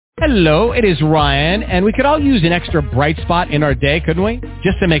Hello, it is Ryan, and we could all use an extra bright spot in our day, couldn't we?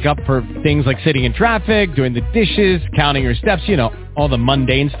 Just to make up for things like sitting in traffic, doing the dishes, counting your steps, you know, all the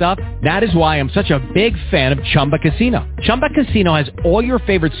mundane stuff. That is why I'm such a big fan of Chumba Casino. Chumba Casino has all your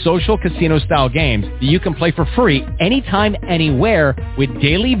favorite social casino-style games that you can play for free anytime, anywhere with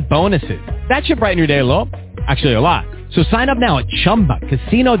daily bonuses. That should brighten your day a little. Actually, a lot. So sign up now at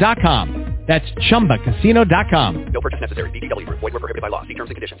ChumbaCasino.com. That's ChumbaCasino.com. No purchase necessary. VGW. Void where prohibited by law. See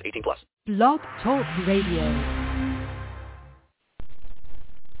terms and conditions. 18+. Blog Talk Radio.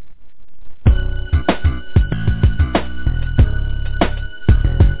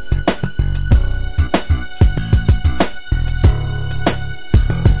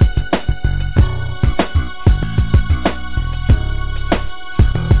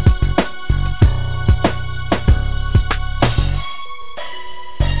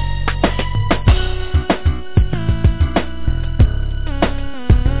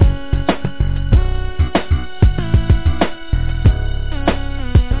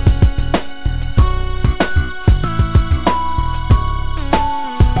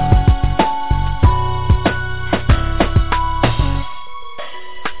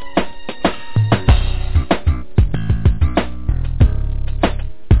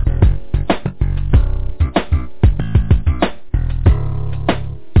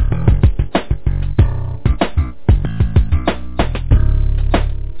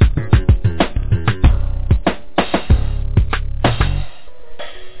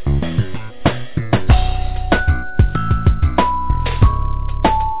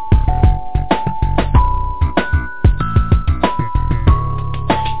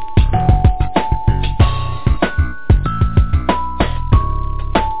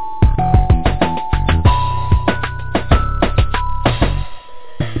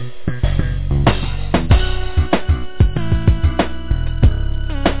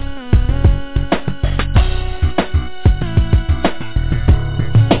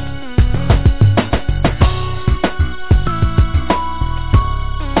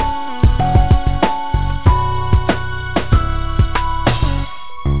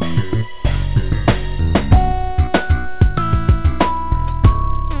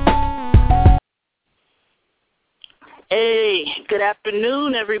 Good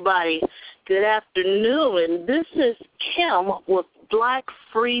afternoon, everybody. Good afternoon. And this is Kim with Black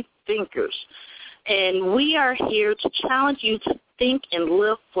Free Thinkers. And we are here to challenge you to think and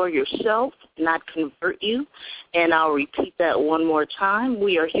live for yourself, not convert you. And I'll repeat that one more time.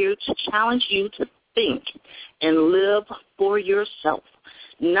 We are here to challenge you to think and live for yourself,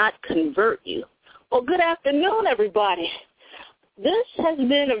 not convert you. Well, good afternoon, everybody. This has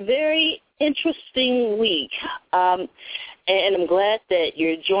been a very interesting week. And I'm glad that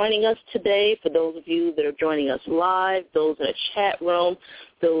you're joining us today. For those of you that are joining us live, those in the chat room,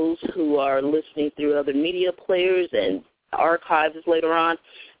 those who are listening through other media players and archives later on,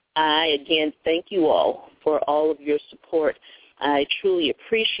 I, again, thank you all for all of your support. I truly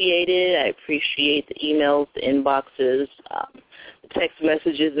appreciate it. I appreciate the emails, the inboxes, the text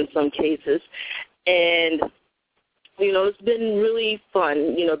messages in some cases. And, you know, it's been really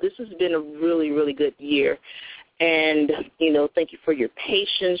fun. You know, this has been a really, really good year. And, you know, thank you for your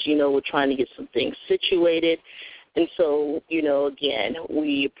patience. You know, we're trying to get some things situated. And so, you know, again,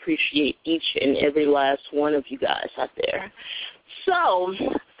 we appreciate each and every last one of you guys out there. So,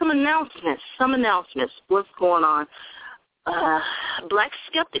 some announcements. What's going on? Black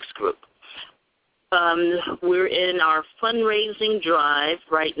Skeptics Group. We're in our fundraising drive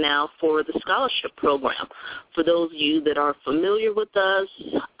right now for the scholarship program. For those of you that are familiar with us,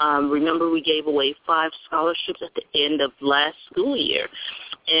 remember we gave away 5 scholarships at the end of last school year,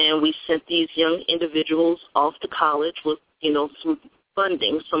 and we sent these young individuals off to college with, you know, some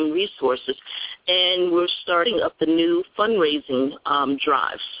funding, some resources, and we're starting up the new fundraising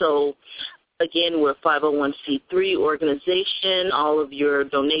drive. So, again, we're a 501c3 organization. All of your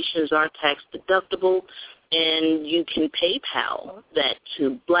donations are tax deductible, and you can PayPal that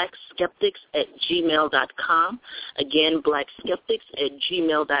to blackskeptics@gmail.com. Again,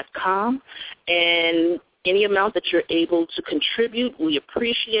 blackskeptics@gmail.com. And any amount that you're able to contribute, we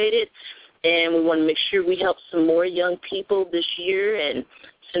appreciate it. And we want to make sure we help some more young people this year and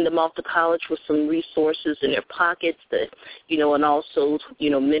send them off to college with some resources in their pockets, that, you know, and also, you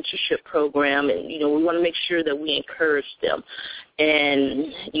know, mentorship program. And, you know, we want to make sure that we encourage them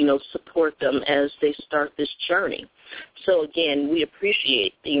and, you know, support them as they start this journey. So, again, we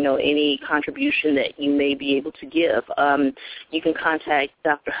appreciate, you know, any contribution that you may be able to give. You can contact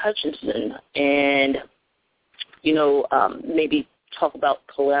Dr. Hutchinson and, you know, maybe talk about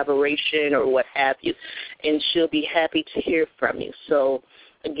collaboration or what have you, and she'll be happy to hear from you. So,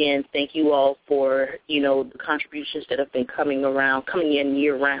 again, thank you all for, the contributions that have been coming in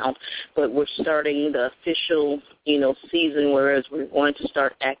year-round. But we're starting the official, season, whereas we're going to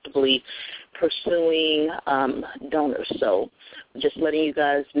start actively pursuing donors. So just letting you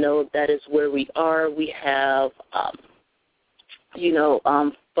guys know that is where we are. We have,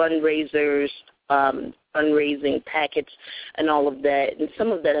 fundraisers, fundraising packets and all of that, and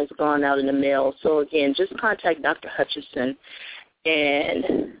some of that has gone out in the mail. So, again, just contact Dr. Hutchison,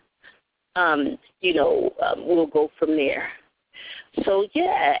 and, we'll go from there. So,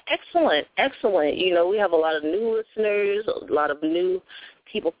 yeah, excellent. We have a lot of new listeners, a lot of new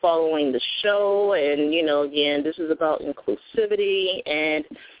people following the show, and, again, this is about inclusivity, and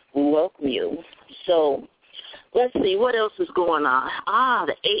we welcome you. So, let's see, what else is going on?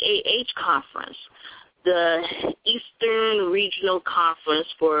 The AAH conference, the Eastern Regional Conference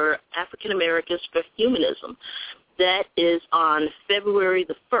for African Americans for Humanism. That is on February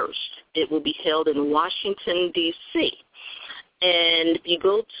the 1st. It will be held in Washington, D.C. And if you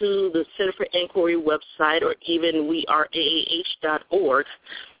go to the Center for Inquiry website or even weareaah.org,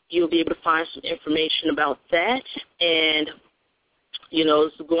 you'll be able to find some information about that. And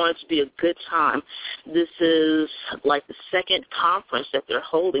it's going to be a good time. This is like the second conference that they're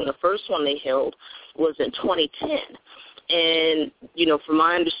holding. The first one they held was in 2010. And, from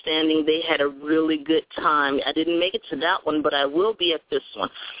my understanding, they had a really good time. I didn't make it to that one, but I will be at this one.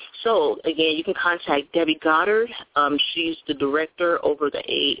 So, again, you can contact Debbie Goddard. She's the director over the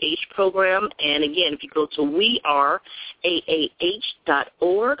AAH program. And, again, if you go to weareaah.org,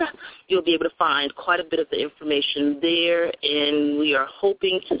 you'll be able to find quite a bit of the information there, and we are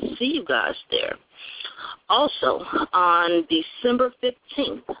hoping to see you guys there. Also, on December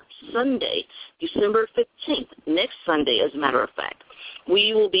 15th, Sunday, December 15th, next Sunday, as a matter of fact,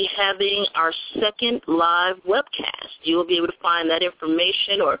 we will be having our second live webcast. You will be able to find that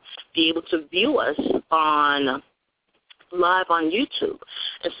information or be able to view us live on YouTube.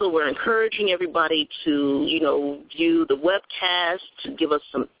 And so we're encouraging everybody to, view the webcast, to give us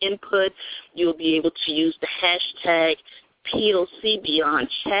some input. You'll be able to use the hashtag POC Beyond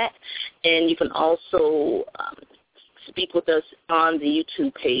Chat, and you can also speak with us on the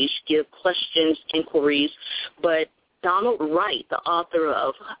YouTube page, give questions, inquiries. But Donald Wright, the author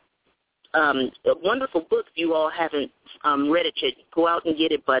of a wonderful book, if you all haven't read it yet, go out and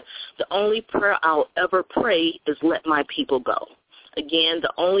get it. But the only prayer I'll ever pray is let my people go. Again,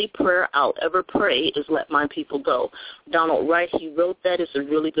 the only prayer I'll ever pray is let my people go. Donald Wright, he wrote that. It's a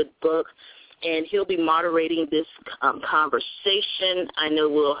really good book. And he'll be moderating this conversation. I know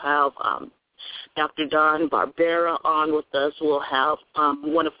we'll have Dr. Don Barbera on with us. We'll have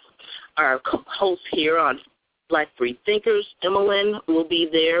one of our hosts here on Black Free Thinkers, Emmeline, will be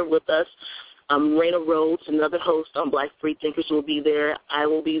there with us. Raina Rhodes, another host on Black Free Thinkers, will be there. I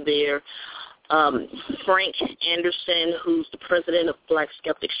will be there. Frank Anderson, who's the president of Black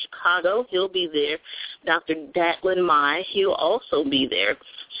Skeptics Chicago, he'll be there. Dr. Datlin Mai, he'll also be there.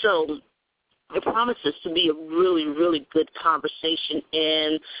 So it promises to be a really, really good conversation,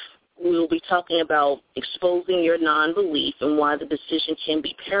 and we'll be talking about exposing your non-belief and why the decision can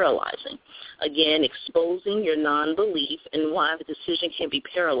be paralyzing. Again, exposing your non-belief and why the decision can be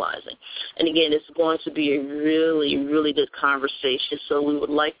paralyzing. And again, it's going to be a really, really good conversation, so we would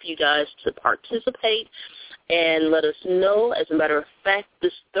like for you guys to participate and let us know. As a matter of fact,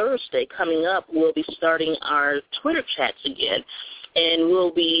 this Thursday coming up, we'll be starting our Twitter chats again. And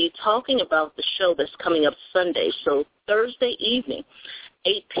we'll be talking about the show that's coming up Sunday. So Thursday evening,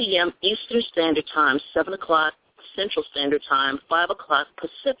 8 p.m. Eastern Standard Time, 7 o'clock Central Standard Time, 5 o'clock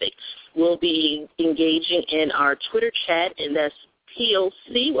Pacific. We'll be engaging in our Twitter chat, and that's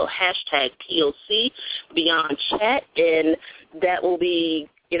POC, hashtag POC Beyond Chat, and that will be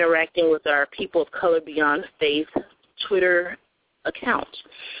interacting with our People of Color Beyond Faith Twitter account.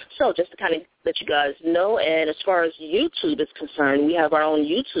 So just to kind of let you guys know, and as far as YouTube is concerned, we have our own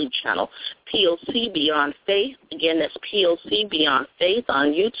YouTube channel, POC Beyond Faith. Again, that's POC Beyond Faith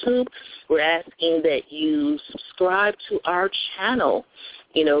on YouTube. We're asking that you subscribe to our channel,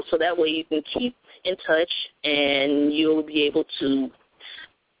 so that way you can keep in touch and you'll be able to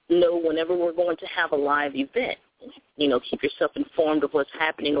know whenever we're going to have a live event. Keep yourself informed of what's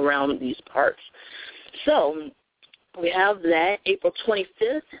happening around these parts. So we have that. April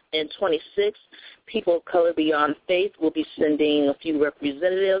 25th and 26th, People of Color Beyond Faith will be sending a few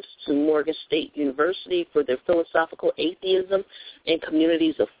representatives to Morgan State University for their Philosophical Atheism and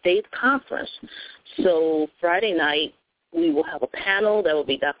Communities of Faith Conference. So Friday night, we will have a panel. That will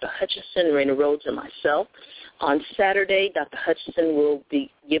be Dr. Hutchison, Raina Rhodes, and myself. On Saturday, Dr. Hutchison will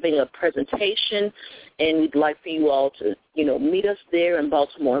be giving a presentation, and we'd like for you all to, meet us there in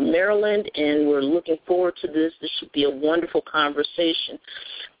Baltimore, Maryland, and we're looking forward to this. This should be a wonderful conversation,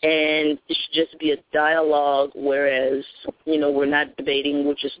 and it should just be a dialogue, whereas, we're not debating,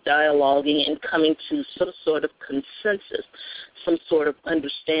 we're just dialoguing and coming to some sort of consensus, some sort of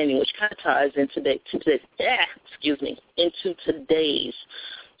understanding, which kind of ties into into today's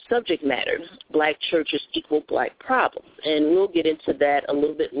subject matter, Black churches equal Black problems. And we'll get into that a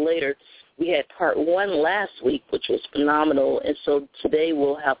little bit later. We had part 1 last week, which was phenomenal, and so today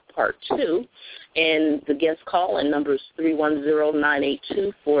we'll have part 2. And the guest call-in number is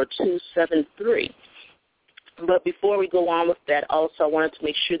 310-982-4273. But before we go on with that, also I wanted to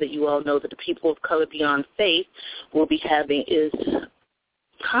make sure that you all know that the People of Color Beyond Faith will be having its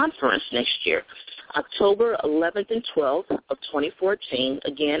conference next year, October 11th and 12th of 2014.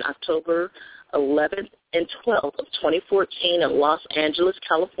 Again, October 11th and 12th of 2014 in Los Angeles,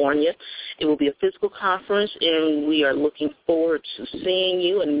 California. It will be a physical conference, and we are looking forward to seeing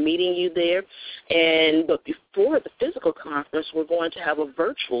you and meeting you there. But before the physical conference, we're going to have a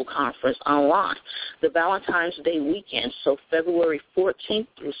virtual conference online, the Valentine's Day weekend. So February 14th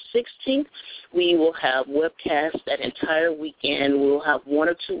through 16th, we will have webcasts that entire weekend. We'll have 1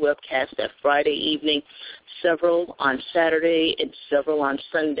 or 2 webcasts that Friday evening, several on Saturday, and several on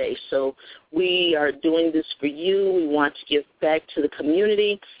Sunday. So we are doing this for you. We want to give back to the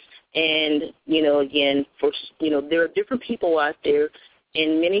community. And, again, there are different people out there,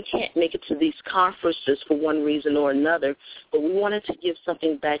 and many can't make it to these conferences for one reason or another, but we wanted to give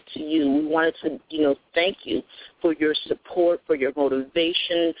something back to you. We wanted to, thank you for your support, for your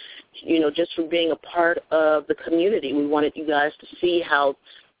motivation, just for being a part of the community. We wanted you guys to see how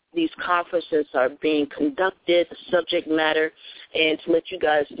these conferences are being conducted, the subject matter, and to let you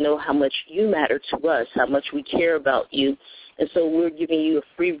guys know how much you matter to us, how much we care about you. And so we're giving you a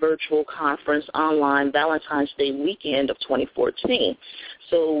free virtual conference online Valentine's Day weekend of 2014.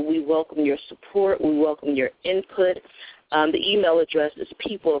 So we welcome your support. We welcome your input. The email address is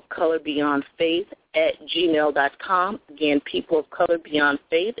peopleofcolorbeyondfaith@gmail.com. Again,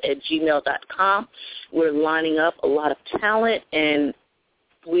 peopleofcolorbeyondfaith@gmail.com. We're lining up a lot of talent, and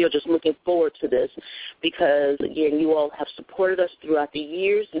we are just looking forward to this because, again, you all have supported us throughout the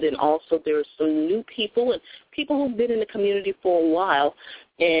years, and then also there are some new people and people who've been in the community for a while,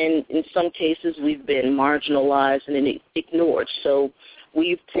 and in some cases we've been marginalized and ignored. So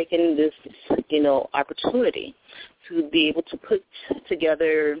we've taken this, opportunity to be able to put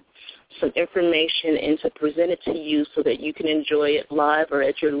together some information and to present it to you so that you can enjoy it live or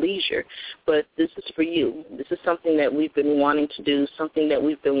at your leisure. But this is for you. This is something that we've been wanting to do, something that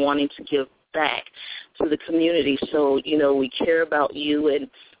we've been wanting to give back to the community. So, we care about you, and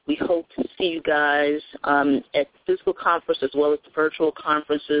we hope to see you guys at the physical conference as well as the virtual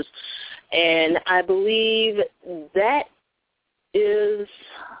conferences. And I believe that is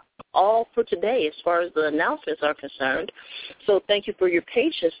all for today as far as the announcements are concerned. So thank you for your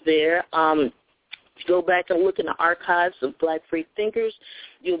patience there. Go back and look in the archives of Black Free Thinkers.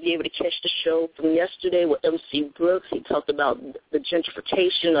 You'll be able to catch the show from yesterday with MC Brooks. He talked about the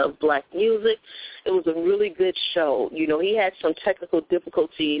gentrification of Black music. It was a really good show. He had some technical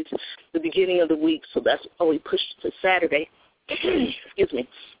difficulties at the beginning of the week, so that's why we pushed it to Saturday. Excuse me.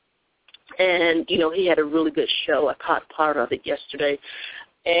 And, he had a really good show. I caught part of it yesterday.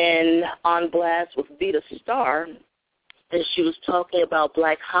 And on Blast with Vita Starr, and she was talking about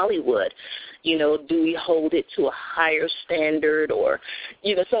Black Hollywood. Do we hold it to a higher standard or,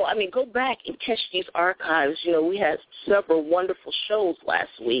 so, go back and catch these archives. We had several wonderful shows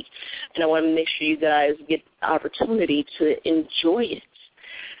last week, and I want to make sure you guys get the opportunity to enjoy it.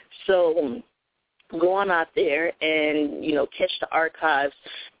 So go on out there and, catch the archives.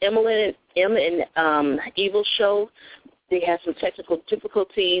 Emma and Evil's show, they had some technical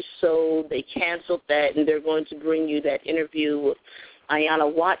difficulties, so they canceled that, and they're going to bring you that interview with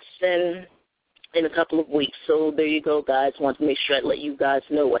Ayanna Watson in a couple of weeks. So there you go, guys. I want to make sure I let you guys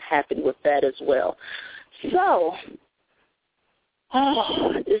know what happened with that as well. So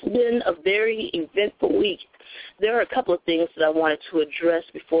it's been a very eventful week. There are a couple of things that I wanted to address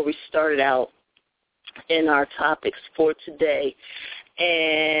before we started out in our topics for today.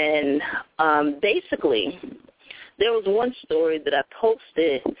 And basically, there was one story that I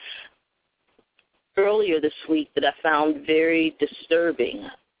posted earlier this week that I found very disturbing.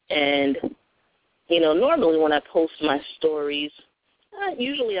 And, normally when I post my stories,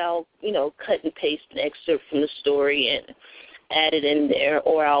 usually I'll, cut and paste an excerpt from the story and add it in there,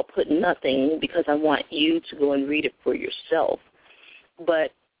 or I'll put nothing because I want you to go and read it for yourself.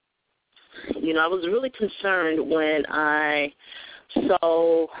 But, I was really concerned when I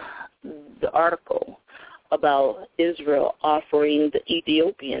saw the article about Israel offering the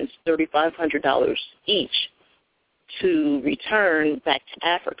Ethiopians $3,500 each to return back to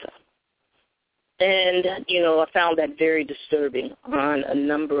Africa. And, I found that very disturbing on a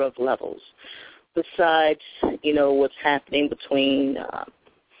number of levels. Besides, what's happening between,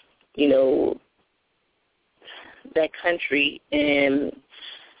 that country and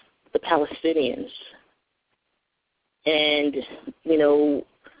the Palestinians. And,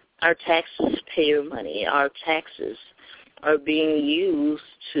 our taxpayer money, our taxes are being used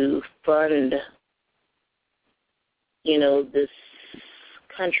to fund, this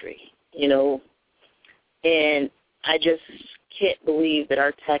country, and I just can't believe that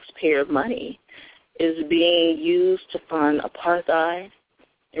our taxpayer money is being used to fund apartheid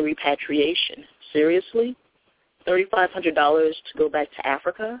and repatriation. Seriously? $3,500 to go back to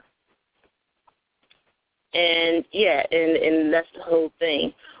Africa? And, yeah, and that's the whole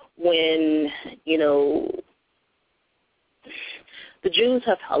thing. When, the Jews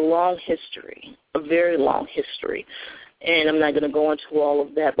have a long history, a very long history. And I'm not going to go into all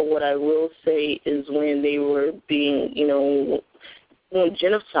of that, but what I will say is when they were being, when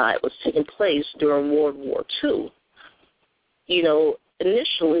genocide was taking place during World War II,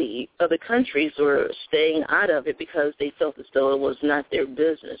 initially other countries were staying out of it because they felt as though it was not their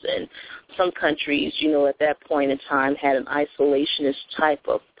business. And some countries, at that point in time had an isolationist type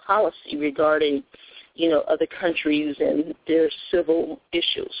of policy regarding, other countries and their civil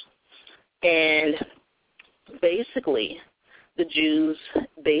issues. And basically, the Jews,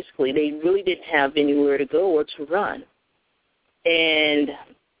 they really didn't have anywhere to go or to run. And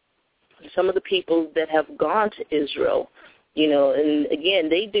some of the people that have gone to Israel, and again,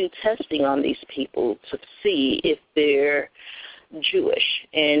 they do testing on these people to see if they're Jewish.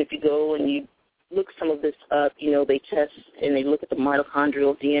 And if you go and you look some of this up, they test and they look at the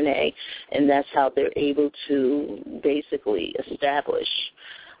mitochondrial DNA, and that's how they're able to basically establish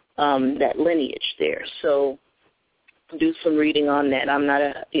that lineage there. So do some reading on that. I'm not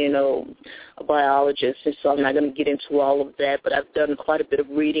a biologist, and so I'm not going to get into all of that, but I've done quite a bit of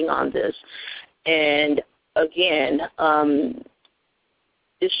reading on this. And again,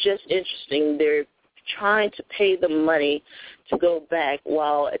 it's just interesting. They're trying to pay the money to go back,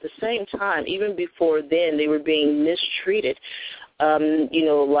 while at the same time, even before then, they were being mistreated. A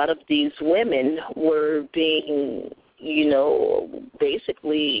lot of these women were being,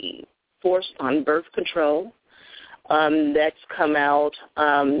 basically forced on birth control. That's come out.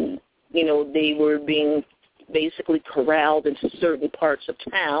 They were being basically corralled into certain parts of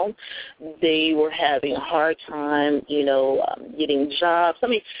town. They were having a hard time, getting jobs. I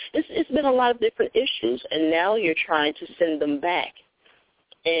mean, it's been a lot of different issues, and now you're trying to send them back.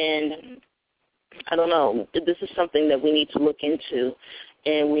 And I don't know. This is something that we need to look into,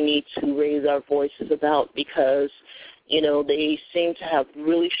 and we need to raise our voices about, because, they seem to have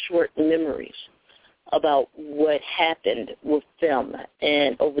really short memories about what happened with them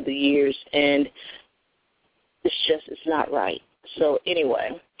and over the years, and it's not right. So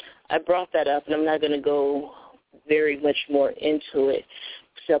anyway, I brought that up, and I'm not going to go very much more into it,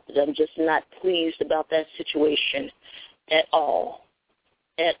 except that I'm just not pleased about that situation at all.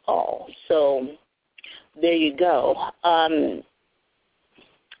 So there you go.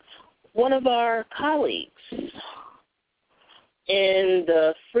 One of our colleagues in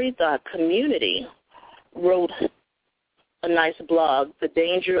the free thought community wrote a nice blog, The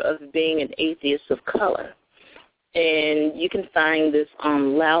Danger of Being an Atheist of Color. And you can find this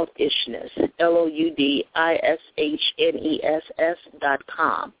on Loudishness,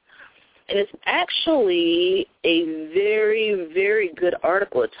 LOUDISHNESS.com. And it's actually a very, very good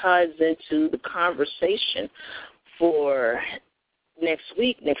article. It ties into the conversation for next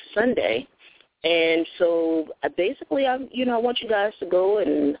week, next Sunday. And so I want you guys to go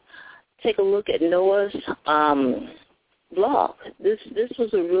and take a look at Noah's blog. This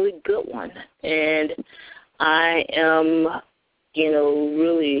was a really good one. And I am,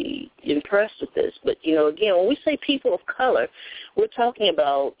 really impressed with this. But, again, when we say people of color, we're talking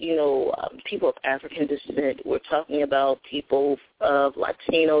about, people of African descent. We're talking about people of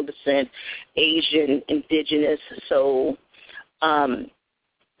Latino descent, Asian, indigenous. So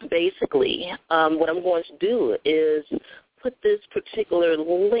basically what I'm going to do is put this particular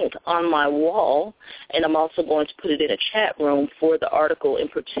link on my wall, and I'm also going to put it in a chat room for the article in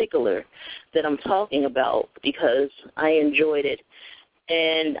particular that I'm talking about, because I enjoyed it.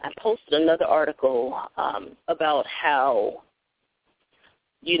 And I posted another article about how,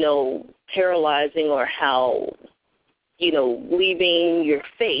 paralyzing, or how, leaving your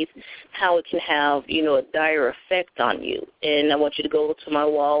faith, how it can have, a dire effect on you. And I want you to go to my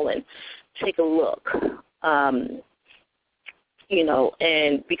wall and take a look, and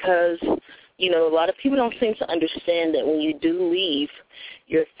because, a lot of people don't seem to understand that when you do leave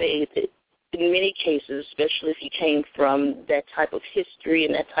your faith, in many cases, especially if you came from that type of history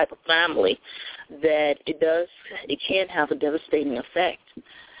and that type of family, that it can have a devastating effect.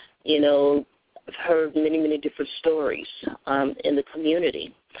 I've heard many, many different stories in the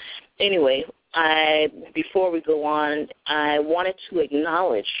community. Anyway, before we go on, I wanted to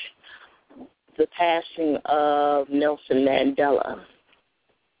acknowledge the passing of Nelson Mandela.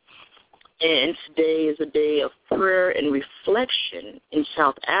 And today is a day of prayer and reflection in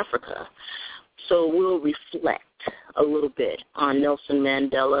South Africa. So we'll reflect a little bit on Nelson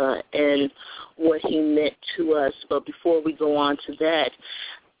Mandela and what he meant to us. But before we go on to that,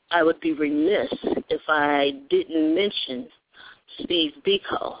 I would be remiss if I didn't mention Steve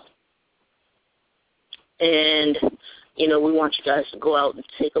Biko. And, we want you guys to go out and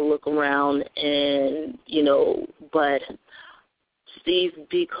take a look around and, but Steve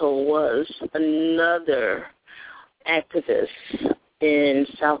Biko was another activist in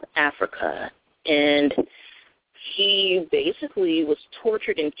South Africa, and he basically was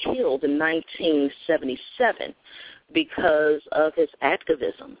tortured and killed in 1977 because of his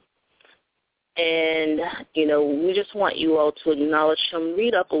activism. And, we just want you all to acknowledge him,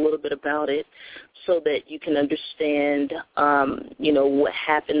 read up a little bit about it so that you can understand, what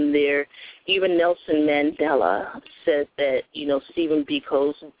happened there. Even Nelson Mandela said that, Stephen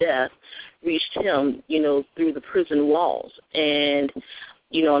Biko's death reached him, through the prison walls. And,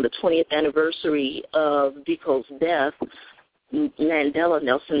 on the 20th anniversary of Biko's death,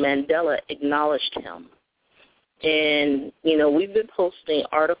 Nelson Mandela acknowledged him. And, we've been posting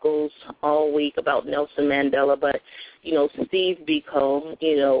articles all week about Nelson Mandela, but, Steve Biko,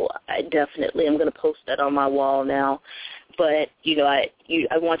 I definitely am going to post that on my wall now. But,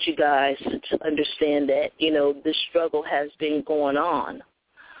 I want you guys to understand that, this struggle has been going on.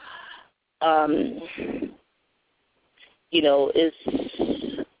 It's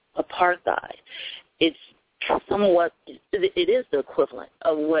apartheid. It's somewhat, it is the equivalent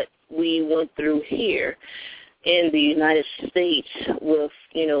of what we went through here in the United States with,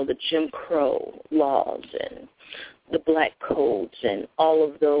 the Jim Crow laws and the black codes and all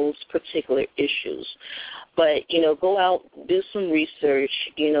of those particular issues. But, go out, do some research.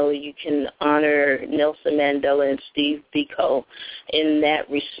 You can honor Nelson Mandela and Steve Biko in that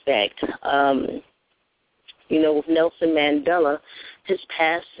respect. With Nelson Mandela, his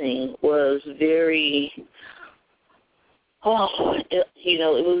passing was very,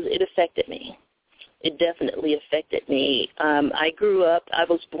 it affected me. It definitely affected me. I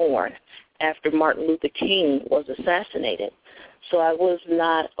was born after Martin Luther King was assassinated, so I was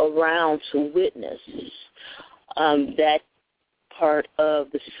not around to witness that part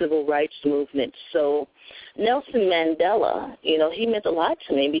of the civil rights movement. So Nelson Mandela, he meant a lot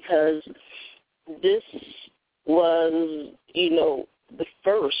to me because this was, the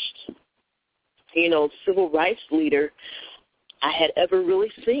first, civil rights leader I had ever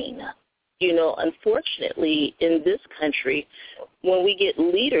really seen. Unfortunately, in this country, when we get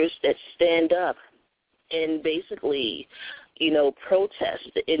leaders that stand up and basically, protest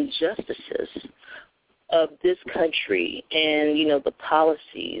the injustices of this country and, the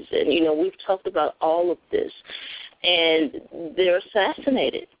policies, and, we've talked about all of this, and they're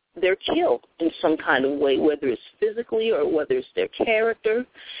assassinated. They're killed in some kind of way, whether it's physically or whether it's their character.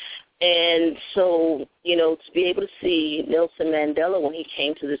 And so, to be able to see Nelson Mandela when he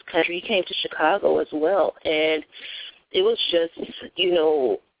came to this country, he came to Chicago as well. And it was just,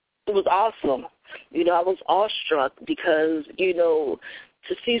 it was awesome. I was awestruck because,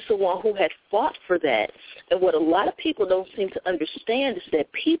 to see someone who had fought for that. And what a lot of people don't seem to understand is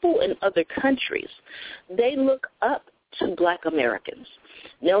that people in other countries, they look up to black Americans.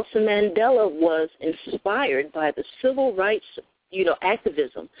 Nelson Mandela was inspired by the civil rights,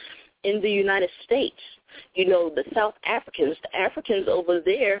 activism in the United States. The South Africans, the Africans over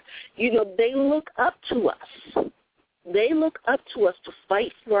there, they look up to us. They look up to us to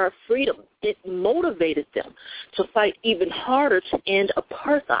fight for our freedom. It motivated them to fight even harder to end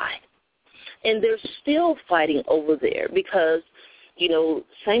apartheid. And they're still fighting over there because,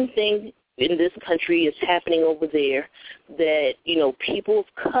 same thing in this country is happening over there, that, people of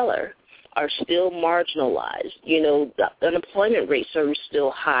color are still marginalized. The unemployment rates are still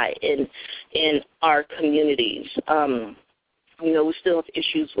high in our communities. We still have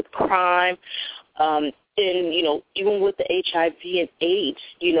issues with crime. And, even with the HIV and AIDS,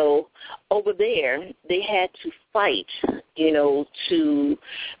 over there, they had to fight, to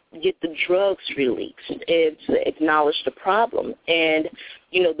get the drugs released and to acknowledge the problem. And,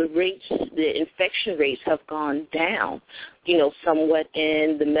 the infection rates have gone down, somewhat,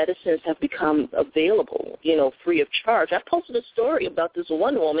 and the medicines have become available, free of charge. I posted a story about this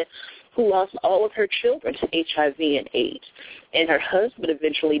one woman who lost all of her children to HIV and AIDS, and her husband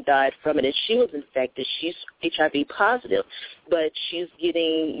eventually died from it, and she was infected. She's HIV positive, but she's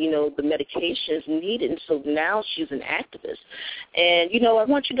getting, the medications needed, and so now she's an activist. And, I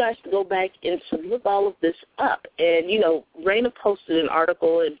want you guys to go back and to look all of this up. And, Raina posted an article,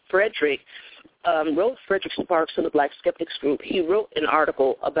 and Frederick Sparks of the Black Skeptics Group, he wrote an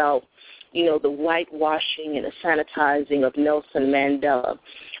article about, the whitewashing and the sanitizing of Nelson Mandela.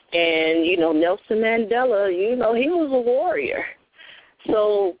 And, Nelson Mandela, he was a warrior.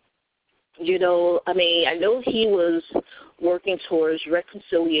 So, I know he was working towards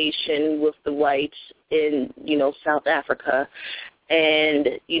reconciliation with the whites in, South Africa.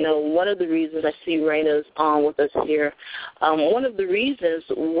 And, one of the reasons, I see Raina's on with us here, one of the reasons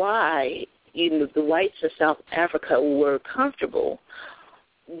why, the whites in South Africa were comfortable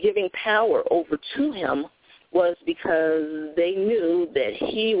giving power over to him was because they knew that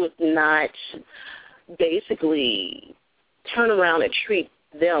he would not basically turn around and treat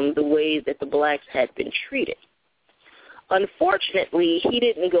them the way that the blacks had been treated. Unfortunately, he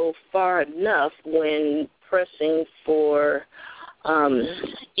didn't go far enough when pressing for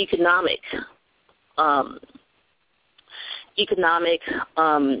economic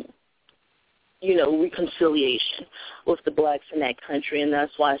reconciliation with the blacks in that country, and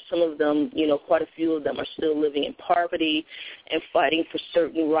that's why some of them, quite a few of them are still living in poverty and fighting for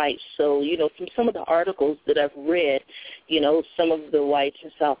certain rights. So, from some of the articles that I've read, some of the whites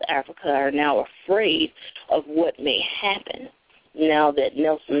in South Africa are now afraid of what may happen now that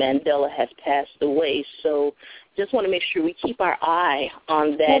Nelson Mandela has passed away. So just want to make sure we keep our eye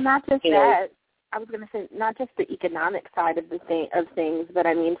on that. Well, not just that. I was going to say not just the economic side of things, but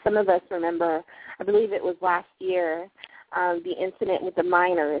I mean, some of us remember, I believe it was last year, the incident with the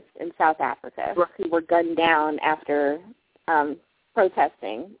miners in South Africa who were gunned down after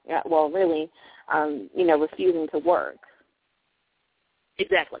protesting, refusing to work.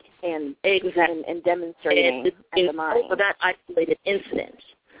 Exactly. And demonstrating at the mine. Those are not isolated incidents.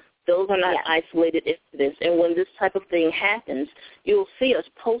 Those are not isolated incidents. And when this type of thing happens, you'll see us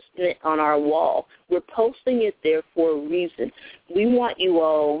posting it on our wall. We're posting it there for a reason. We want you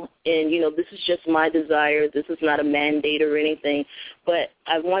all, and, this is just my desire. This is not a mandate or anything, but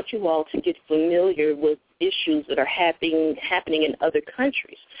I want you all to get familiar with issues that are happening in other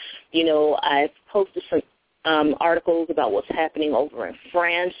countries. I've posted some articles about what's happening over in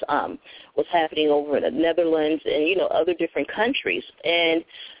France, what's happening over in the Netherlands, and, other different countries. And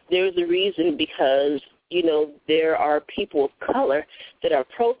there's a reason because, there are people of color that are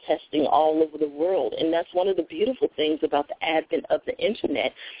protesting all over the world. And that's one of the beautiful things about the advent of the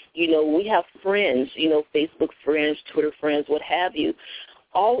Internet. We have friends, Facebook friends, Twitter friends, what have you,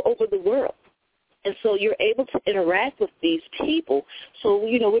 all over the world. And so you're able to interact with these people. So,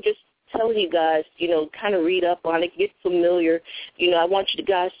 we're just telling you guys, kind of read up on it, get familiar. I want you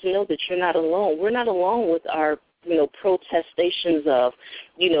guys to know that you're not alone. We're not alone with our, protestations of,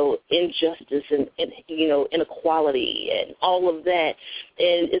 injustice and inequality and all of that.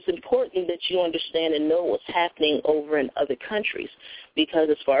 And it's important that you understand and know what's happening over in other countries because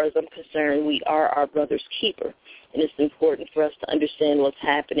as far as I'm concerned, we are our brother's keeper. And it's important for us to understand what's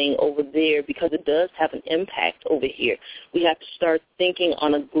happening over there because it does have an impact over here. We have to start thinking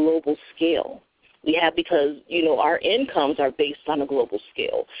on a global scale. Because, our incomes are based on a global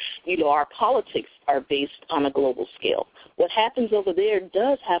scale. Our politics are based on a global scale. What happens over there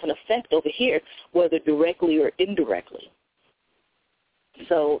does have an effect over here, whether directly or indirectly.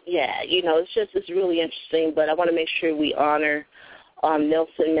 So, it's really interesting, but I want to make sure we honor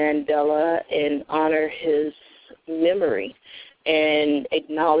Nelson Mandela and honor his memory and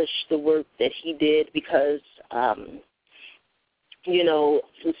acknowledge the work that he did because,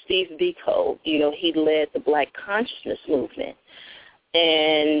 Steve Biko, he led the Black Consciousness movement.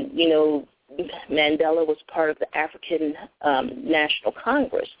 And, Mandela was part of the African National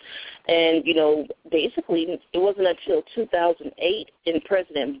Congress. And, basically it wasn't until 2008 in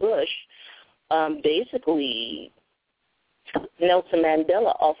President Bush, Nelson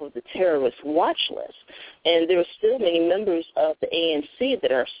Mandela off of the terrorist watch list. And there are still many members of the ANC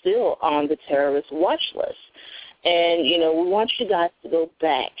that are still on the terrorist watch list. And, we want you guys to go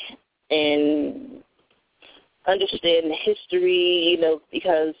back and understand the history,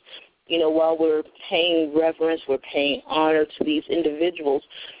 because, while we're paying reverence, we're paying honor to these individuals,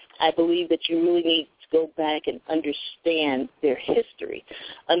 I believe that you really need to go back and understand their history,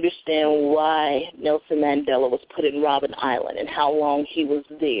 understand why Nelson Mandela was put in Robben Island and how long he was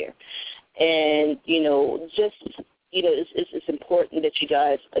there. And, it's important that you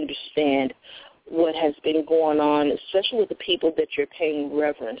guys understand what has been going on, especially with the people that you're paying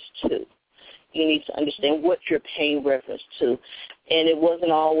reverence to. You need to understand what you're paying reference to. And it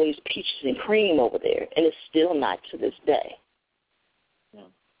wasn't always peaches and cream over there, and it's still not to this day. No.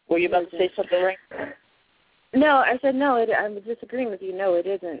 Were you about to say something, right? No, I said no. I'm disagreeing with you. No, it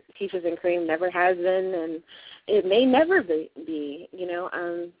isn't. Peaches and cream never has been, and it may never be.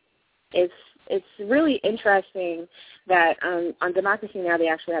 It's really interesting that on Democracy Now! They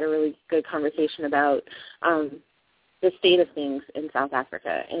actually had a really good conversation about the state of things in South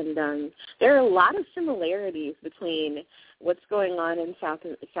Africa. And there are a lot of similarities between what's going on in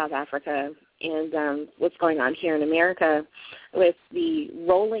South Africa and what's going on here in America, with the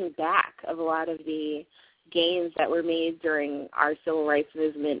rolling back of a lot of the gains that were made during our civil rights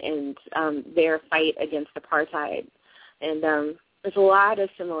movement and their fight against apartheid. And there's a lot of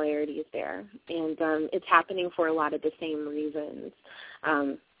similarities there. And it's happening for a lot of the same reasons.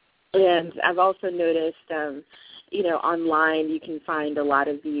 And I've also noticed, online you can find a lot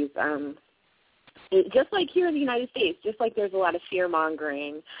of these, just like here in the United States, just like there's a lot of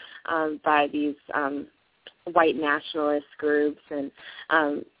fear-mongering by these white nationalist groups and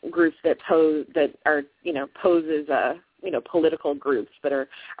groups that pose as political groups, but are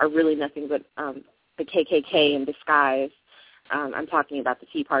really nothing but the KKK in disguise. I'm talking about the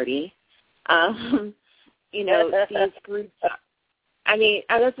Tea Party. These groups.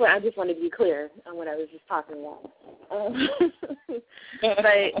 That's what I just wanted to be clear on what I was just talking about.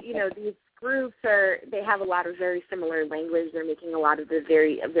 But these groups they have a lot of very similar language. They're making a lot of the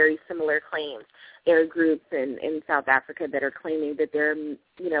very, very similar claims. There are groups in South Africa that are claiming that there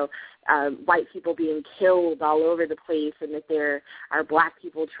are, white people being killed all over the place, and that there are black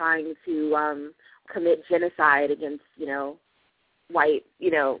people trying to commit genocide against, white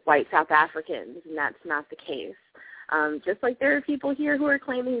South Africans, and that's not the case. Just like there are people here who are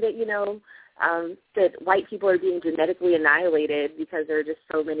claiming that, that white people are being genetically annihilated because there are just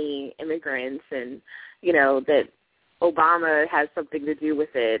so many immigrants, and, that Obama has something to do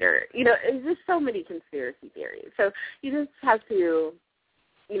with it, or, it's just so many conspiracy theories. So you just have to,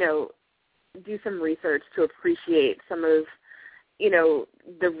 do some research to appreciate some of,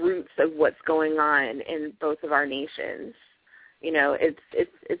 the roots of what's going on in both of our nations.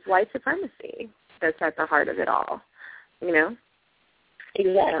 It's white supremacy that's at the heart of it all.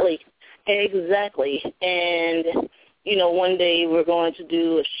 Exactly. And, one day we're going to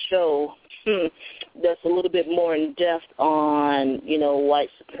do a show that's a little bit more in depth on, white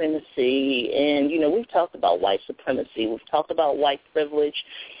supremacy. And, we've talked about white supremacy. We've talked about white privilege,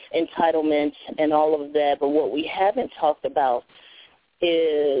 entitlement, and all of that. But what we haven't talked about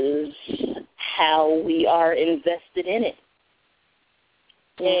is how we are invested in it.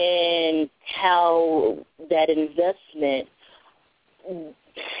 And how that investment,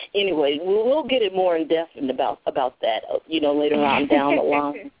 anyway, we'll get it more in depth about that, later on down the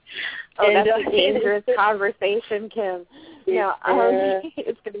line. That's a dangerous conversation, Kim.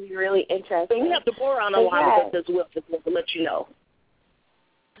 It's going to be really interesting. We have Deborah on the line with us as well, to let you know.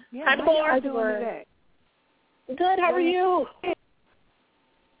 Yeah, hi, Deborah. How are you doing today? Good. How are you?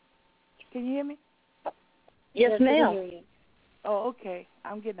 Can you hear me? Yes, ma'am. Oh, okay.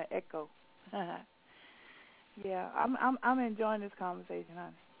 I'm getting an echo. Yeah, I'm enjoying this conversation,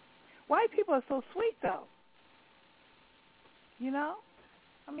 honey. White people are so sweet, though.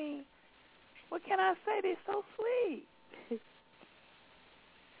 What can I say? They're so sweet.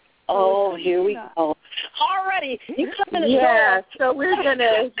 Oh, here we go. Alrighty, you coming to so we're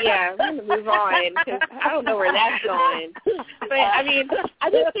gonna move on, because I don't know where that's going. But I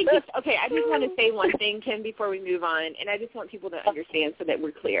just think it's okay. I just want to say one thing, Kim, before we move on, and I just want people to understand so that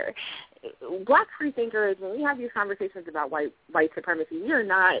we're clear. Black free thinkers, when we have these conversations about white supremacy, we are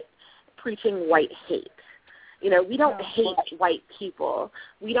not preaching white hate. We don't hate white people.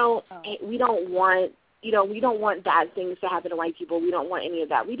 We don't want. We don't want bad things to happen to white people. We don't want any of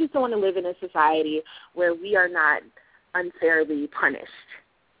that. We just don't want to live in a society where we are not unfairly punished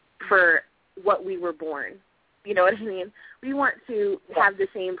for what we were born. You know what I mean? We want to have the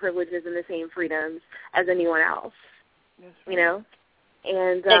same privileges and the same freedoms as anyone else. Right.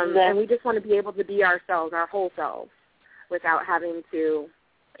 And we just want to be able to be ourselves, our whole selves, without having to,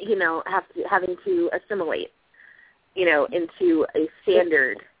 having to assimilate, into a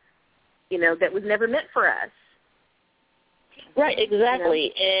standard that was never meant for us. Right,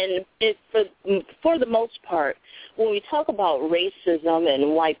 exactly. You know? And for the most part, when we talk about racism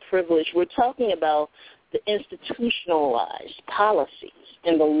and white privilege, we're talking about the institutionalized policies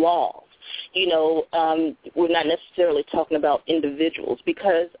and the laws. You know, we're not necessarily talking about individuals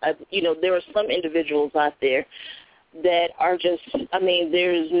because, you know, there are some individuals out there that are just, I mean,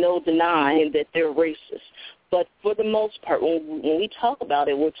 there's no denying that they're racist. But for the most part, when we talk about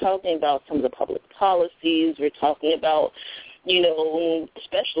it, we're talking about some of the public policies. We're talking about, you know,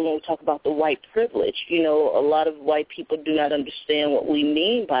 especially when we talk about the white privilege. You know, a lot of white people do not understand what we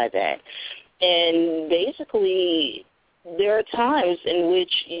mean by that. And basically, there are times in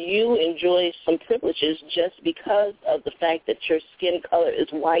which you enjoy some privileges just because of the fact that your skin color is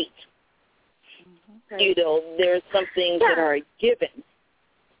white. Mm-hmm. You know, there are some things that are given.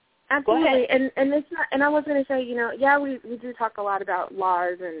 Absolutely, and it's not. And I was going to say, you know, yeah, we do talk a lot about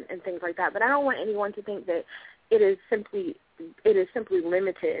laws and things like that, but I don't want anyone to think that it is simply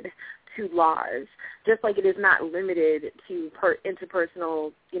limited to laws, just like it is not limited to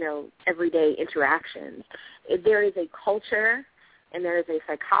interpersonal, you know, everyday interactions. There is a culture, and there is a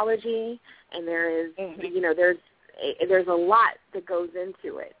psychology, and there is, you know, there's a lot that goes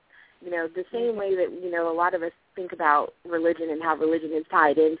into it. You know, the same way that, you know, a lot of us think about religion and how religion is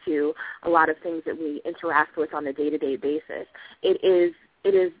tied into a lot of things that we interact with on a day-to-day basis. It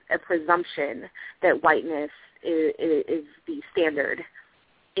is a presumption that whiteness is the standard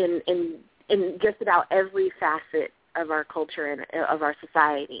in just about every facet of our culture and of our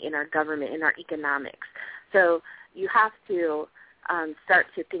society, in our government, in our economics. So you have to start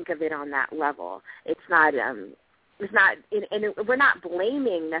to think of it on that level. It's not, and we're not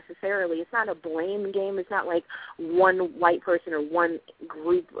blaming necessarily. It's not a blame game. It's not like one white person or one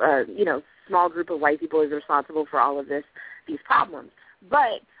group, you know, small group of white people is responsible for all of these problems.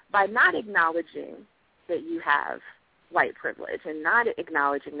 But by not acknowledging that you have white privilege and not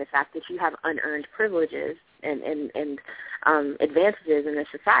acknowledging the fact that you have unearned privileges and advantages in the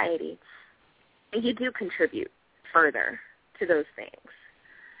society, you do contribute further to those things.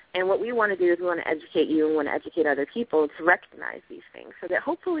 And what we want to do is we want to educate you and want to educate other people to recognize these things so that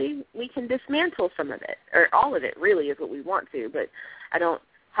hopefully we can dismantle some of it, or all of it really is what we want to, but I don't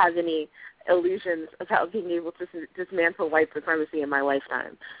have any illusions about being able to dismantle white supremacy in my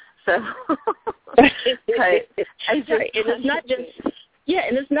lifetime. So, but I just, and it's not just, yeah,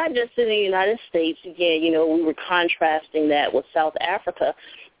 and it's not just in the United States. Again, you know, we were contrasting that with South Africa.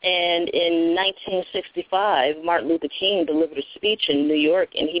 And in 1965, Martin Luther King delivered a speech in New York,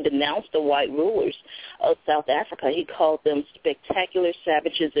 and he denounced the white rulers of South Africa. He called them spectacular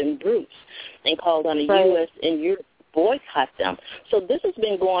savages and brutes, and called on the U.S. and Europe to boycott them. So this has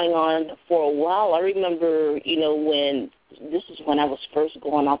been going on for a while. I remember, you know, this is when I was first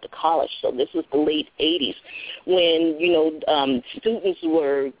going off to college, so this was the late 80s, when, you know, students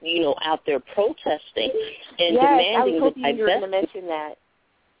were, you know, out there protesting and demanding the divestment. You were going to mention that.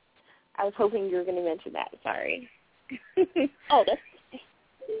 I was hoping you were going to mention that. Sorry.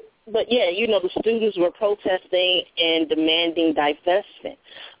 But, yeah, you know, the students were protesting and demanding divestment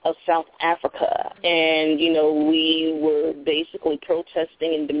of South Africa. And, you know, we were basically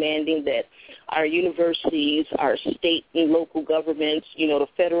protesting and demanding that our universities, our state and local governments, you know, the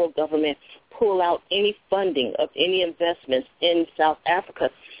federal government, pull out any funding of any investments in South Africa.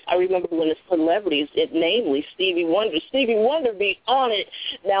 I remember when the celebrities, namely Stevie Wonder be on it.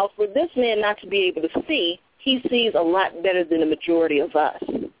 Now, for this man not to be able to see, he sees a lot better than the majority of us.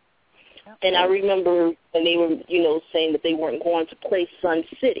 And I remember when they were, you know, saying that they weren't going to play Sun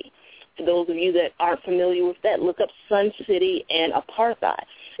City. For those of you that aren't familiar with that, look up Sun City and apartheid.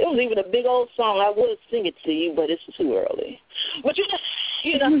 It was even a big old song. I would sing it to you, but it's too early. But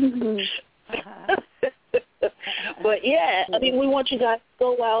you know. But, yeah, I mean, we want you guys to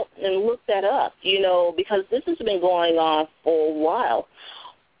go out and look that up, you know, because this has been going on for a while.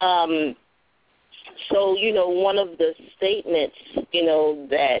 So, you know, one of the statements, you know,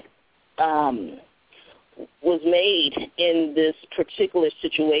 that was made in this particular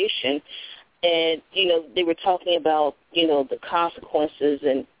situation, and, you know, they were talking about, you know, the consequences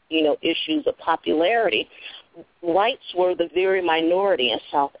and, you know, issues of popularity. Whites were the very minority in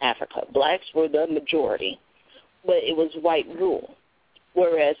South Africa. Blacks were the majority, but it was white rule.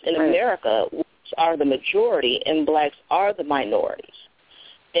 Whereas in America, whites are the majority and blacks are the minorities.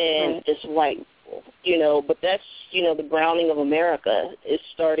 And it's white rule, you know, but that's, you know, the browning of America is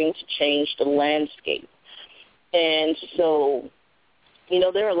starting to change the landscape. And so, you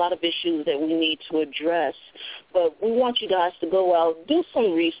know, there are a lot of issues that we need to address, but we want you guys to go out, do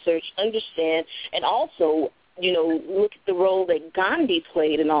some research, understand, and also look at the role that Gandhi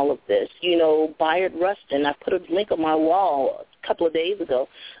played in all of this. Bayard Rustin, I put a link on my wall a couple of days ago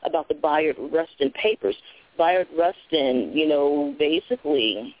about the Bayard Rustin papers. Bayard Rustin,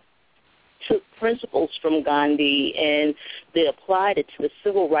 basically took principles from Gandhi and they applied it to the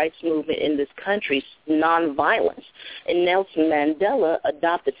civil rights movement in this country, nonviolence. And Nelson Mandela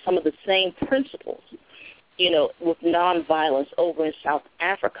adopted some of the same principles, with nonviolence over in South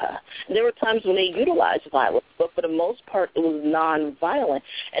Africa. And there were times when they utilized violence, but for the most part it was nonviolent.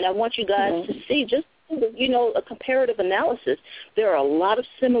 And I want you guys to see just a comparative analysis. There are a lot of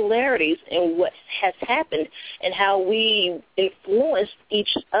similarities in what has happened and how we influenced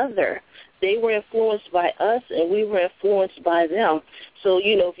each other. They were influenced by us, and we were influenced by them. So,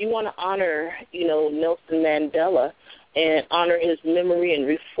 if you want to honor, Nelson Mandela and honor his memory and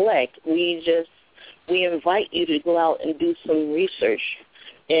reflect, we invite you to go out and do some research.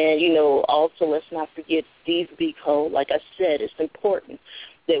 And, also let's not forget Steve Biko. Like I said, it's important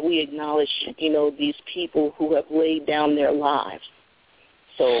that we acknowledge, these people who have laid down their lives.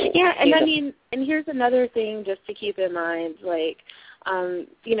 So yeah, and I mean, and here's another thing just to keep in mind, like, I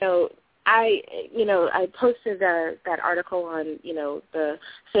posted that article on, the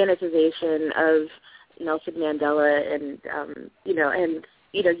sanitization of Nelson Mandela and,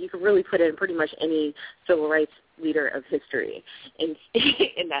 you can really put in pretty much any civil rights leader of history in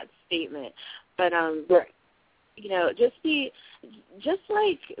that statement. But, just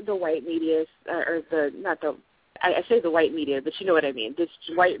like the white media, I say the white media, but you know what I mean. This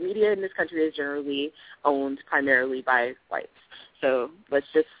white media in this country is generally owned primarily by whites. So let's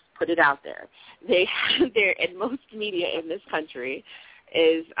just put it out there. And most media in this country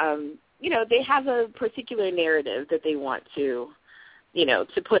is, they have a particular narrative that they want to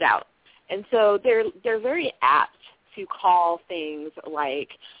put out. And so they're very apt to call things like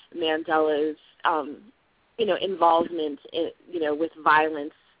Mandela's, involvement in, with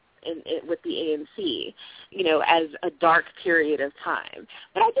violence with the ANC, as a dark period of time.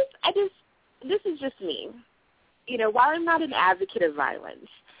 But this is just me. While I'm not an advocate of violence,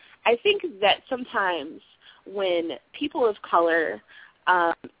 I think that sometimes when people of color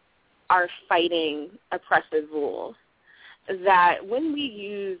are fighting oppressive rule, that when we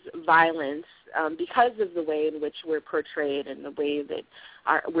use violence because of the way in which we're portrayed and the way that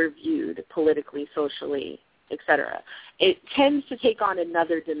we're viewed politically, socially, etc., it tends to take on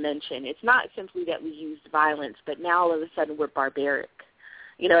another dimension. It's not simply that we used violence, but now all of a sudden we're barbaric.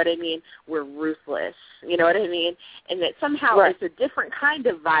 You know what I mean? We're ruthless. You know what I mean? And that somehow it's a different kind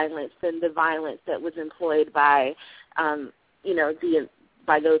of violence than the violence that was employed by,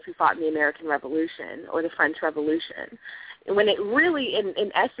 by those who fought in the American Revolution or the French Revolution. When it really,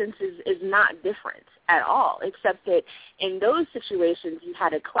 in essence, is not different at all, except that in those situations you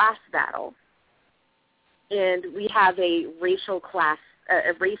had a class battle, and we have a race and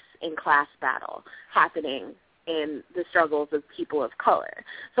class battle happening in the struggles of people of color.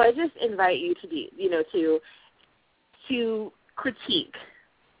 So I just invite you to be, to critique,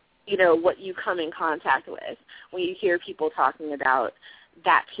 what you come in contact with when you hear people talking about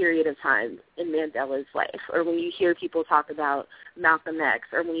that period of time in Mandela's life, or when you hear people talk about Malcolm X,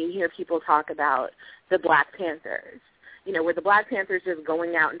 or when you hear people talk about the Black Panthers. Were the Black Panthers just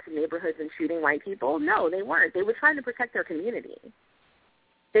going out into neighborhoods and shooting white people? No, they weren't. They were trying to protect their community.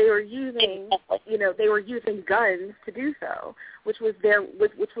 They were using, guns to do so, which was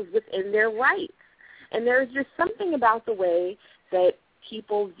within their rights. And there's just something about the way that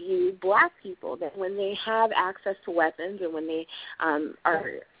people view Black people, that when they have access to weapons and when they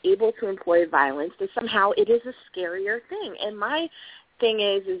are able to employ violence, that somehow it is a scarier thing. And my thing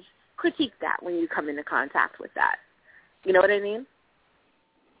is critique that when you come into contact with that. You know what I mean?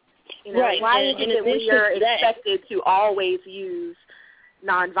 Right. Why is it that we are expected to always use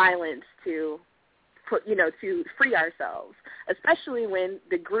nonviolence to free ourselves, especially when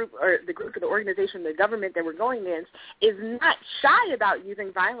the group or the organization, the government that we're going against is not shy about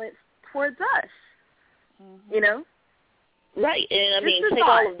using violence towards us. Mm-hmm. Right. And take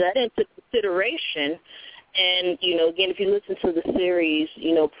all of that into consideration. And, again, if you listen to the series,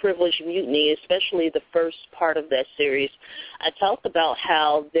 Privileged Mutiny, especially the first part of that series, I talked about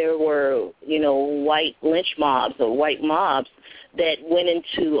how there were, white lynch mobs or white mobs that went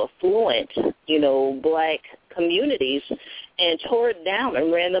into affluent, Black communities and tore it down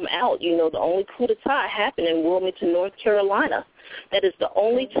and ran them out. The only coup d'etat happened in Wilmington, North Carolina. That is the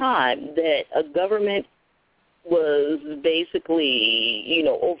only time that a government was basically,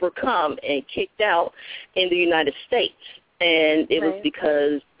 overcome and kicked out in the United States. And it was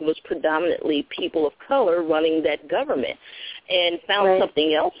because it was predominantly people of color running that government. And found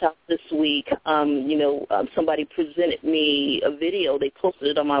something else out this week. Somebody presented me a video. They posted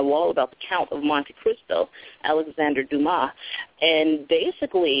it on my wall about the Count of Monte Cristo, Alexander Dumas. And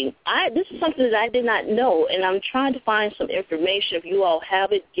basically, this is something that I did not know, and I'm trying to find some information. If you all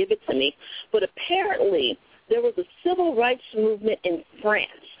have it, give it to me. But apparently, there was a civil rights movement in France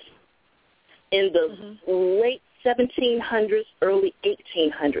in the late 1700s, early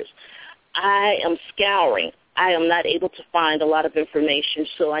 1800s. I am scouring. I am not able to find a lot of information,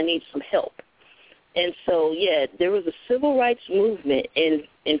 so I need some help. And so, there was a civil rights movement in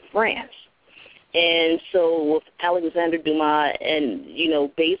France. And so with Alexander Dumas, and,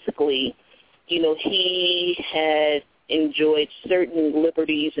 basically, he had enjoyed certain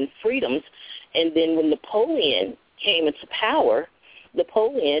liberties and freedoms. And then when Napoleon came into power,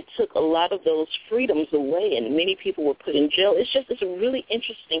 Napoleon took a lot of those freedoms away, and many people were put in jail. It's a really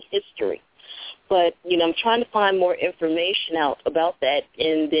interesting history. But, I'm trying to find more information out about that,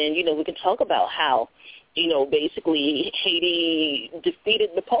 and then, we can talk about how, basically Haiti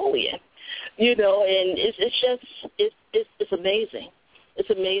defeated Napoleon, and it's amazing. It's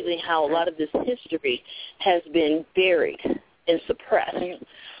amazing how a lot of this history has been buried and suppressed.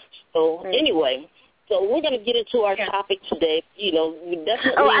 So anyway, so we're going to get into our topic today. We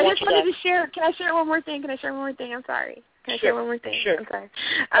definitely I just wanted to share. Can I share one more thing? I'm sorry. Can I share one more thing? Sure. I'm sorry.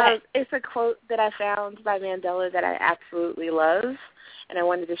 It's a quote that I found by Mandela that I absolutely love, and I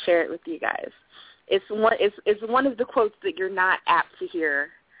wanted to share it with you guys. It's one of the quotes that you're not apt to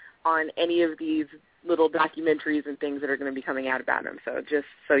hear on any of these little documentaries and things that are going to be coming out about him. So just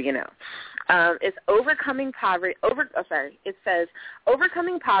so you know, it's overcoming poverty. It says,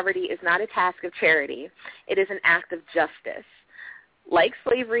 overcoming poverty is not a task of charity. It is an act of justice. Like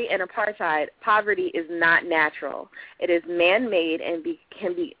slavery and apartheid, poverty is not natural. It is man-made and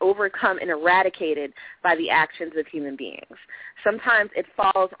can be overcome and eradicated by the actions of human beings. Sometimes it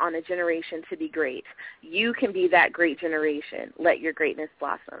falls on a generation to be great. You can be that great generation. Let your greatness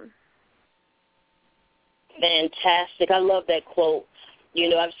blossom. Fantastic. I love that quote.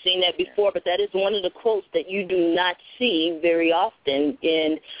 I've seen that before, but that is one of the quotes that you do not see very often.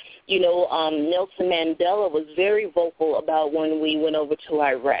 And, Nelson Mandela was very vocal about when we went over to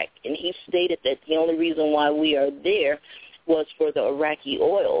Iraq, and he stated that the only reason why we are there was for the Iraqi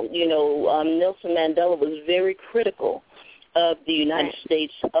oil. Nelson Mandela was very critical of the United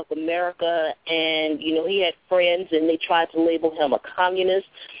States of America, and, he had friends, and they tried to label him a communist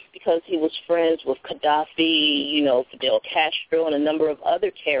because he was friends with Gaddafi, Fidel Castro, and a number of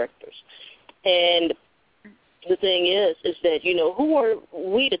other characters. And the thing is that, who are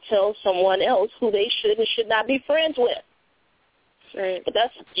we to tell someone else who they should and should not be friends with? Right. But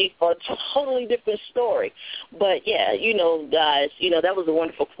that's a totally different story. But, guys, that was a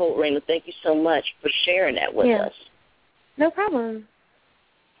wonderful quote, Raina. Thank you so much for sharing that with us. No problem.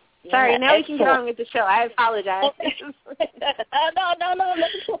 Sorry, now we can get on with the show. I apologize. No,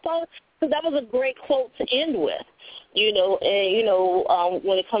 nothing to apologize. Because that was a great quote to end with.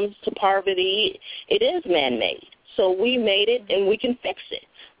 When it comes to poverty, it is man-made. So we made it, and we can fix it.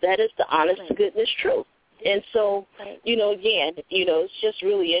 That is the honest to goodness truth. And so, again, it's just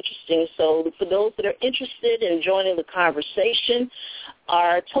really interesting. So for those that are interested in joining the conversation,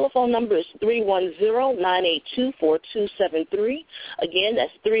 our telephone number is 310-982-4273. Again,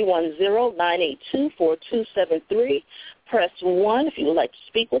 that's 310-982-4273. Press 1 if you would like to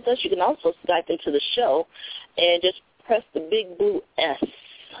speak with us. You can also Skype into the show and just press the big blue S,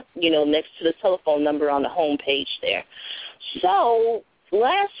 next to the telephone number on the home page there. So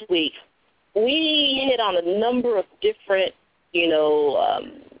last week, we hit on a number of different,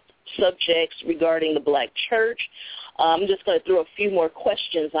 subjects regarding the black church. I'm just going to throw a few more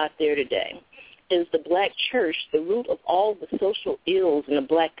questions out there today. Is the black church the root of all the social ills in the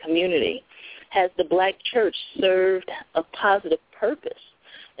black community? Has the black church served a positive purpose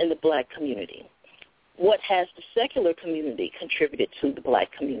in the black community? What has the secular community contributed to the black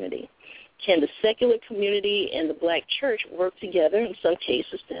community? Can the secular community and the black church work together in some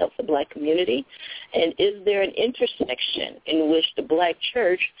cases to help the black community? And is there an intersection in which the black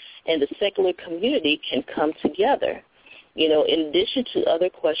church and the secular community can come together? In addition to other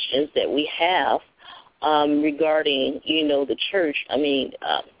questions that we have regarding, the church,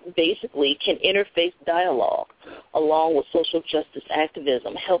 basically, can interfaith dialogue along with social justice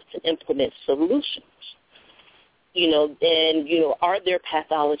activism help to implement solutions? Are there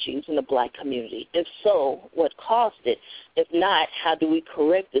pathologies in the black community? If so, what caused it? If not, how do we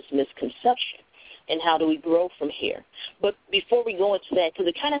correct this misconception? And how do we grow from here? But before we go into that, because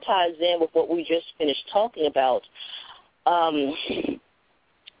it kind of ties in with what we just finished talking about,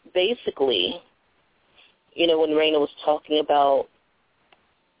 basically, when Raina was talking about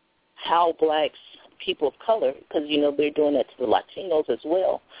how blacks, people of color, because, they're doing that to the Latinos as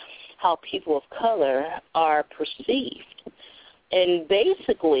well, how people of color are perceived. And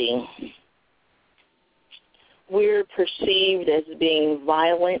basically, we're perceived as being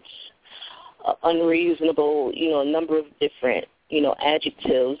violent, unreasonable, a number of different,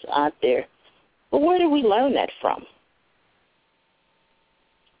 adjectives out there. But where did we learn that from?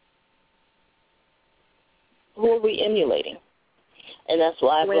 Who are we emulating? And that's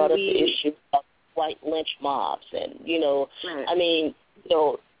why I brought up the issue of white lynch mobs. And, right. I mean,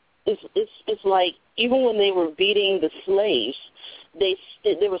 it's like even when they were beating the slaves, they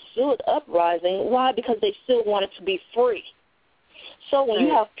were still an uprising. Why? Because they still wanted to be free. So when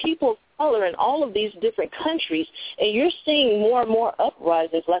you have people of color in all of these different countries, and you're seeing more and more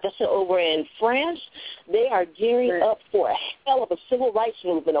uprisings, like I said, over in France, they are gearing up for a hell of a civil rights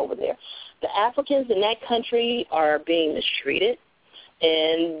movement over there. The Africans in that country are being mistreated,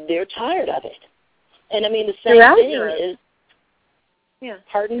 and they're tired of it. And, I mean, the same thing is... Yeah,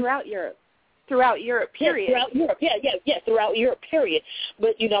 pardon? Throughout Europe. Throughout Europe, period. Yeah, throughout Europe, throughout Europe, period.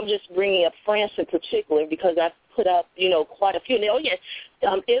 But, I'm just bringing up France in particular because I've put up, quite a few.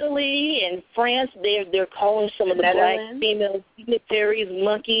 And, Italy and France, they're calling some of the black female dignitaries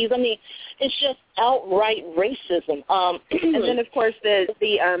monkeys. I mean, it's just outright racism. And then, of course, the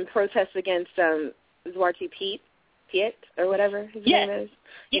protests against Zwarte Piet or whatever his name is.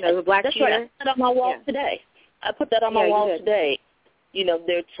 The black that's shooter. Right. I put that on my wall today. I put that on my wall today.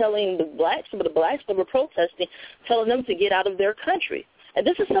 They're telling some of the blacks that were protesting, telling them to get out of their country. And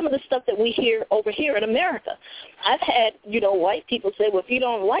this is some of the stuff that we hear over here in America. I've had, white people say, well, if you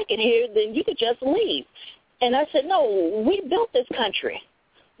don't like it here, then you could just leave. And I said, no, we built this country.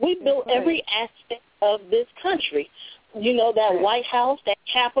 We built every aspect of this country. That White House, that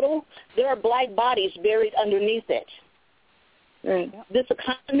Capitol, there are black bodies buried underneath it. Right. This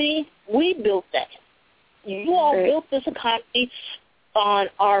economy, we built that. You all built this economy on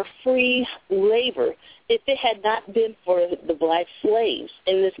our free labor. If it had not been for the black slaves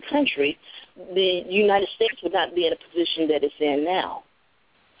in this country, the United States would not be in a position that it's in now.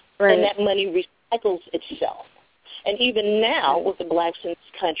 Right. And that money recycles itself. And even now with the blacks in this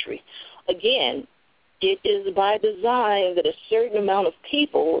country, again, it is by design that a certain amount of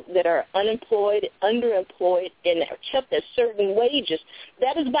people that are unemployed, underemployed, and are kept at certain wages,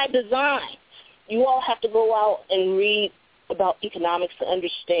 that is by design. You all have to go out and read about economics to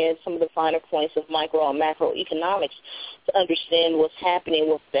understand some of the finer points of micro and macroeconomics to understand what's happening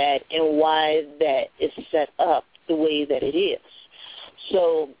with that and why that is set up the way that it is.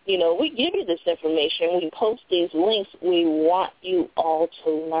 So, we give you this information. We post these links. We want you all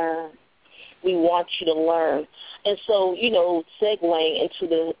to learn. We want you to learn. And so, segueing into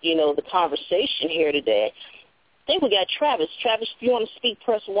the conversation here today, I think we got Travis. Travis, if you want to speak,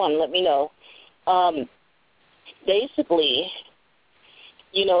 press 1. Let me know. Basically,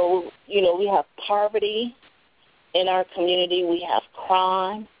 we have poverty in our community. We have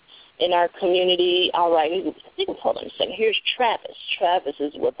crime in our community. All right, hold on a second. Here's Travis. Travis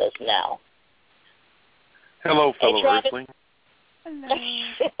is with us now. Hello, fellow Earthling.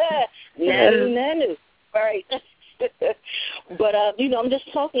 Hello. Nanu. Right. But, I'm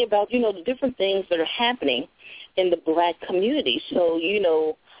just talking about, the different things that are happening in the black community. So,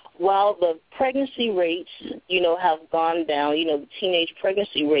 while the pregnancy rates, have gone down, the teenage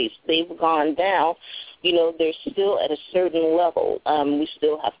pregnancy rates, they've gone down, they're still at a certain level. We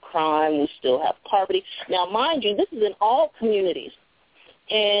still have crime. We still have poverty. Now, mind you, this is in all communities.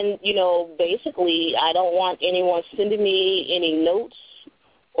 And, basically, I don't want anyone sending me any notes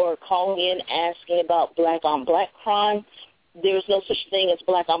or calling in asking about black-on-black crime. There's no such thing as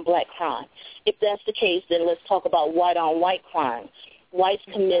black-on-black crime. If that's the case, then let's talk about white-on-white crime. Whites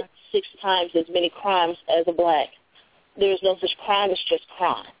commit 6 times as many crimes as a black. There's no such crime. It's just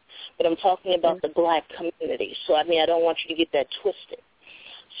crime. But I'm talking about the black community. So, I don't want you to get that twisted.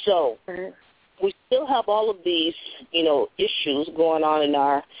 So we still have all of these, issues going on in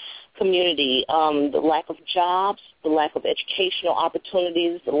our community, the lack of jobs, the lack of educational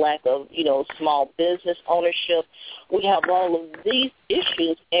opportunities, the lack of, small business ownership. We have all of these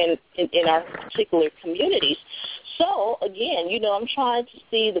issues in our particular communities. So, again, I'm trying to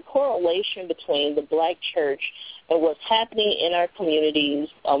see the correlation between the black church and what's happening in our communities,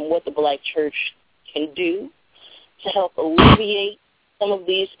 what the black church can do to help alleviate some of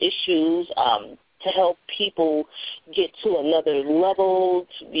these issues, to help people get to another level,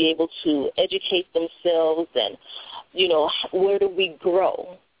 to be able to educate themselves, and, where do we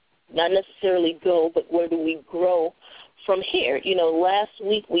grow? Not necessarily go, but where do we grow from here. Last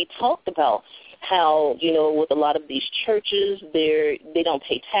week we talked about how, with a lot of these churches, they don't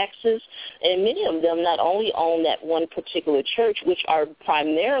pay taxes, and many of them not only own that one particular church, which are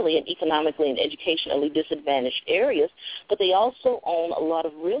primarily in economically and educationally disadvantaged areas, but they also own a lot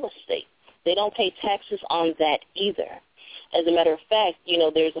of real estate. They don't pay taxes on that either. As a matter of fact,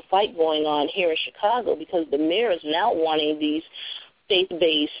 there's a fight going on here in Chicago because the mayor is now wanting these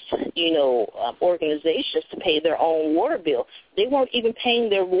faith-based, organizations to pay their own water bill. They weren't even paying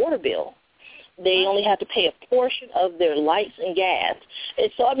their water bill. They only have to pay a portion of their lights and gas.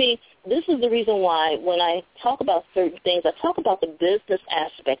 And so, this is the reason why when I talk about certain things, I talk about the business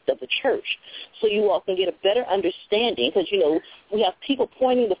aspect of the church so you all can get a better understanding because, we have people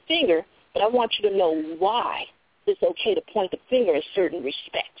pointing the finger, but I want you to know why it's okay to point the finger in certain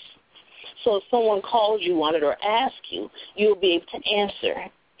respects. So if someone calls you on it or asks you, you'll be able to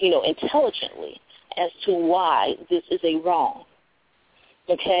answer, intelligently as to why this is a wrong.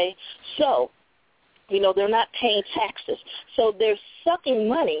 Okay? So, they're not paying taxes. So they're sucking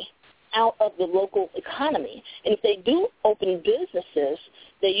money out of the local economy. And if they do open businesses,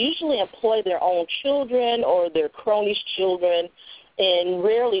 they usually employ their own children or their cronies' children, and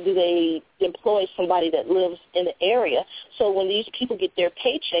rarely do they employ somebody that lives in the area. So when these people get their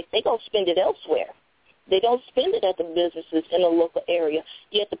paycheck, they go spend it elsewhere. They don't spend it at the businesses in the local area,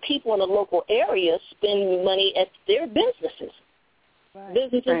 yet the people in the local area spend money at their businesses. Right.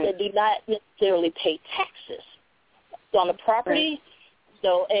 Businesses that do not necessarily pay taxes on the property. Right.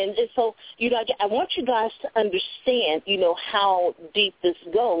 So, and so, I want you guys to understand, how deep this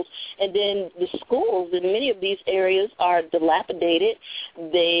goes. And then the schools in many of these areas are dilapidated.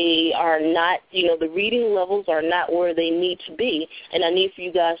 They are not, the reading levels are not where they need to be. And I need for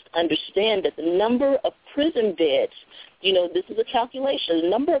you guys to understand that the number of prison beds, this is a calculation. The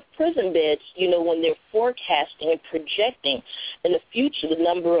number of prison beds, when they're forecasting and projecting in the future the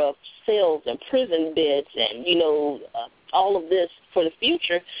number of cells and prison beds and, all of this for the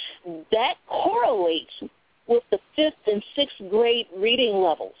future, that correlates with the 5th and 6th grade reading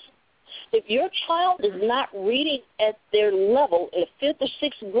levels. If your child is not reading at their level in the 5th or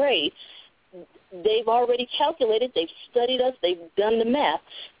 6th grade, they've already calculated, they've studied us, they've done the math.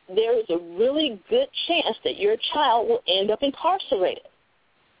 There is a really good chance that your child will end up incarcerated.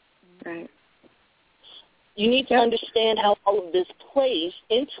 Right. You need to understand how all of this plays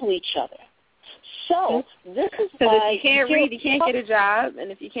into each other. So this is why if you can't read, you can't get a job,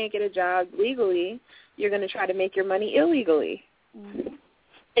 and if you can't get a job legally, you're going to try to make your money illegally. Mm-hmm.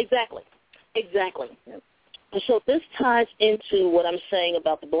 Exactly. Yep. And so this ties into what I'm saying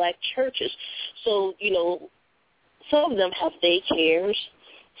about the black churches. So, some of them have daycares.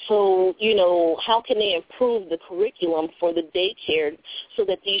 So, how can they improve the curriculum for the daycare so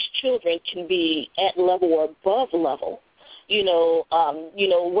that these children can be at level or above level?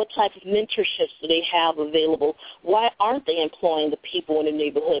 What type of mentorships do they have available? Why aren't they employing the people in the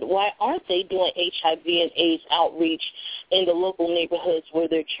neighborhood? Why aren't they doing HIV and AIDS outreach in the local neighborhoods where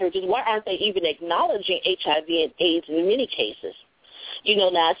their churches? Why aren't they even acknowledging HIV and AIDS in many cases? Now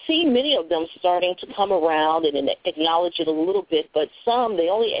I see many of them starting to come around and acknowledge it a little bit, but some, they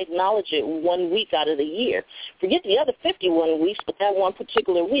only acknowledge it 1 week out of the year. Forget the other 51 weeks, but that one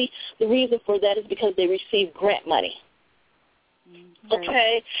particular week, the reason for that is because they receive grant money.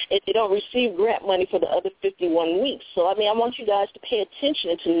 Okay, if they don't receive grant money for the other 51 weeks. So, I want you guys to pay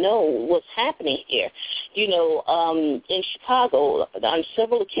attention and to know what's happening here. In Chicago, on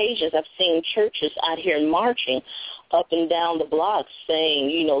several occasions, I've seen churches out here marching up and down the blocks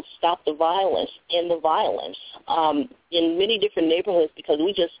saying, stop the violence, end the violence, in many different neighborhoods because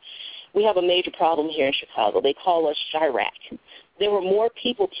we have a major problem here in Chicago. They call us Chirac. There were more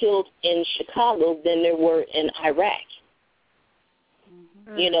people killed in Chicago than there were in Iraq.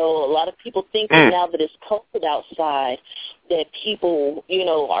 A lot of people think that now that it's cold outside that people,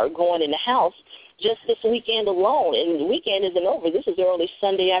 are going in the house. Just this weekend alone, and the weekend isn't over. This is early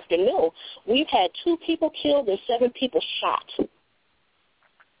Sunday afternoon. We've had 2 people killed and 7 people shot.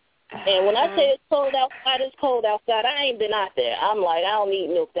 And when I say it's cold outside, it's cold outside. I ain't been out there. I'm like, I don't need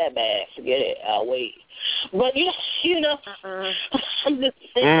milk that bad. Forget it. I'll wait. But, I'm just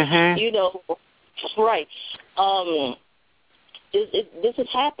saying, right. This is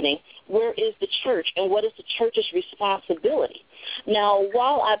happening. Where is the church, and what is the church's responsibility? Now,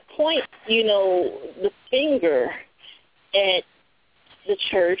 while I point, the finger at the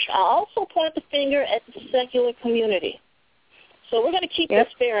church, I also point the finger at the secular community. So we're going to keep this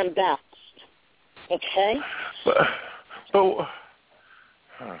fair and balanced, okay? So,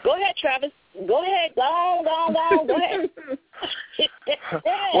 go ahead, Travis. Go ahead. Go on. Go ahead.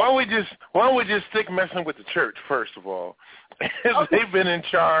 Why don't we just stick messing with the church first of all? They've been in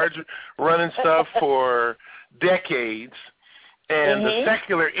charge, running stuff for decades, and the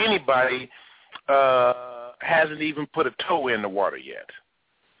secular anybody hasn't even put a toe in the water yet.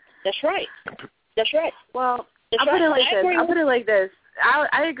 That's right. That's right. Well, I'll put it like this.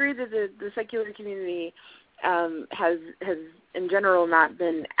 I agree that the secular community has in general not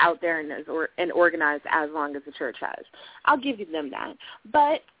been out there and organized as long as the church has. I'll give you them that.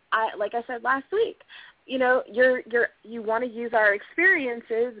 But like I said last week, you want to use our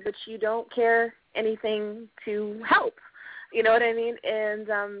experiences, but you don't care anything to help. You know what I mean? And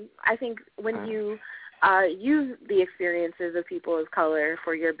I think when you use the experiences of people of color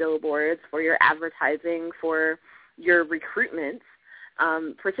for your billboards, for your advertising, for your recruitments,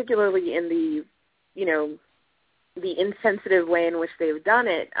 particularly in the insensitive way in which they've done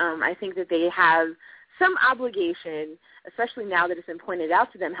it, I think that they have some obligation, especially now that it's been pointed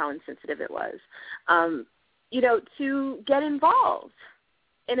out to them how insensitive it was, to get involved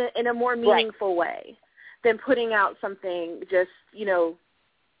in a more meaningful way than putting out something just,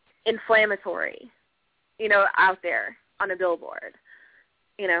 inflammatory, out there on a billboard.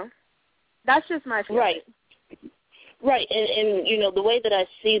 That's just my feeling. Right, and the way that I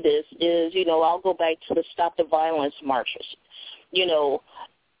see this is, I'll go back to the Stop the Violence marches.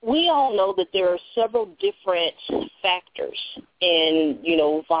 We all know that there are several different factors in,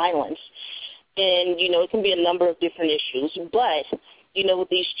 violence, and, it can be a number of different issues, but, with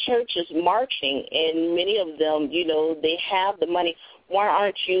these churches marching, and many of them, they have the money, why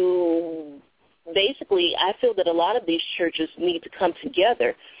aren't you, basically, I feel that a lot of these churches need to come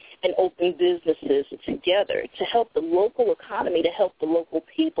together and open businesses together to help the local economy, to help the local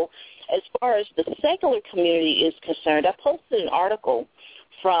people. As far as the secular community is concerned, I posted an article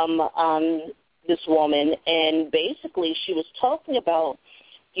from this woman, and basically she was talking about,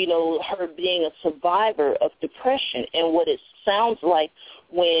 her being a survivor of depression and what it sounds like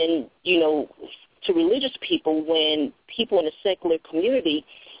when, to religious people, when people in the secular community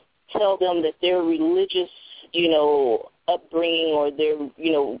tell them that their religious, upbringing or their,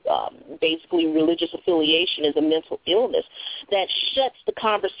 basically religious affiliation is a mental illness, that shuts the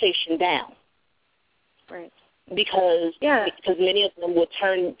conversation down. Right. Because many of them will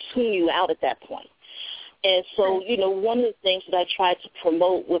tune you out at that point. And so, one of the things that I try to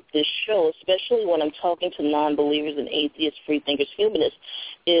promote with this show, especially when I'm talking to non-believers and atheists, free thinkers, humanists,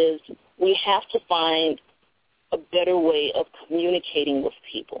 is we have to find a better way of communicating with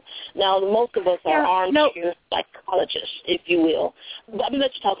people. Now, most of us are armchair psychologists, if you will. I'm going to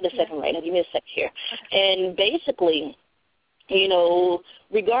let you talk in a second, right now. Give me a sec here. And basically,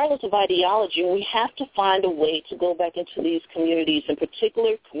 regardless of ideology, we have to find a way to go back into these communities, in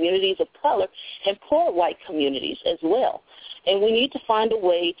particular communities of color and poor white communities as well. And we need to find a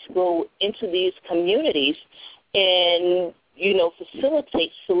way to go into these communities and,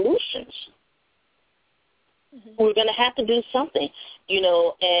 facilitate solutions. We're going to have to do something,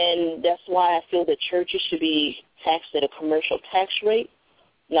 and that's why I feel that churches should be taxed at a commercial tax rate,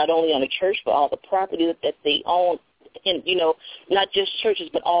 not only on the church, but all the property that they own, and, not just churches,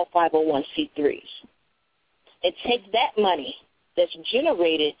 but all 501c3s. And take that money that's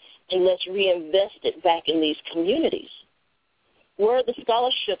generated and let's reinvest it back in these communities. Where are the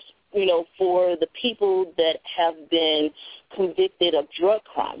scholarships, for the people that have been convicted of drug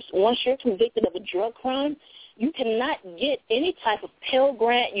crimes? Once you're convicted of a drug crime, you cannot get any type of Pell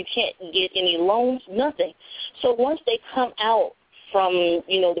Grant. You can't get any loans, nothing. So once they come out from,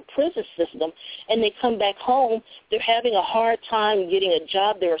 the prison system and they come back home, they're having a hard time getting a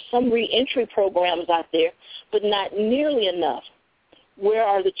job. There are some reentry programs out there, but not nearly enough. Where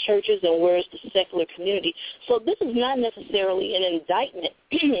are the churches and where is the secular community? So this is not necessarily an indictment.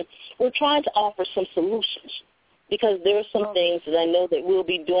 We're trying to offer some solutions because there are some things that I know that we'll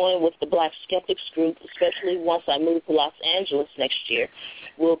be doing with the Black Skeptics group, especially once I move to Los Angeles next year.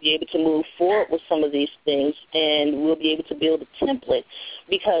 We'll be able to move forward with some of these things, and we'll be able to build a template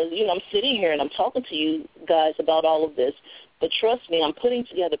because, I'm sitting here and I'm talking to you guys about all of this, but trust me, I'm putting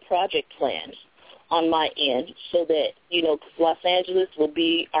together project plans on my end so that, Los Angeles will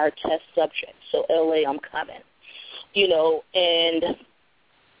be our test subject. So LA, I'm coming, and,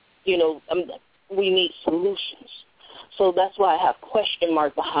 we need solutions. So that's why I have question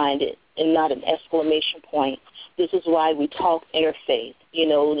mark behind it and not an exclamation point. This is why we talk interfaith,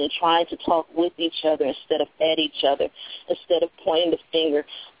 and trying to talk with each other instead of at each other, instead of pointing the finger.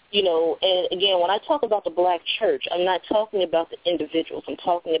 And again, when I talk about the black church, I'm not talking about the individuals. I'm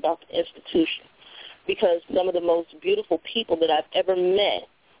talking about the institution. Because some of the most beautiful people that I've ever met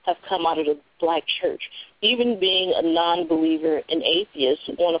have come out of the black church. Even being a non-believer and atheist,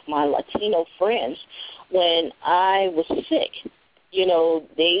 one of my Latino friends, when I was sick,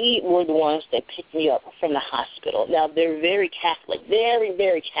 they were the ones that picked me up from the hospital. Now, they're very Catholic, very,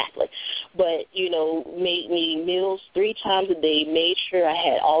 very Catholic, but, made me meals 3 times a day, made sure I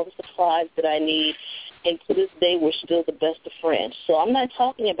had all the supplies that I need, and to this day, we're still the best of friends. So I'm not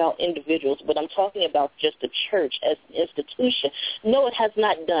talking about individuals, but I'm talking about just the church as an institution. No, it has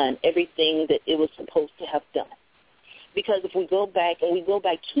not done everything that it was supposed to have done. Because if we go back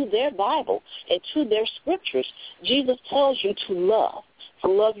to their Bible and to their scriptures, Jesus tells you to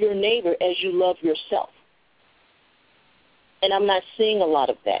love your neighbor as you love yourself. And I'm not seeing a lot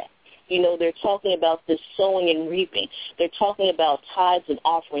of that. They're talking about this sowing and reaping. They're talking about tithes and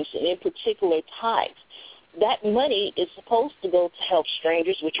offerings, and in particular tithes. That money is supposed to go to help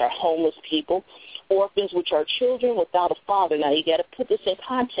strangers, which are homeless people, orphans, which are children without a father. Now, you got to put this in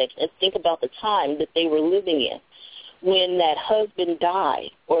context and think about the time that they were living in. When that husband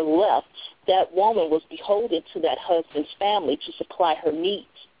died or left, that woman was beholden to that husband's family to supply her needs,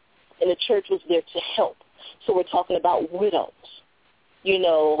 and the church was there to help. So we're talking about widows,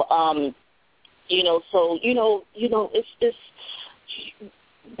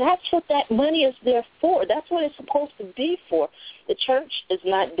 that's what that money is there for. That's what it's supposed to be for. The church is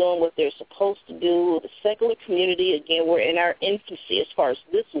not doing what they're supposed to do. The secular community, again, we're in our infancy as far as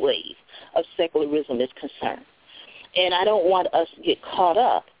this wave of secularism is concerned. And I don't want us to get caught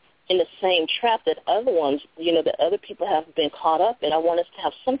up in the same trap that other ones, that other people have been caught up in. I want us to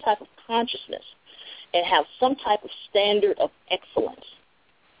have some type of consciousness and have some type of standard of excellence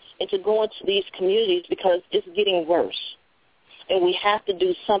and to go into these communities because it's getting worse. And we have to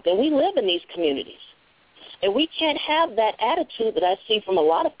do something. We live in these communities. And we can't have that attitude that I see from a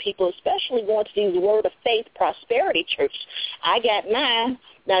lot of people, especially going to these Word of Faith prosperity churches. I got mine,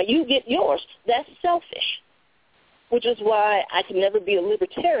 now you get yours. That's selfish. Which is why I can never be a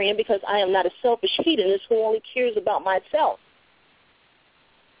libertarian, because I am not a selfish hedonist who only cares about myself.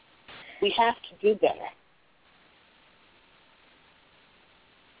 We have to do better.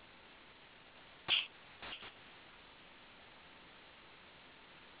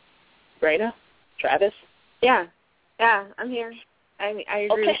 Breda? Travis? Yeah, I'm here. I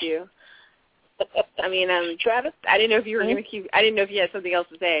agree with you. Travis, I didn't know if you were going to keep. I didn't know if you had something else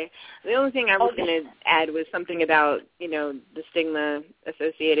to say. The only thing I was going to add was something about the stigma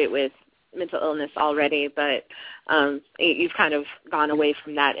associated with mental illness already, but you've kind of gone away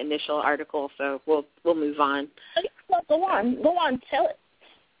from that initial article, so we'll move on. Go on, tell it,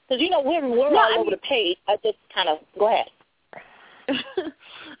 because we're all over the page. I just kind of go ahead.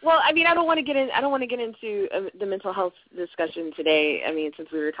 Well, I don't want to get into the mental health discussion today. Since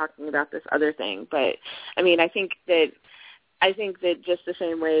we were talking about this other thing, but I think that just the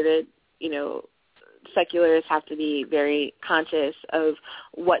same way that secularists have to be very conscious of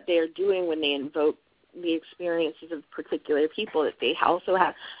what they're doing when they invoke the experiences of particular people, that they also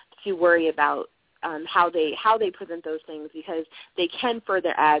have to worry about how they present those things, because they can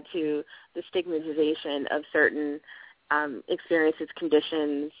further add to the stigmatization of certain experiences,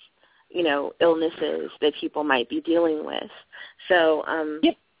 conditions, illnesses that people might be dealing with. So,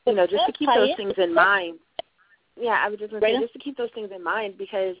 just to keep those things in mind. Yeah, I was just going to say, just to keep those things in mind,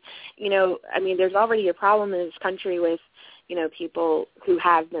 because, there's already a problem in this country with, people who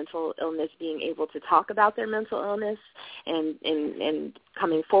have mental illness being able to talk about their mental illness and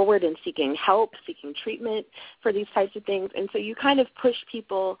coming forward and seeking help, seeking treatment for these types of things. And so you kind of push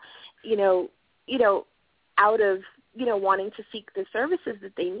people, out of wanting to seek the services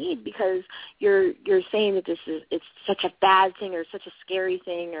that they need, because you're saying that it's such a bad thing or such a scary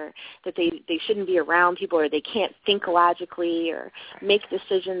thing, or that they shouldn't be around people, or they can't think logically or make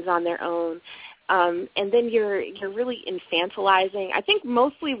decisions on their own. And then you're really infantilizing. I think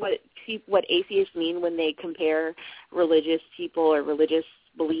mostly what atheists mean when they compare religious people or religious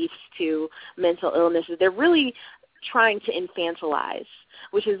beliefs to mental illness is they're really trying to infantilize,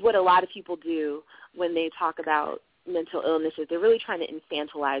 which is what a lot of people do when they talk about mental illnesses. They're really trying to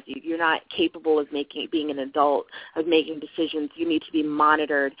infantilize you. You're not capable of being an adult, of making decisions. You need to be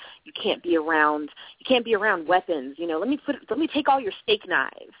monitored. You can't be around weapons. Let me take all your steak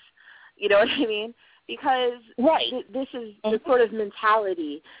knives. You know what I mean? Because this is the sort of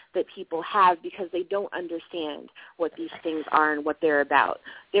mentality that people have, because they don't understand what these things are and what they're about.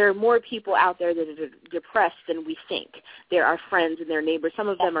 There are more people out there that are depressed than we think. There are friends and their neighbors. Some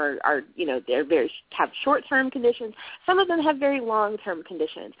of them are have short-term conditions. Some of them have very long-term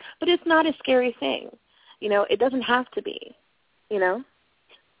conditions. But it's not a scary thing. It doesn't have to be.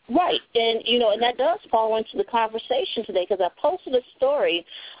 Right, and and that does fall into the conversation today, because I posted a story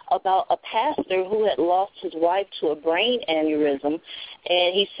about a pastor who had lost his wife to a brain aneurysm,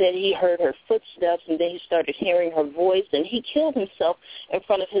 and he said he heard her footsteps, and then he started hearing her voice, and he killed himself in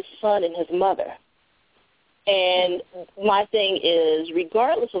front of his son and his mother. And my thing is,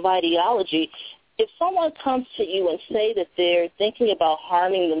 regardless of ideology, if someone comes to you and say that they're thinking about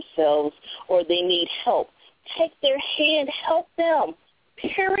harming themselves or they need help, take their hand, help them.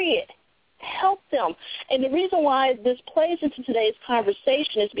 Period. Help them. And the reason why this plays into today's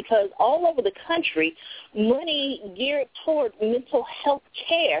conversation is because all over the country, money geared toward mental health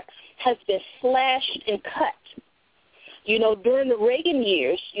care has been slashed and cut. During the Reagan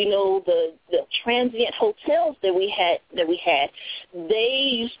years, the transient hotels that we had, they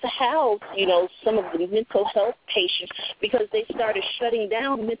used to house, some of the mental health patients, because they started shutting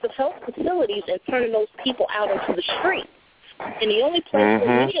down mental health facilities and turning those people out into the street. And the only place for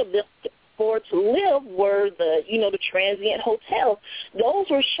many of them could afford to live were the transient hotels. Those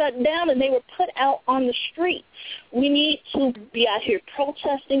were shut down, and they were put out on the street. We need to be out here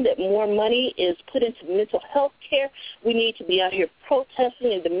protesting that more money is put into mental health care. We need to be out here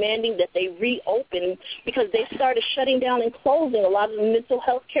protesting and demanding that they reopen, because they started shutting down and closing a lot of the mental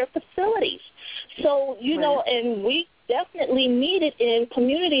health care facilities. So, and we definitely need it in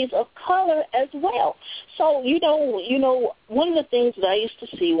communities of color as well. So, one of the things that I used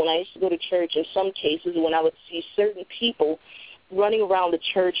to see when I used to go to church, in some cases when I would see certain people running around the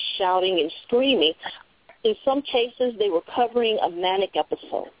church shouting and screaming, in some cases they were covering a manic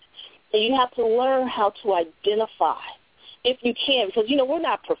episode. And you have to learn how to identify, if you can, because, we're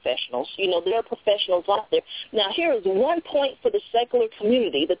not professionals. There are professionals out there. Now, here is one point for the secular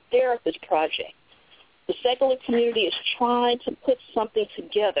community, the Therapist Project. The secular community is trying to put something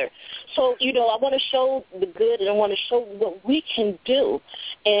together. So, I want to show the good, and I want to show what we can do.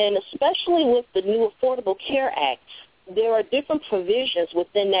 And especially with the new Affordable Care Act, there are different provisions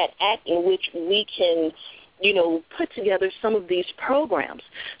within that act in which we can, put together some of these programs.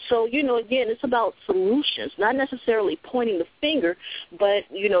 So, again, it's about solutions, not necessarily pointing the finger, but,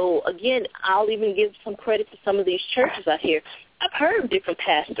 again, I'll even give some credit to some of these churches out here. I've heard of different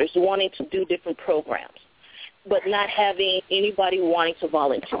pastors wanting to do different programs, but not having anybody wanting to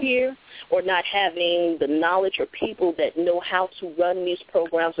volunteer, or not having the knowledge or people that know how to run these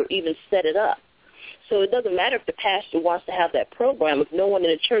programs or even set it up. So it doesn't matter if the pastor wants to have that program. If no one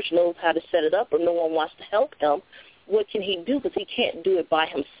in the church knows how to set it up, or no one wants to help him, what can he do? Because he can't do it by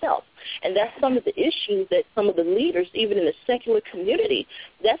himself. And that's some of the issues that some of the leaders, even in the secular community,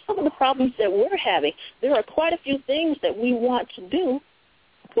 that's some of the problems that we're having. There are quite a few things that we want to do,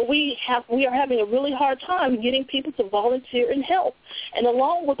 but we are having a really hard time getting people to volunteer and help. And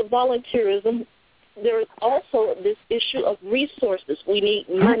along with the volunteerism, there is also this issue of resources. We need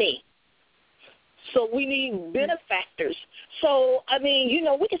money. So we need benefactors. So,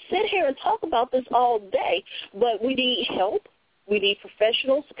 we can sit here and talk about this all day, but we need help. We need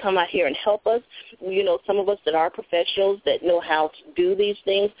professionals to come out here and help us. Some of us that are professionals that know how to do these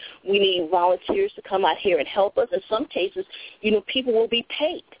things. We need volunteers to come out here and help us. In some cases, people will be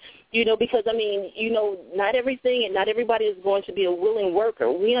paid. Because, not everything and not everybody is going to be a willing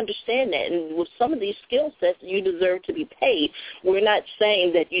worker. We understand that. And with some of these skill sets, you deserve to be paid. We're not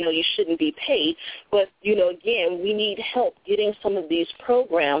saying that, you shouldn't be paid. But, again, we need help getting some of these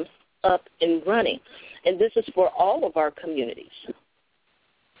programs up and running. And this is for all of our communities.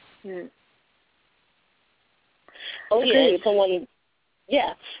 Oh, yeah, someone...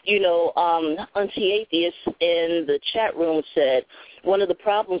 Yeah, Auntie Atheist in the chat room said, one of the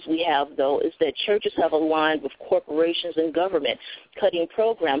problems we have, though, is that churches have aligned with corporations and government. Cutting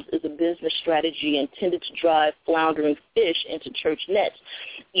programs is a business strategy intended to drive floundering fish into church nets.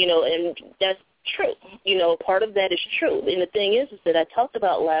 And that's true. Part of that is true. And the thing is that I talked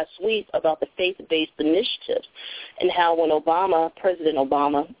about last week about the faith-based initiatives and how when President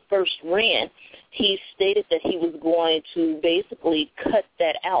Obama first ran, he stated that he was going to basically cut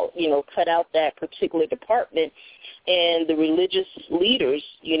that out, cut out that particular department, and the religious leaders,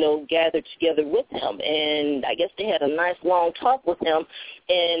 gathered together with him. And I guess they had a nice long talk with him,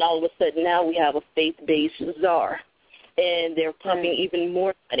 and all of a sudden now we have a faith-based czar, and they're pumping even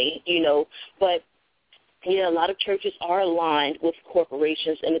more money, But, a lot of churches are aligned with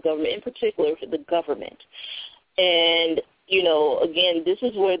corporations and the government, in particular the government. And again, this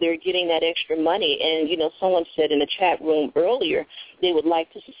is where they're getting that extra money. And, someone said in the chat room earlier they would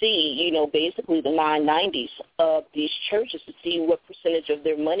like to see, basically the 990s of these churches to see what percentage of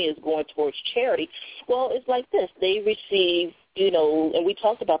their money is going towards charity. Well, it's like this. They receive, and we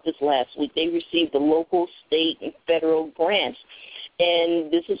talked about this last week, they receive the local, state, and federal grants.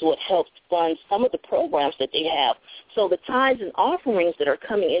 and this is what helps fund some of the programs that they have. So the tithes and offerings that are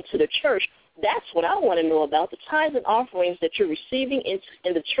coming into the church, that's what I want to know about, the tithes and offerings that you're receiving in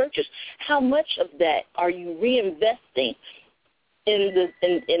the churches. How much of that are you reinvesting in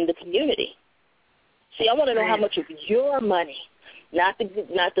the community? See, I want to know how much of your money, not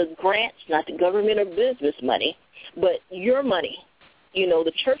the grants, not the government or business money, but your money,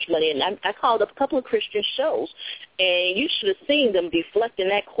 the church money. And I called up a couple of Christian shows, and you should have seen them deflecting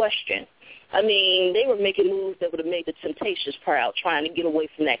that question. I mean, they were making moves that would have made the Temptations proud, trying to get away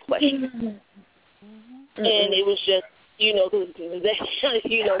from that question. Mm-hmm. And it was just,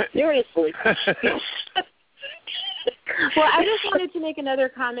 seriously. Well, I just wanted to make another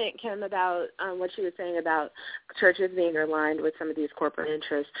comment, Kim, about what she was saying about churches being aligned with some of these corporate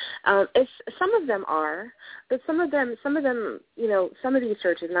interests. Some of them are, but some of them, some of these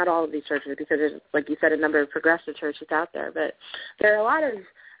churches, not all of these churches, because there's, like you said, a number of progressive churches out there, but there are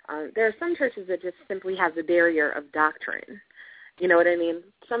some churches that just simply have the barrier of doctrine. You know what I mean?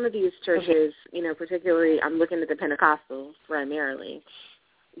 Some of these churches, particularly, I'm looking at the Pentecostals primarily,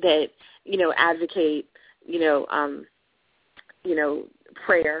 that, advocate,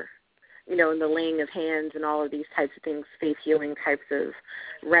 prayer, and the laying of hands and all of these types of things, faith healing types of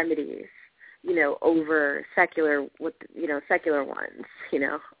remedies, over secular ones,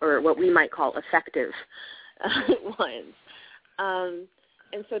 or what we might call effective ones.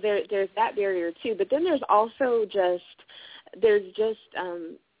 And so there's that barrier too. But then there's also there's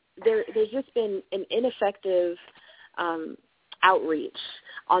just been an ineffective outreach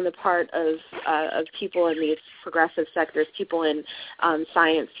on the part of people in these progressive sectors, people in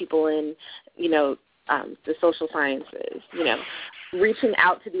science, people in the social sciences, reaching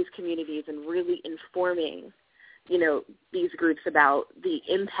out to these communities and really informing these groups about the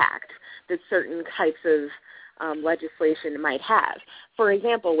impact that certain types of legislation might have. For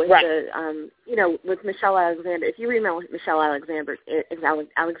example, with with Michelle Alexander, if you read Michelle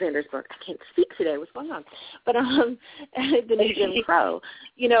Alexander's book, I can't speak today. What's going on? But the new Jim Crow,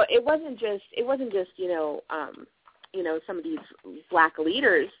 it wasn't just some of these black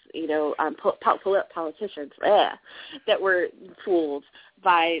leaders, politicians, that were fooled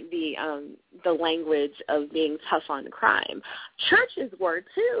by the language of being tough on crime. Churches were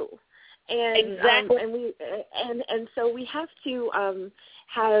too. And exactly. And so we have to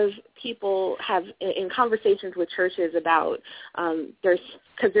have people have in conversations with churches about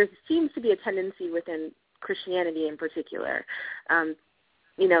because there seems to be a tendency within Christianity in particular, in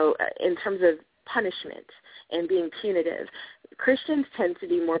terms of punishment and being punitive. Christians tend to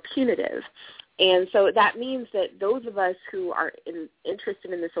be more punitive. And so that means that those of us who are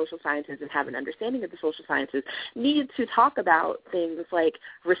interested in the social sciences and have an understanding of the social sciences need to talk about things like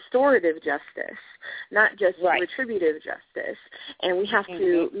restorative justice, not just retributive justice. And we have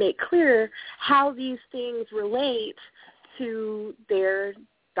to make clear how these things relate to their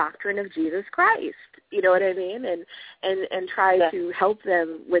doctrine of Jesus Christ. You know what I mean? And try to help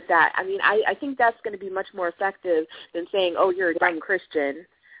them with that. I mean, I think that's going to be much more effective than saying, oh, you're a dumb Christian,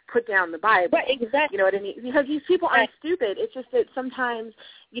 put down the Bible. Right, exactly. You know what I mean? Because these people aren't stupid. It's just that sometimes,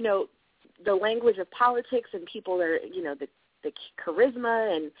 the language of politics and people are, the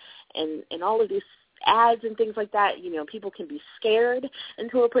charisma and all of these ads and things like that, people can be scared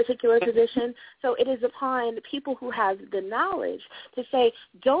into a particular position. So it is upon people who have the knowledge to say,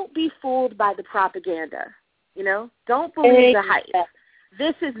 don't be fooled by the propaganda. Don't believe the hype.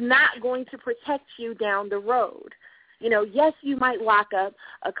 This is not going to protect you down the road. Yes, you might lock up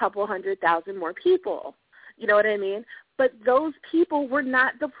a couple 100,000 more people. You know what I mean? But those people were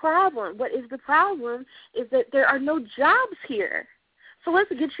not the problem. What is the problem is that there are no jobs here. So let's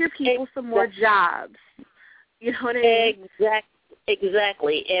get your people some more jobs. You know what I mean?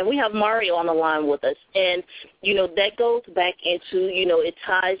 Exactly. And we have Mario on the line with us. And, that goes back into, it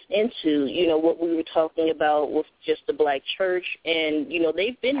ties into, what we were talking about with just the black church. And,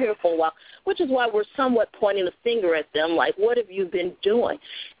 they've been here for a while, which is why we're somewhat pointing the finger at them, like, what have you been doing?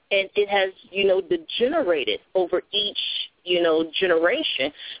 And it has, degenerated over each,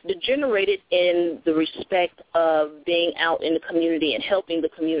 generation, degenerated in the respect of being out in the community and helping the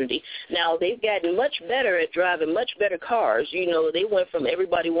community. Now, they've gotten much better at driving much better cars. They went from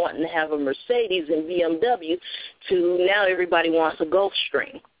everybody wanting to have a Mercedes and BMW to now everybody wants a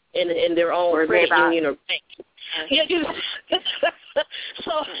Gulfstream in their own credit union or bank. Yeah,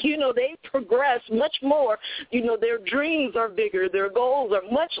 so, they progress much more. Their dreams are bigger. Their goals are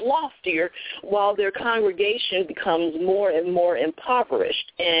much loftier while their congregation becomes more and more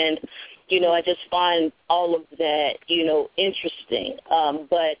impoverished. And, I just find all of that, interesting.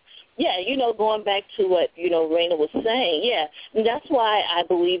 But Yeah, going back to what, Raina was saying, yeah, and that's why I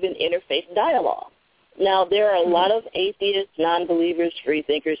believe in interfaith dialogue. Now, there are a lot of atheists, non-believers, free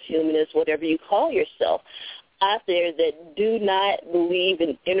thinkers, humanists, whatever you call yourself, out there that do not believe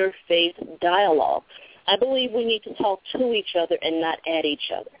in interfaith dialogue. I believe we need to talk to each other and not at each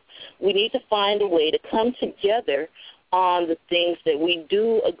other. We need to find a way to come together on the things that we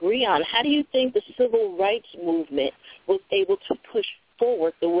do agree on. How do you think the civil rights movement was able to push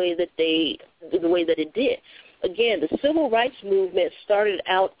forward the way that it did? Again, the civil rights movement started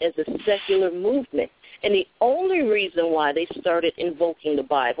out as a secular movement. And the only reason why they started invoking the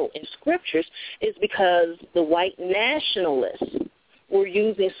Bible and scriptures is because the white nationalists were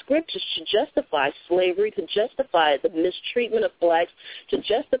using scriptures to justify slavery, to justify the mistreatment of blacks, to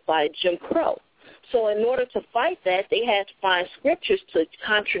justify Jim Crow. So in order to fight that, they had to find scriptures to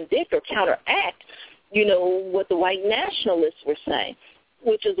contradict or counteract, what the white nationalists were saying,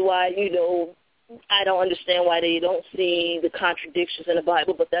 which is why, I don't understand why they don't see the contradictions in the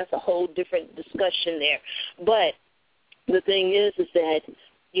Bible, but that's a whole different discussion there. But the thing is that,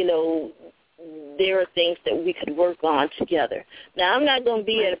 there are things that we could work on together. Now, I'm not going to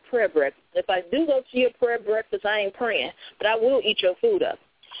be at a prayer breakfast. If I do go to your prayer breakfast, I ain't praying, but I will eat your food up.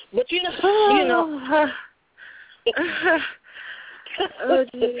 But, Oh,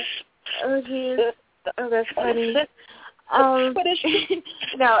 geez. Oh, that's funny. But it's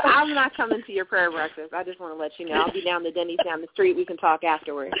no, I'm not coming to your prayer breakfast. I just want to let you know. I'll be down the Denny's down the street. We can talk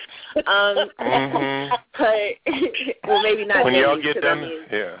afterwards. But well, maybe not when Denny's, y'all get done.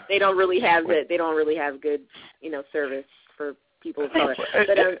 Yeah. They don't really have good. They don't really have good, service for people of color.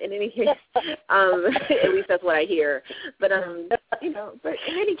 But in any case, at least that's what I hear. But but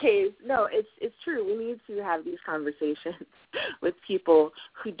in any case, no, it's true. We need to have these conversations with people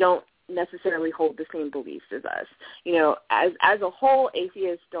who don't necessarily hold the same beliefs as us. As a whole,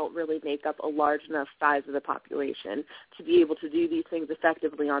 atheists don't really make up a large enough size of the population to be able to do these things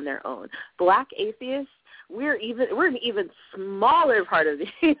effectively on their own. Black atheists, we're an even smaller part of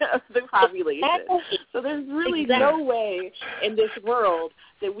the population. So there's really no way in this world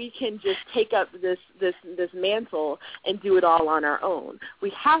that we can just take up this mantle and do it all on our own.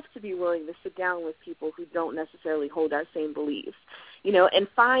 We have to be willing to sit down with people who don't necessarily hold our same beliefs, and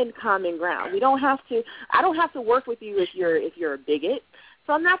find common ground. I don't have to work with you if you're a bigot.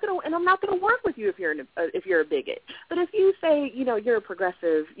 So I'm not gonna work with you if you're a bigot. But if you say, you're a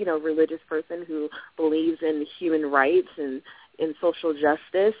progressive, religious person who believes in human rights and in social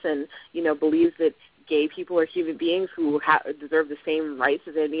justice and, believes that gay people are human beings who deserve the same rights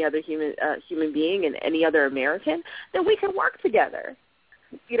as any other human being and any other American, then we can work together.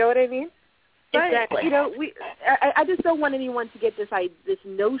 You know what I mean? But, exactly. I just don't want anyone to get this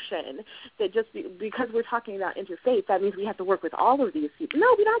notion that just because we're talking about interfaith, that means we have to work with all of these people.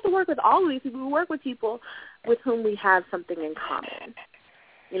 No, we don't have to work with all of these people. We work with people with whom we have something in common.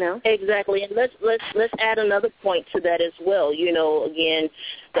 Exactly, and let's add another point to that as well. Again,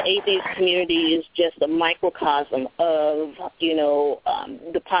 the atheist community is just a microcosm of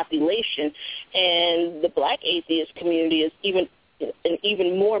the population, and the black atheist community is an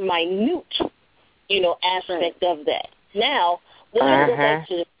even more minute aspect of that. Now, let's go back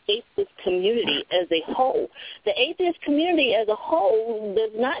to the atheist community as a whole. The atheist community as a whole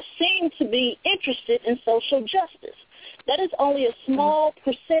does not seem to be interested in social justice. That is only a small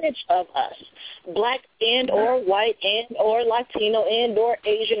percentage of us, black and or white and or Latino and or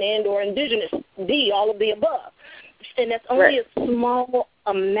Asian and or indigenous, all of the above. And that's only a small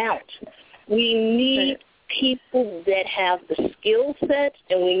amount. We need people that have the skill sets,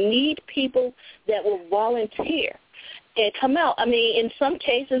 and we need people that will volunteer and come out. I mean, in some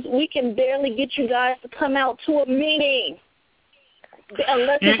cases, we can barely get you guys to come out to a meeting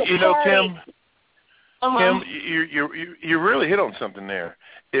unless it's a party. Kim, you really hit on something there.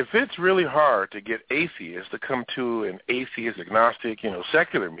 If it's really hard to get atheists to come to an atheist, agnostic,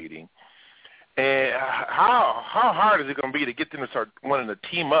 secular meeting, and how hard is it going to be to get them to start wanting to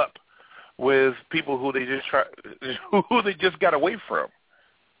team up with people who they just got away from?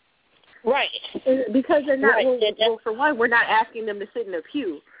 Right. Because they're not, well, for one, we're not asking them to sit in a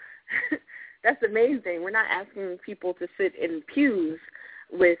pew. That's the main thing. We're not asking people to sit in pews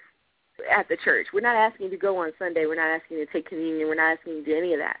at the church. We're not asking you to go on Sunday. We're not asking you to take communion. We're not asking you to do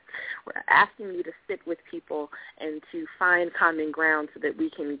any of that. We're asking you to sit with people and to find common ground so that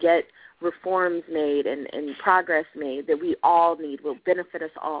we can get reforms made and progress made that we all need, will benefit us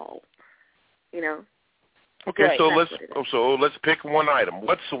all. Okay, right, so let's pick one item.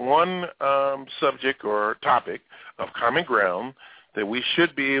 What's one subject or topic of common ground that we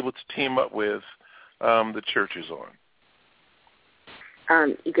should be able to team up with the churches on?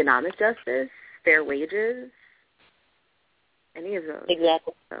 economic justice, fair wages, any of those.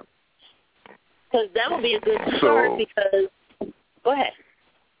 Exactly. Because that would be a good start because – go ahead.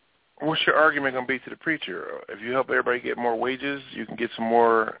 What's your argument going to be to the preacher? If you help everybody get more wages, you can get some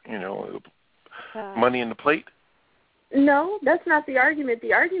more, money in the plate? No, that's not the argument.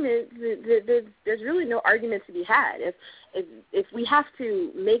 The argument, there's really no argument to be had. If we have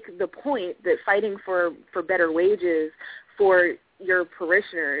to make the point that fighting for better wages for your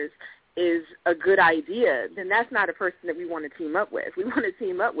parishioners is a good idea, then that's not a person that we want to team up with. We want to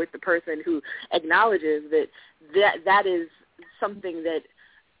team up with the person who acknowledges that is something that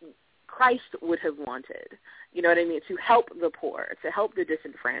Christ would have wanted. You know what I mean? To help the poor, to help the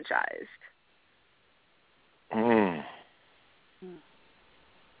disenfranchised. Mm.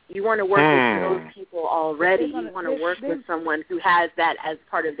 You want to work with those people already. You want to work with someone who has that as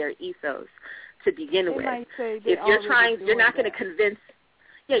part of their ethos to begin with. If you're not going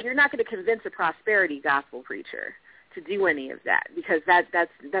to convince a prosperity gospel preacher to do any of that, because that's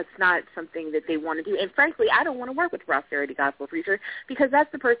not something that they want to do. And frankly, I don't want to work with a prosperity gospel preacher because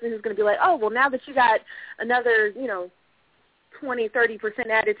that's the person who's going to be like, oh, well, now that you got another, 20, 30%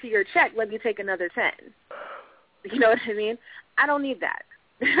 added to your check, let me take another 10. You know what I mean? I don't need that.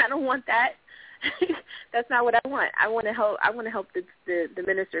 I don't want that. That's not what I want. I want to help the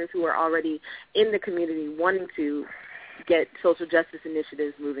ministers who are already in the community wanting to get social justice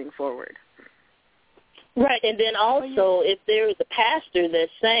initiatives moving forward. Right, and then also if there is a pastor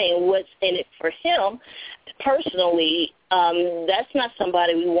that's saying what's in it for him, personally, that's not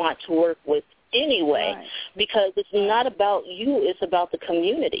somebody we want to work with anyway, because it's not about you, it's about the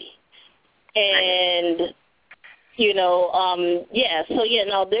community. And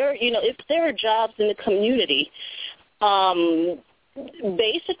if there are jobs in the community,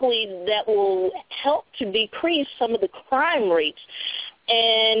 basically that will help to decrease some of the crime rates.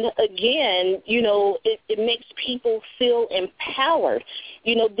 And again, it makes people feel empowered.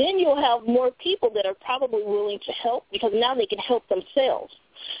 Then you'll have more people that are probably willing to help because now they can help themselves.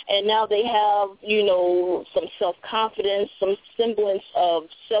 And now they have, some self-confidence, some semblance of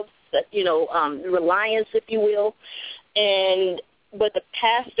reliance, if you will. But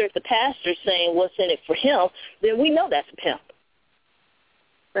if the pastor's saying what's in it for him, then we know that's a pimp.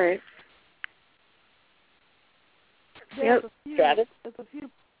 Right. Travis? There's a few.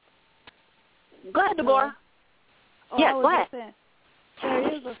 Go ahead, Deborah. Go ahead. Saying,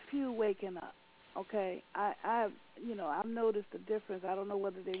 there is a few waking up. Okay, I've noticed the difference. I don't know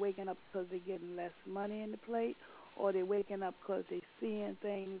whether they're waking up because they're getting less money in the plate, or they're waking up because they're seeing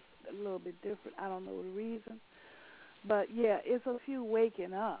things a little bit different. I don't know the reason, but yeah, it's a few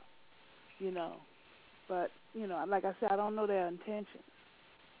waking up. But like I said, I don't know their intentions.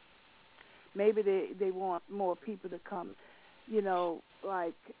 Maybe they want more people to come, maybe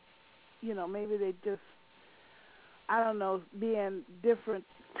they just, I don't know, being different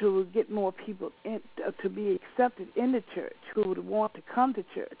to get more people to be accepted in the church who would want to come to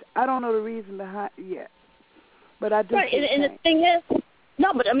church. I don't know the reason behind it yet, but I do. Right, and the thing is,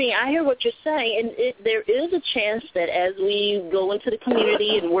 no, but I hear what you're saying, and there is a chance that as we go into the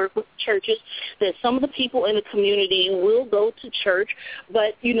community and work with churches, that some of the people in the community will go to church,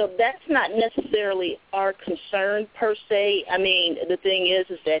 but, that's not necessarily our concern per se. The thing is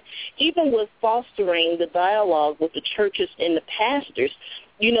that even with fostering the dialogue with the churches and the pastors,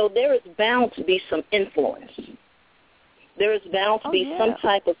 there is bound to be some influence. There is bound to be some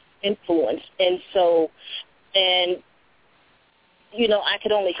type of influence, and so, I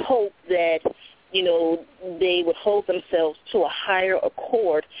could only hope that, they would hold themselves to a higher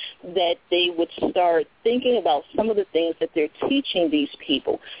accord, that they would start thinking about some of the things that they're teaching these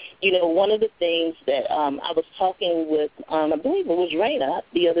people. One of the things that I was talking with, I believe it was Raina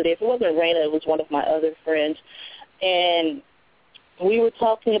the other day. If it wasn't Raina, it was one of my other friends. And we were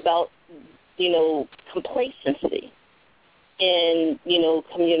talking about, complacency in,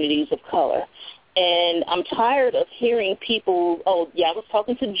 communities of color. And I'm tired of hearing people, I was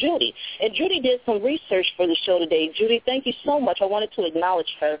talking to Judy. And Judy did some research for the show today. Judy, thank you so much. I wanted to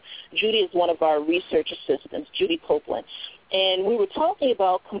acknowledge her. Judy is one of our research assistants, Judy Copeland. And we were talking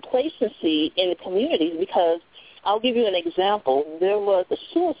about complacency in the communities because I'll give you an example. There was a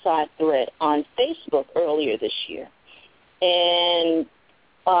suicide threat on Facebook earlier this year. And,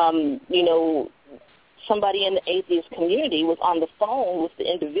 somebody in the atheist community was on the phone with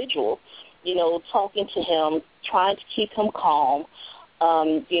the individual, talking to him, trying to keep him calm,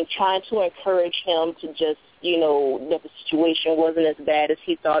 trying to encourage him to just, that the situation wasn't as bad as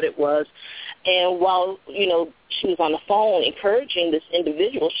he thought it was. And while, she was on the phone encouraging this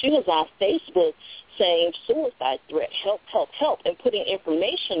individual, she was on Facebook saying suicide threat, help, help, help, and putting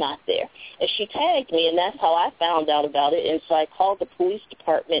information out there. And she tagged me, and that's how I found out about it. And so I called the police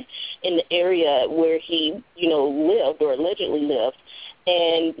department in the area where he, lived or allegedly lived.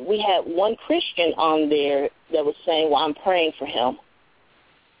 And we had one Christian on there that was saying, well, I'm praying for him.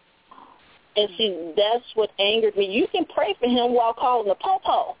 And see, that's what angered me. You can pray for him while calling the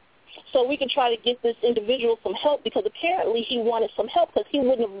po-po. So we can try to get this individual some help, because apparently he wanted some help because he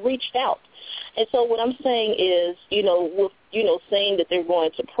wouldn't have reached out. And so what I'm saying is, with, saying that they're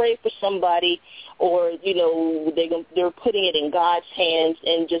going to pray for somebody, or, they're putting it in God's hands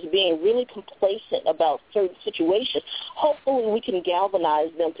and just being really complacent about certain situations, hopefully we can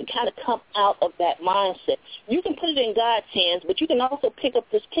galvanize them to kind of come out of that mindset. You can put it in God's hands, but you can also pick up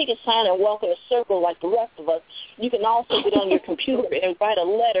this picket sign and walk in a circle like the rest of us. You can also get on your computer and write a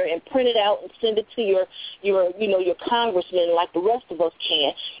letter and print it out and send it to your congressman like the rest of us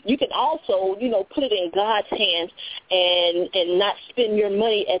can. You can also, put it in God's hands and not spend your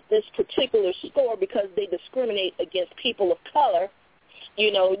money at this particular store because they discriminate against people of color.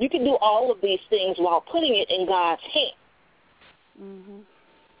 You can do all of these things while putting it in God's hands. Mm-hmm.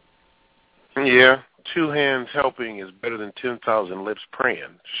 Yeah, 2 hands helping is better than 10,000 lips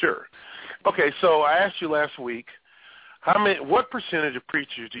praying. Sure. Okay, so I asked you last week, what percentage of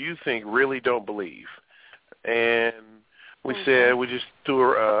preachers do you think really don't believe? And we said we just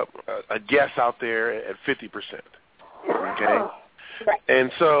threw a guess out there at 50%. Okay. Right.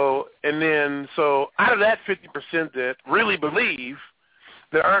 And so out of that 50% that really believe,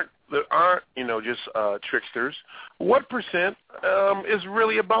 that aren't just tricksters, what percent is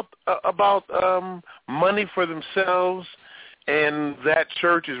really about money for themselves, and that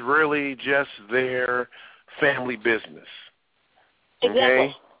church is really just their family business? Okay.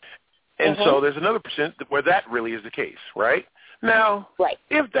 Exactly. And so there's another percent where that really is the case, right? Now,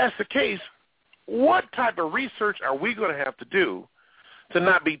 if that's the case, what type of research are we going to have to do to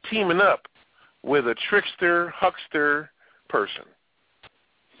not be teaming up with a trickster, huckster person?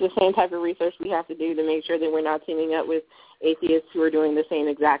 It's the same type of research we have to do to make sure that we're not teaming up with atheists who are doing the same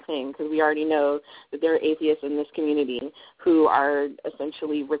exact thing, because we already know that there are atheists in this community who are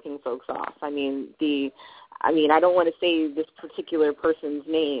essentially ripping folks off. I don't want to say this particular person's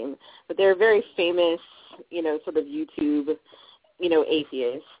name, but they're a very famous, sort of YouTube,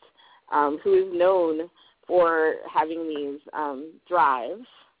 atheist who is known for having these drives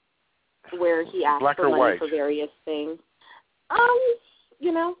where he asks Black for or money white? for various things.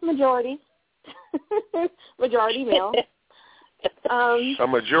 Majority. Majority male. A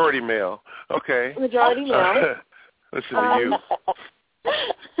majority male. Okay. Majority male. Listen to you.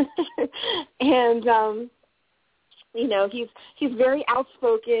 And he's very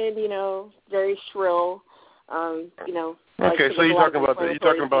outspoken, very shrill, Okay, so you're talking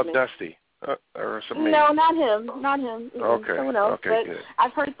about Dusty or something? No, not him. Okay. Someone else. Okay, but good.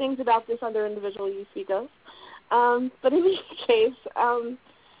 I've heard things about this other individual you speak of. But in any case,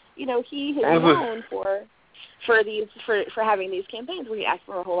 he is known for having these campaigns where he asks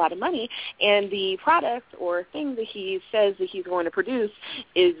for a whole lot of money, and the product or thing that he says that he's going to produce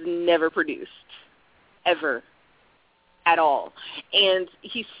is never produced, ever, at all. And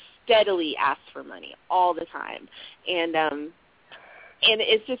he steadily asks for money all the time. And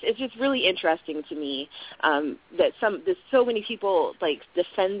it's just really interesting to me that so many people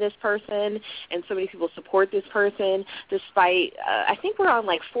defend this person, and so many people support this person, despite I think we're on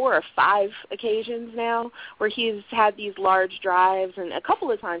 4 or 5 occasions now where he's had these large drives, and a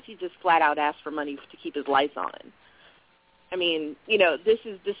couple of times he just flat out asked for money to keep his lights on. I mean, this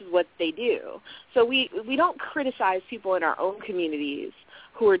is what they do. So we don't criticize people in our own communities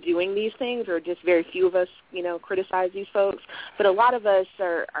who are doing these things, or just very few of us, criticize these folks. But a lot of us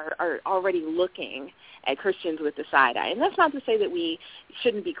are already looking at Christians with the side eye. And that's not to say that we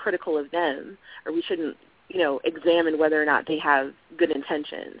shouldn't be critical of them, or we shouldn't, examine whether or not they have good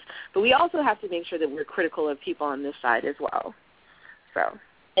intentions. But we also have to make sure that we're critical of people on this side as well. So.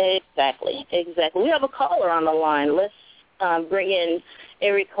 Exactly. We have a caller on the line. Let's bring in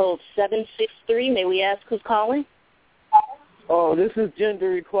area code 763. May we ask who's calling? Oh, this is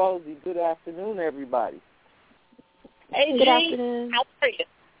Gender Equality. Good afternoon, everybody. Hey, good afternoon. How are you?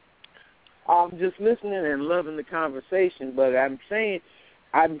 I'm just listening and loving the conversation, but I'm saying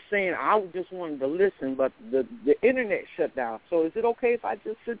I just wanted to listen, but the internet shut down. So is it okay if I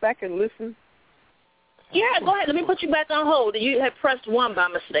just sit back and listen? Yeah, go ahead. Let me put you back on hold. You had pressed 1 by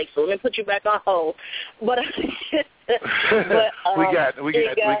mistake, so let me put you back on hold. But we got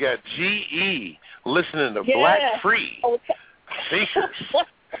GE listening to Black Free Thinkers.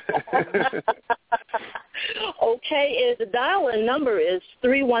 Okay, and the dial-in number is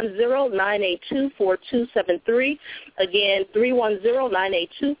 310-982-4273. Again,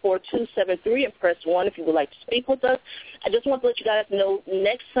 310-982-4273, and press 1 if you would like to speak with us. I just want to let you guys know,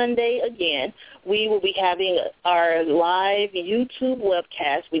 next Sunday, again, we will be having our live YouTube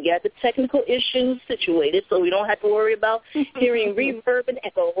webcast. We got the technical issues situated, so we don't have to worry about hearing reverb and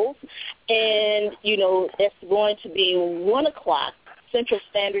echoes. And, you know, that's going to be 1 o'clock Central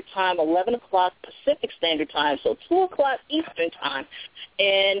Standard Time, 11 o'clock Pacific Standard Time, so 2 o'clock Eastern Time.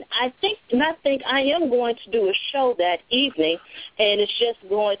 And I am going to do a show that evening, and it's just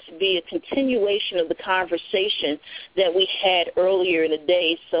going to be a continuation of the conversation that we had earlier in the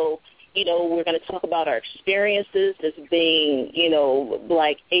day. So, you know, we're going to talk about our experiences as being, you know,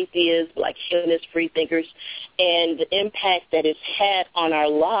 Black atheists, Black humanists, free thinkers, and the impact that it's had on our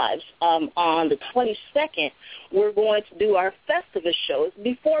lives. On the 22nd, we're going to do our Festivus show. It's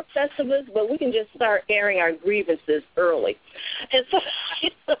before Festivus, but we can just start airing our grievances early. And so,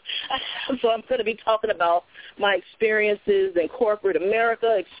 so I'm going to be talking about my experiences in corporate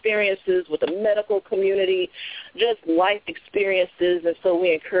America, experiences with the medical community, just life experiences. And so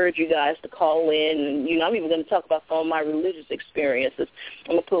we encourage you guys to call in. And, you know, I'm even going to talk about some of my religious experiences.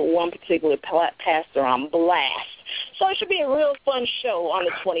 I'm going to put one particular pastor on blast. So it should be a real fun show on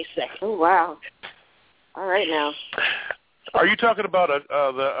the 22nd. Oh, wow. All right now. Are you talking about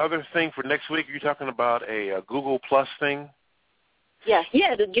the other thing for next week? Are you talking about a Google Plus thing? Yeah,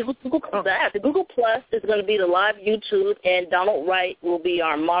 the Google Plus is going to be the live YouTube, and Donald Wright will be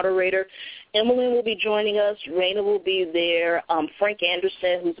our moderator. Emmeline will be joining us. Raina will be there. Frank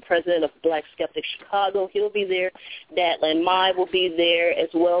Anderson, who's the president of Black Skeptics Chicago, he'll be there. Datlan Mai will be there, as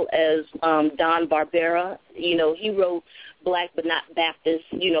well as Don Barbera. You know, he wrote Black But Not Baptist.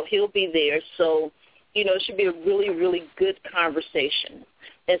 You know, he'll be there. So, you know, it should be a really, really good conversation.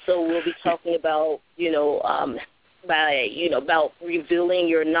 And so we'll be talking about, about revealing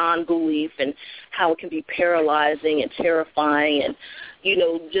your non-belief and how it can be paralyzing and terrifying and, you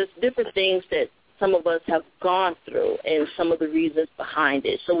know, just different things that some of us have gone through and some of the reasons behind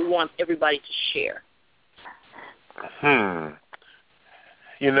it. So we want everybody to share.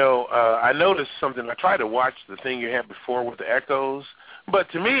 You know, I noticed something. I tried to watch the thing you had before with the echoes, but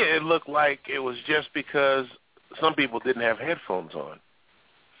to me it looked like it was just because some people didn't have headphones on.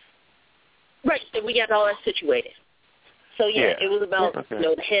 Right, so we got all that situated. So, it was about, you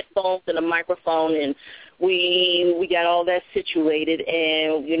know, the headphones and the microphone, and we got all that situated,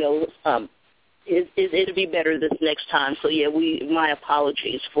 and, you know, it'll be better this next time. So, my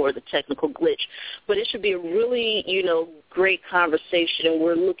apologies for the technical glitch. But it should be a really, you know, great conversation, and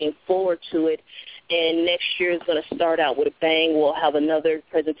we're looking forward to it. And next year is going to start out with a bang. We'll have another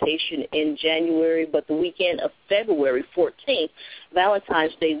presentation in January, but the weekend of February 14th,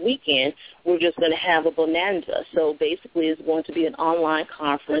 Valentine's Day weekend, we're just going to have a bonanza. So basically it's going to be an online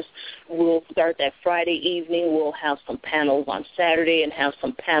conference. We'll start that Friday evening. We'll have some panels on Saturday and have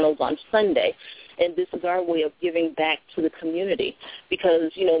some panels on Sunday. And this is our way of giving back to the community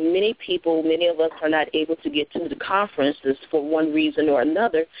because, you know, many of us are not able to get to the conferences for one reason or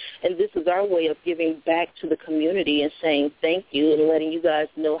another. And this is our way of giving back to the community and saying thank you and letting you guys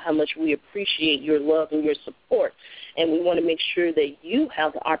know how much we appreciate your love and your support. And we want to make sure that you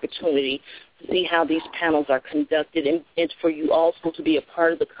have the opportunity to see how these panels are conducted and for you also to be a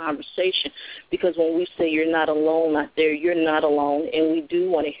part of the conversation because when we say you're not alone out there, you're not alone, and we do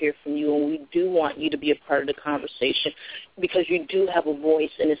want to hear from you, and we do want you to be a part of the conversation because you do have a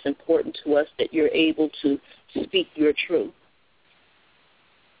voice, and it's important to us that you're able to speak your truth.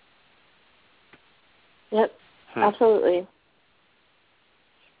 Yep, absolutely.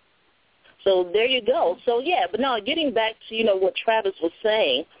 So there you go. So, but now getting back to, you know, what Travis was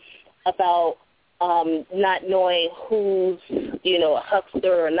saying about not knowing who's, you know, a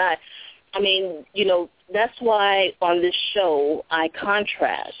huckster or not. I mean, you know, that's why on this show I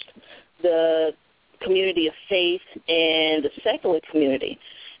contrast the community of faith and the secular community.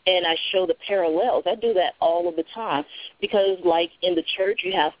 And I show the parallels. I do that all of the time because, like, in the church,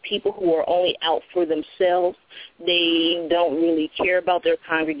 you have people who are only out for themselves. They don't really care about their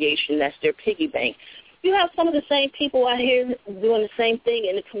congregation. That's their piggy bank. You have some of the same people out here doing the same thing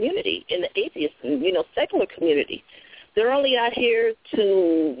in the community, in the atheist and, you know, secular community. They're only out here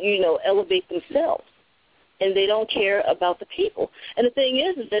to, you know, elevate themselves, and they don't care about the people. And the thing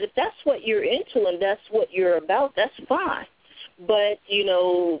is that if that's what you're into and that's what you're about, that's fine. But, you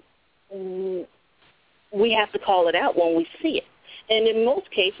know, we have to call it out when we see it. And in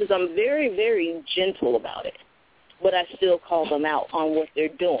most cases, I'm very, very gentle about it. but I still call them out on what they're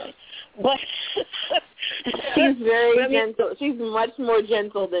doing. But she's very gentle. She's much more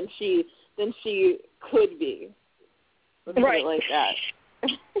gentle than she could be. Right. Like that.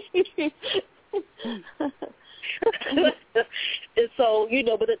 And so,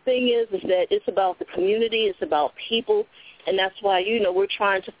 but the thing is that it's about the community, it's about people, and that's why, we're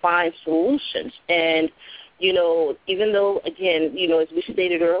trying to find solutions. And, even though, again, as we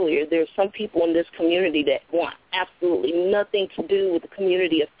stated earlier, there's some people in this community that want absolutely nothing to do with the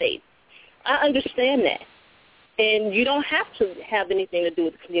community of faith. I understand that. And you don't have to have anything to do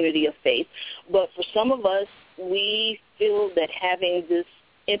with the community of faith. But for some of us, we feel that having this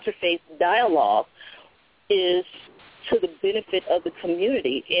interfaith dialogue is to the benefit of the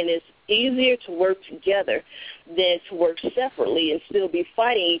community, and it's easier to work together than to work separately and still be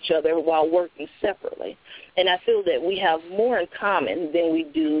fighting each other while working separately. And I feel that we have more in common than we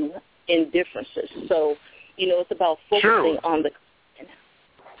do in differences. So, it's about focusing on the.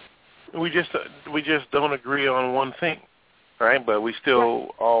 We just don't agree on one thing, right? But we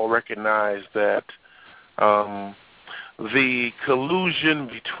still all recognize that the collusion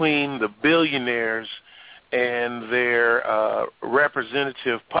between the billionaires and their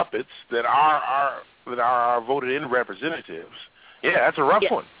representative puppets that are our voted-in representatives, that's a rough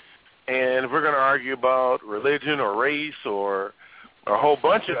one. And if we're going to argue about religion or race or a whole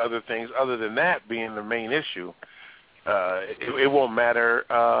bunch of other things other than that being the main issue, it won't matter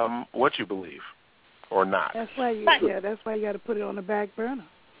what you believe or not. That's why you got to put it on the back burner.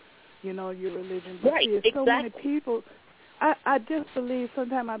 Your religion. Right. Exactly. So many people. I just believe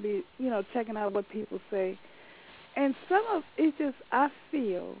sometimes I be checking out what people say, and some of it's just I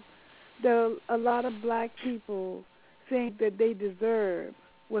feel that a lot of black people think that they deserve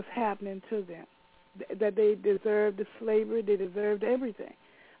what's happening to them, that they deserve the slavery, they deserved everything.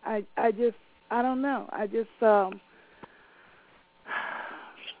 I don't know.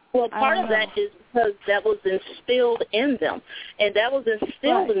 Well, part of that is because that was instilled in them, and that was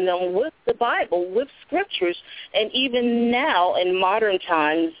instilled in them with the Bible, with scriptures, and even now in modern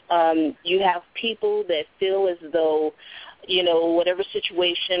times, you have people that feel as though, whatever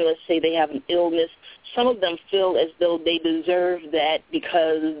situation, let's say they have an illness, some of them feel as though they deserve that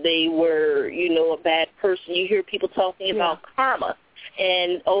because they were, a bad person. You hear people talking about karma.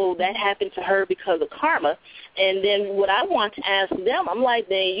 And, that happened to her because of karma. And then what I want to ask them, I'm like,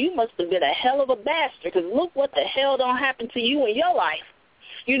 then you must have been a hell of a bastard because look what the hell don't happen to you in your life.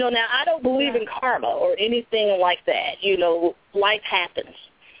 Now I don't believe in karma or anything like that. Life happens,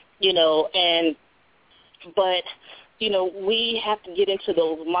 but we have to get into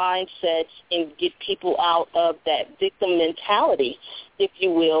those mindsets and get people out of that victim mentality, if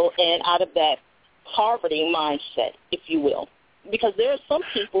you will, and out of that poverty mindset, if you will. Because there are some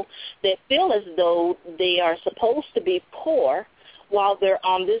people that feel as though they are supposed to be poor while they're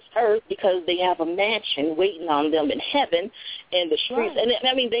on this earth because they have a mansion waiting on them in heaven and the streets. And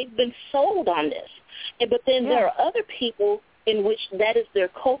I mean, they've been sold on this. But then there are other people in which that is their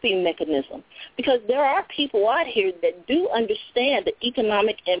coping mechanism. Because there are people out here that do understand the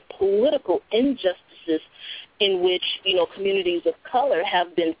economic and political injustices in which, communities of color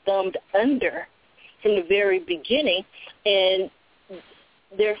have been thumbed under from the very beginning, and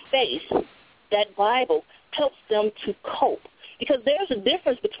their faith, that Bible, helps them to cope. Because there's a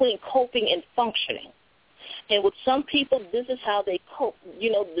difference between coping and functioning. And with some people, this is how they cope.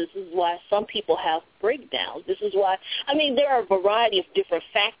 This is why some people have breakdowns. This is why, there are a variety of different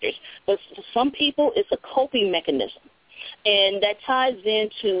factors. But for some people, it's a coping mechanism. And that ties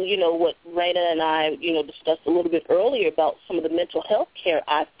into, what Raina and I, discussed a little bit earlier about some of the mental health care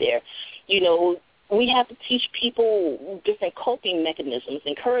out there. We have to teach people different coping mechanisms,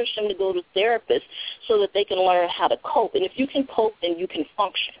 encourage them to go to therapists so that they can learn how to cope. And if you can cope, then you can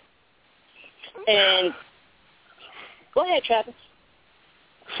function. And go ahead, Travis.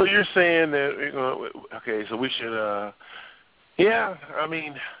 So you're saying that, so we should,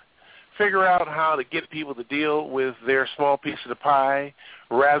 figure out how to get people to deal with their small piece of the pie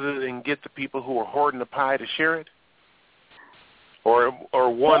rather than get the people who are hoarding the pie to share it? Or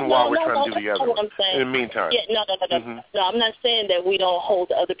while we're trying to do the other one in the meantime. No, I'm not saying that we don't hold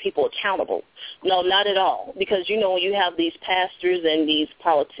the other people accountable. No, not at all. Because, when you have these pastors and these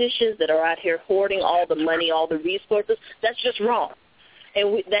politicians that are out here hoarding all the money, all the resources, that's just wrong.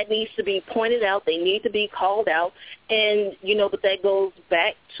 And that needs to be pointed out. They need to be called out. And, but that goes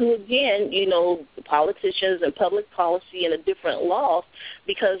back to, again, the politicians and public policy and the different laws,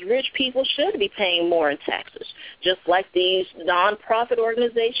 because rich people should be paying more in taxes, just like these nonprofit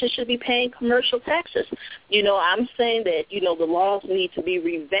organizations should be paying commercial taxes. I'm saying that, the laws need to be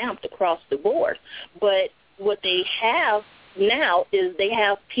revamped across the board. But what they have now is they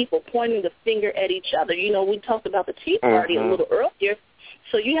have people pointing the finger at each other. You know, we talked about the Tea Party a little earlier.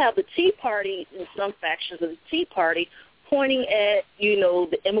 So you have the Tea Party and some factions of the Tea Party pointing at, you know,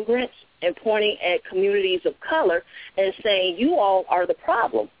 the immigrants and pointing at communities of color and saying, you all are the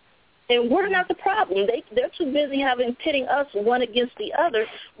problem. And we're not the problem. They're too busy pitting us one against the other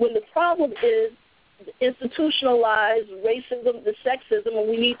when the problem is institutionalized racism, the sexism, and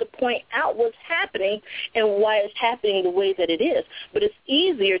we need to point out what's happening and why it's happening the way that it is. But it's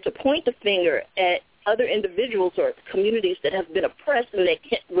easier to point the finger at other individuals or communities that have been oppressed and they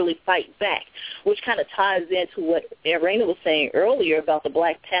can't really fight back, which kind of ties into what Raina was saying earlier about the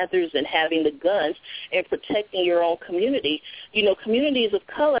Black Panthers and having the guns and protecting your own community. You know, communities of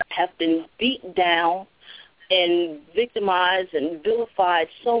color have been beaten down and victimized and vilified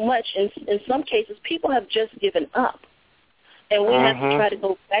so much. In some cases, people have just given up. And we have to try to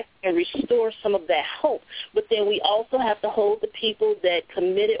go back and restore some of that hope. But then we also have to hold the people that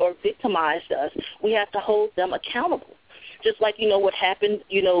committed or victimized us. We have to hold them accountable. Just like, you know, what happened,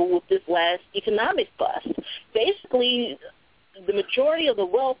 you know, with this last economic bust. Basically, the majority of the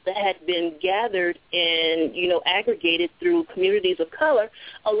wealth that had been gathered and, you know, aggregated through communities of color,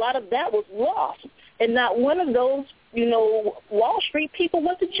 a lot of that was lost. And not one of those, you know, Wall Street people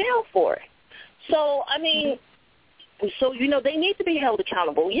went to jail for it. So, I mean, you know, they need to be held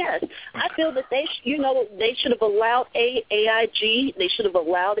accountable, yes. I feel that they should have allowed AIG. They should have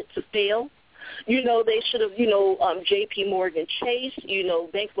allowed it to fail. You know, they should have, you know, J.P. Morgan Chase, you know,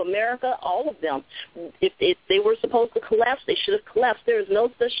 Bank of America, all of them. If they were supposed to collapse, they should have collapsed. There is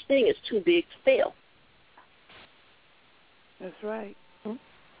no such thing as too big to fail. That's right.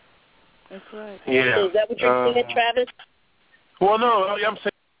 That's right. Yeah. So is that what you're saying, Travis? Well, no, I'm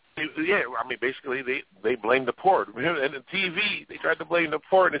saying, yeah, I mean, basically they blame the port. And the TV, they tried to blame the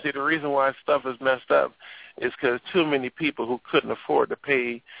port and say the reason why stuff is messed up is because too many people who couldn't afford to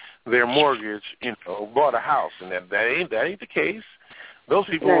pay their mortgage, you know, bought a house. And that ain't the case. Those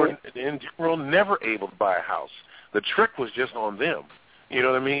people were, in general, never able to buy a house. The trick was just on them. You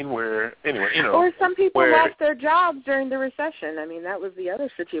know what I mean? Where, anyway, you know. Or some people lost their jobs during the recession. I mean, that was the other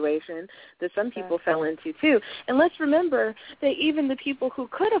situation that some people fell into, too. And let's remember that even the people who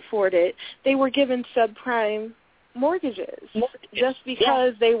could afford it, they were given subprime mortgages just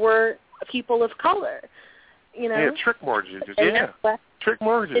because they were people of color, you know? Yeah, trick mortgages, trick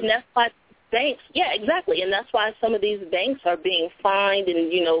mortgages. And that's why banks, exactly. And that's why some of these banks are being fined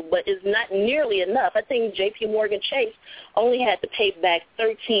and, you know, but it's not nearly enough. I think J.P. Morgan Chase only had to pay back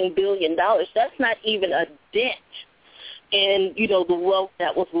 $13 billion. That's not even a dent in, you know, the wealth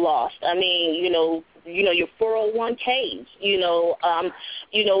that was lost. I mean, you know, your 401ks,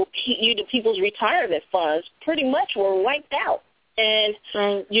 the people's retirement funds pretty much were wiped out. And,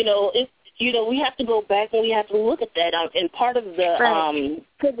 you know, we have to go back and we have to look at that. In part of the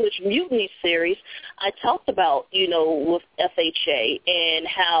Privileged Mutiny series, I talked about, you know, with FHA and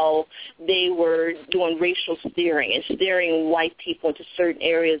how they were doing racial steering and steering white people into certain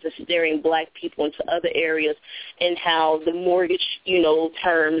areas and steering black people into other areas, and how the mortgage, you know,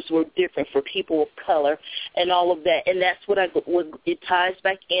 terms were different for people of color and all of that. And that's what it ties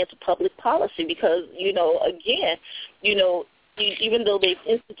back into public policy because, you know, again, you know, even though they've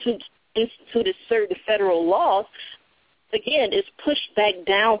instituted certain federal laws, again, it's pushed back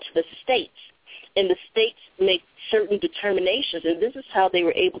down to the states, and the states make certain determinations, and this is how they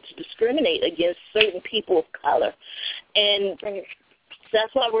were able to discriminate against certain people of color. And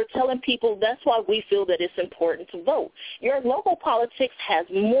that's why we're telling people, that's why we feel that it's important to vote. Your local politics has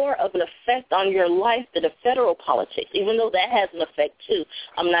more of an effect on your life than the federal politics, even though that has an effect too.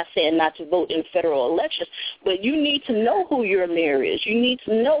 I'm not saying not to vote in federal elections, but you need to know who your mayor is. You need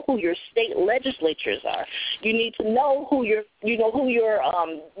to know who your state legislatures are. You need to know who your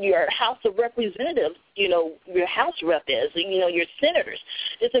House of Representatives, you know, your House rep is, you know, your senators.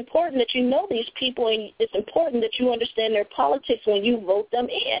 It's important that you know these people, and it's important that you understand their politics when you vote them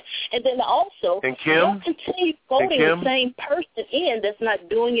in. And then also, don't continue voting the same person in that's not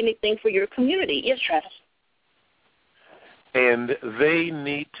doing anything for your community. Yes, Travis? And they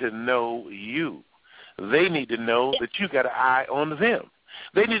need to know you. They need to know that you got an eye on them.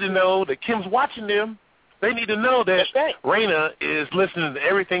 They need to know that Kim's watching them. They need to know that Raina is listening to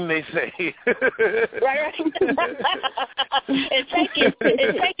everything they say. Right. and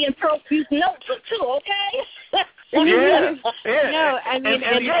taking profuse notes too, okay? No, I mean,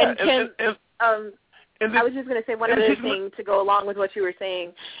 I was just going to say one other thing to go along with what you were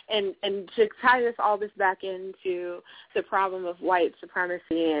saying, and to tie all this back into the problem of white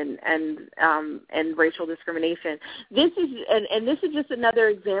supremacy and racial discrimination. This is just another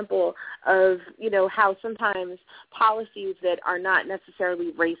example of, you know, how sometimes policies that are not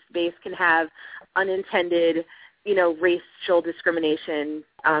necessarily race-based can have unintended, you know, racial discrimination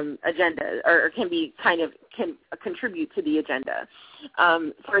agenda, or can contribute to the agenda.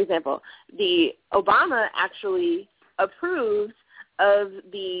 For example, the Obama actually approved of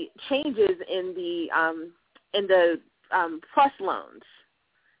the changes in the plus loans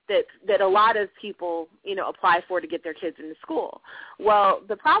that a lot of people, you know, apply for to get their kids into school. Well,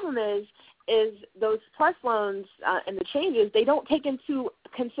 the problem is those plus loans and the changes, they don't take into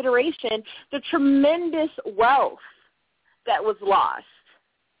consideration the tremendous wealth that was lost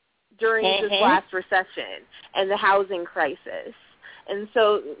during this last recession and the housing crisis. And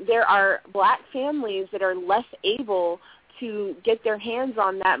so there are black families that are less able to get their hands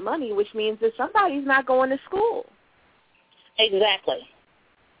on that money, which means that somebody's not going to school. Exactly.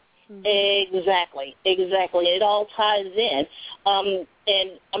 Exactly. It all ties in.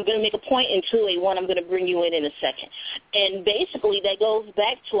 And I'm going to make a point in 281. I'm going to bring you in a second. And basically that goes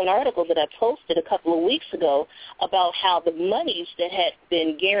back to an article that I posted a couple of weeks ago about how the monies that had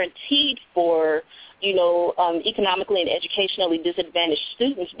been guaranteed for, you know, economically and educationally disadvantaged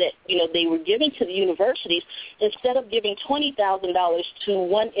students that, you know, they were giving to the universities, instead of giving $20,000 to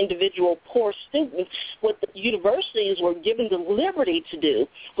one individual poor student, what the universities were given the liberty to do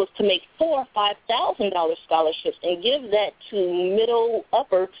was to make $4,000 or $5,000 scholarships and give that to middle,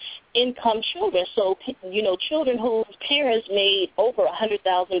 upper income children. So, you know, children whose parents made over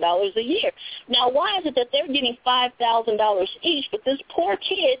 $100,000 a year. Now, why is it that they're getting $5,000 each, but this poor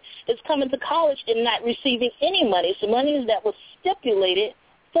kid is coming to college and not receiving any money? So money that was stipulated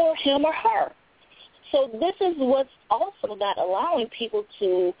for him or her. So this is what's also not allowing people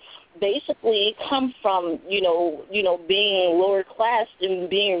to basically come from, you know, being lower class and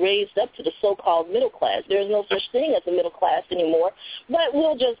being raised up to the so-called middle class. There's no such thing as a middle class anymore, but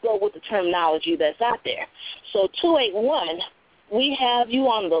we'll just go with the terminology that's out there. So 281, we have you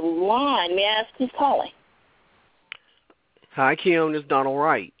on the line. May I ask who's calling? Hi, Kim. This is Donald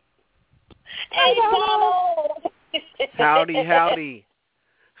Wright. Hey, Donald. Howdy.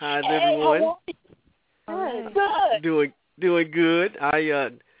 How's everyone? Good. Doing good.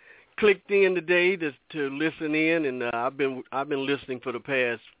 I clicked in today to listen in, and I've been listening for the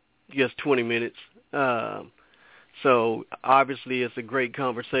past just 20 minutes. So obviously it's a great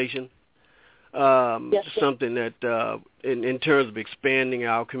conversation. Yes, something that in terms of expanding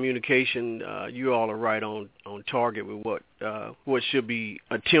our communication, you all are right on target with what should be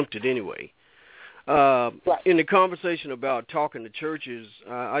attempted anyway. In the conversation about talking to churches,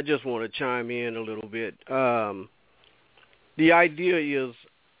 I just want to chime in a little bit. The idea is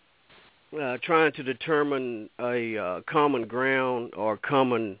trying to determine a common ground or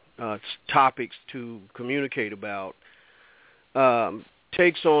common topics to communicate about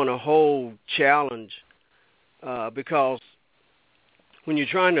takes on a whole challenge because when you're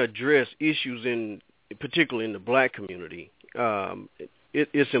trying to address issues particularly in the black community,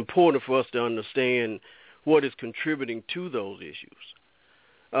 it's important for us to understand what is contributing to those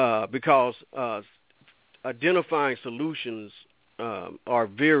issues because identifying solutions are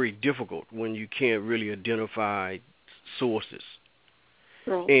very difficult when you can't really identify sources.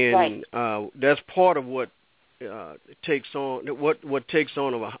 And that's part of what takes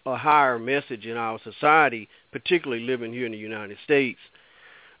on a higher message in our society, particularly living here in the United States,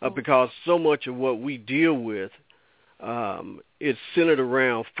 because so much of what we deal with is centered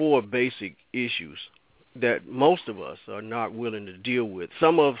around four basic issues that most of us are not willing to deal with.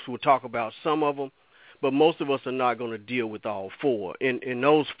 Some of us will talk about some of them, but most of us are not going to deal with all four. And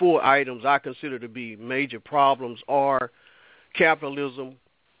those four items I consider to be major problems are capitalism,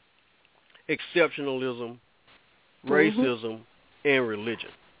 exceptionalism, racism, and religion.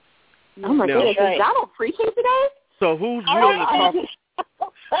 Oh my goodness, is Donald preaching today? So who's willing to talk?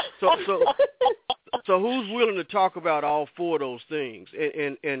 So who's willing to talk about all four of those things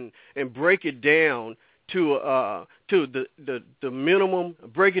and break it down to the minimum,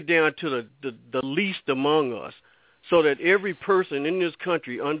 break it down to the least among us, so that every person in this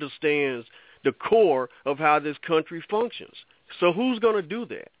country understands the core of how this country functions. So who's going to do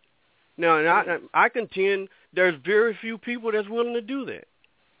that? Now, and I contend there's very few people that's willing to do that.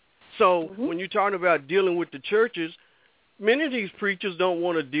 So when you're talking about dealing with the churches, many of these preachers don't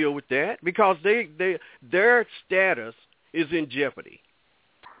want to deal with that because their status is in jeopardy.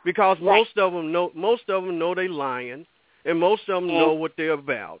 Because most of them know they're lying, and most of them know what they're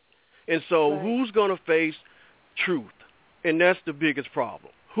about, And so who's going to face truth? And that's the biggest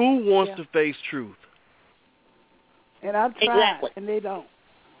problem. Who wants to face truth? And I've tried, and they don't.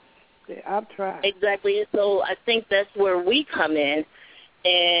 I've tried. Exactly. And so I think that's where we come in,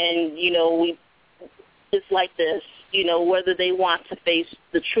 and, it's like this, whether they want to face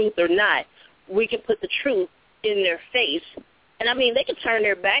the truth or not, we can put the truth in their face. And, I mean, they can turn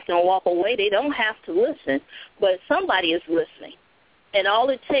their back and walk away. They don't have to listen, but somebody is listening. And all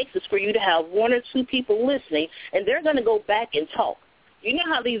it takes is for you to have one or two people listening, and they're going to go back and talk. You know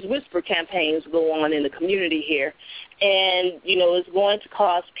how these whisper campaigns go on in the community here, and, it's going to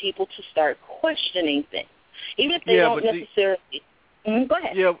cause people to start questioning things, even if they don't necessarily. Go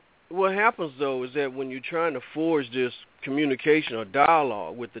ahead. Yeah, what happens, though, is that when you're trying to forge this communication or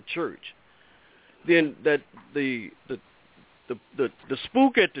dialogue with the church, then that the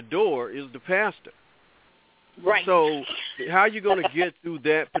spook at the door is the pastor. Right. So how are you going to get through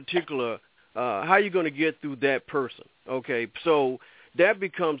that particular, how are you going to get through that person? Okay, so that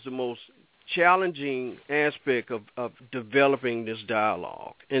becomes the most challenging aspect of developing this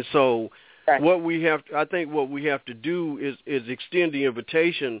dialogue. And so what we have, I think what we have to do is extend the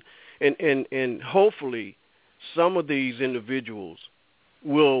invitation, and hopefully some of these individuals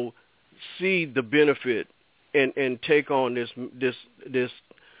will see the benefit and take on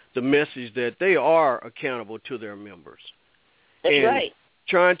the message that they are accountable to their members. That's and right.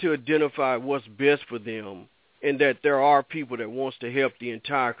 Trying to identify what's best for them, and that there are people that wants to help the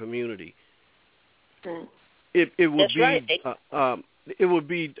entire community. It would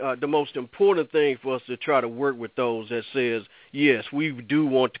be the most important thing for us to try to work with those that says, yes, we do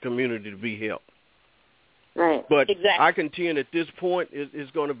want the community to be helped. Right. But I contend at this point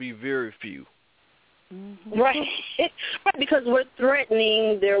it's going to be very few. Mm-hmm. Right, because we're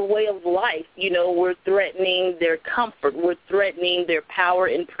threatening their way of life. We're threatening their comfort. We're threatening their power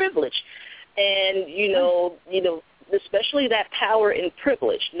and privilege. And, especially that power and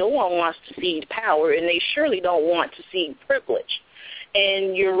privilege. No one wants to cede power, and they surely don't want to cede privilege.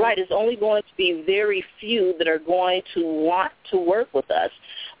 And you're right, it's only going to be very few that are going to want to work with us.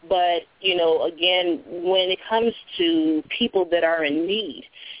 But, again, when it comes to people that are in need,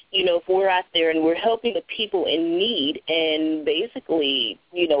 if we're out there and we're helping the people in need, and basically,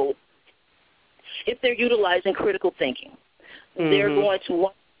 if they're utilizing critical thinking, they're going to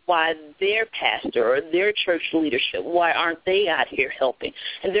wonder why their pastor or their church leadership, why aren't they out here helping?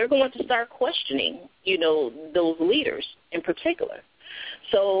 And they're going to start questioning, those leaders in particular.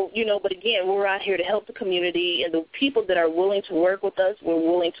 So, but again, we're out here to help the community, and the people that are willing to work with us, we're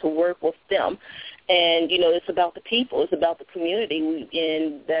willing to work with them. And, it's about the people. It's about the community.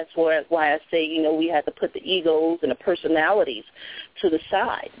 And that's why I say, we have to put the egos and the personalities to the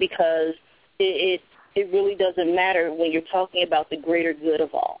side, because it really doesn't matter when you're talking about the greater good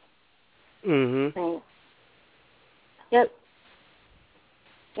of all. Mm-hmm. Right. Yep.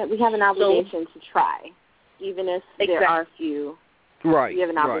 We have an obligation to try, even if there are few. Right. We have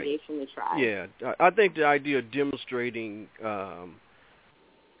an obligation to try. Yeah. I think the idea of demonstrating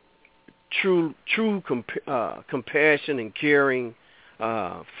true compassion and caring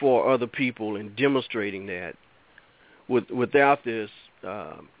for other people, and demonstrating that without this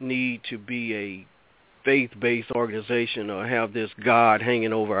need to be a faith-based organization or have this God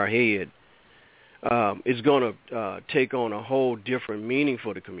hanging over our head, is going to take on a whole different meaning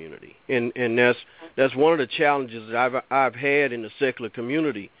for the community. And that's one of the challenges that I've had in the secular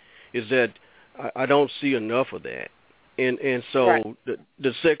community, is that I don't see enough of that. And so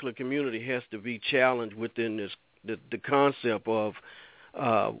the secular community has to be challenged within the concept of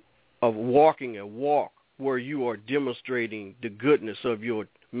walking a walk where you are demonstrating the goodness of your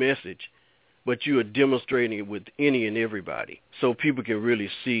message, but you are demonstrating it with any and everybody, so people can really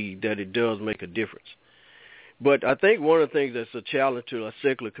see that it does make a difference. But I think one of the things that's a challenge to a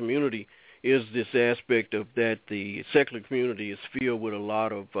secular community is this aspect of that the secular community is filled with a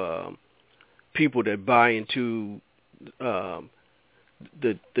lot of people that buy into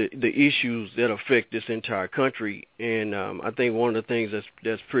the issues that affect this entire country. And I think one of the things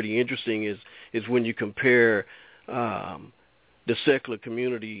that's pretty interesting is when you compare the secular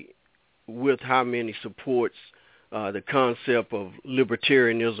community with how many supports the concept of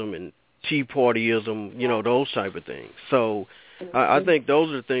libertarianism and Tea Partyism, those type of things. So I think those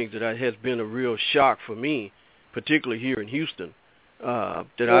are the things that has been a real shock for me, particularly here in Houston,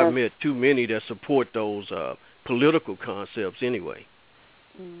 that I've met too many that support those political concepts anyway.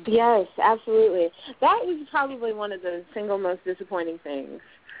 Yes, absolutely. That was probably one of the single most disappointing things,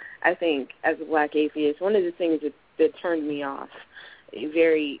 I think, as a black atheist. One of the things that turned me off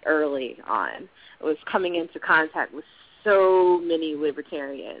very early on was coming into contact with so many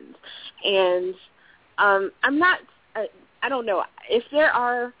libertarians. And I'm not, I don't know, if there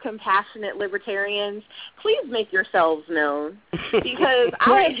are compassionate libertarians, please make yourselves known, because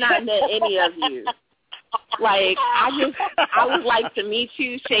I have not met any of you. Like, I would like to meet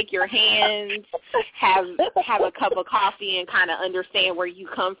you, shake your hands, have a cup of coffee, and kind of understand where you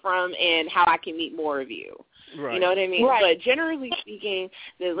come from and how I can meet more of you. Right. You know what I mean? Right. But generally speaking,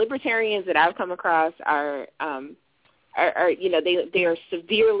 the libertarians that I've come across are you know, they are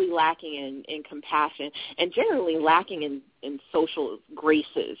severely lacking in compassion and generally lacking in social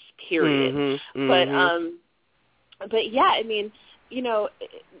graces, period. But yeah, I mean, you know,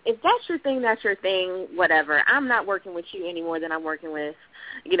 if that's your thing, that's your thing, whatever. I'm not working with you any more than I'm working with,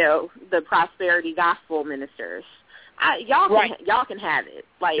 you know, the prosperity gospel ministers. Y'all can have it.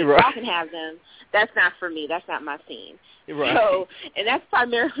 Like, y'all can have them. That's not for me. That's not my scene. Right. So, and that's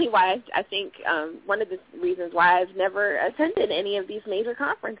primarily why I think one of the reasons why I've never attended any of these major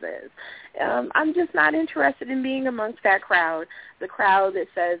conferences. I'm just not interested in being amongst that crowd, the crowd that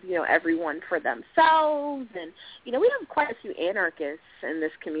says, you know, everyone for themselves. And, you know, we have quite a few anarchists in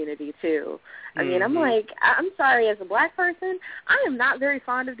this community, too. I mean, I'm like, I'm sorry, as a black person, I am not very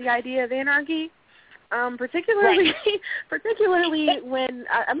fond of the idea of anarchy. Particularly when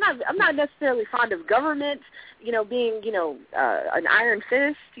I'm not necessarily fond of government, you know, being, you know, an iron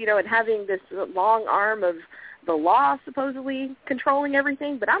fist, you know, and having this long arm of the law supposedly controlling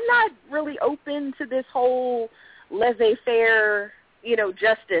everything. But I'm not really open to this whole laissez-faire, you know,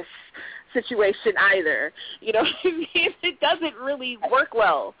 justice situation either. You know, it doesn't really work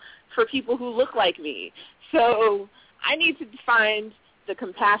well for people who look like me. So I need to find the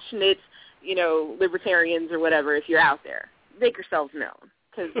compassionate, you know, libertarians or whatever, if you're out there. Make yourselves known,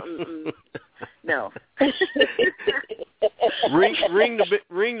 because no. ring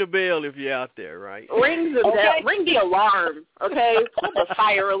the bell if you're out there, right? Ring the bell. Ring the alarm, okay? Put the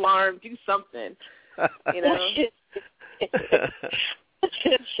fire alarm. Do something, you know?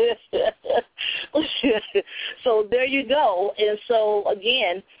 So there you go. And so,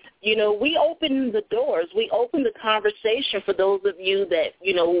 again, you know, we open the doors. We open the conversation for those of you that,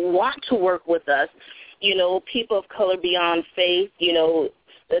 you know, want to work with us, you know, people of color beyond faith, you know,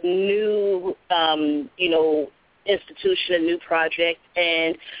 the new, you know, institution, a new project.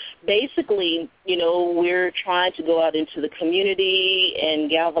 And basically, you know, we're trying to go out into the community and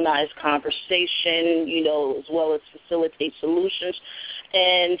galvanize conversation, you know, as well as facilitate solutions.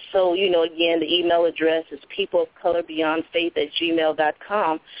 And so, you know, again, the email address is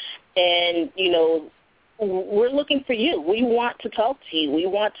peopleofcolorbeyondfaith@gmail.com. And, you know, we're looking for you. We want to talk to you. We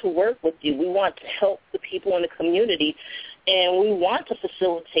want to work with you. We want to help the people in the community. And we want to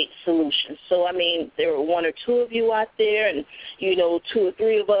facilitate solutions. So, I mean, there are one or two of you out there and, you know, two or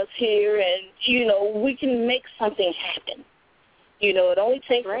three of us here. And, you know, we can make something happen. You know, it only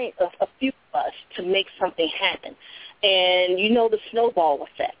takes a few of us to make something happen. And you know the snowball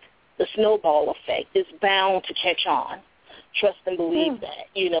effect. The snowball effect is bound to catch on. Trust and believe that.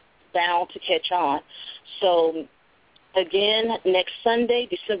 You know, bound to catch on. So, again, next Sunday,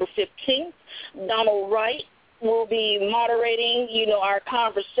 December 15th, Donald Wright will be moderating, you know, our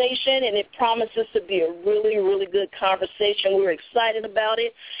conversation, and it promises to be a really, really good conversation. We're excited about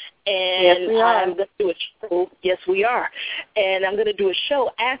it. And I'm going to do a show. Yes, we are. And I'm going to do a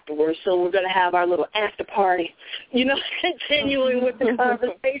show afterwards, so we're going to have our little after party, you know, continuing with the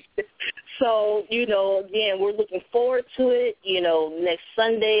conversation. So, you know, again, we're looking forward to it. You know, next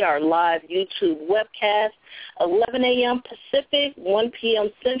Sunday, our live YouTube webcast, 11 a.m. Pacific, 1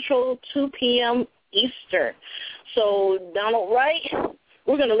 p.m. Central, 2 p.m. Eastern. So, Donald Wright,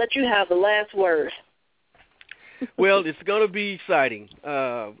 we're going to let you have the last word. Well, it's going to be exciting.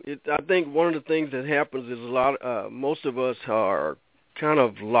 I think one of the things that happens is most of us are kind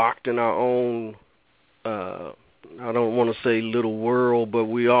of locked in our own, I don't want to say little world, but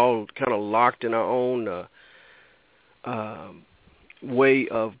we all kind of locked in our own way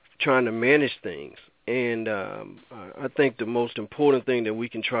of trying to manage things. And I think the most important thing that we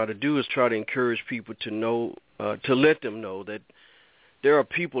can try to do is try to encourage people to know, to let them know that there are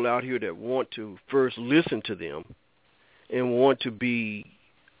people out here that want to first listen to them and want to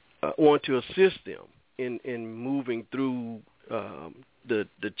assist them in moving through the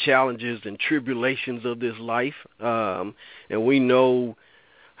challenges and tribulations of this life. And we know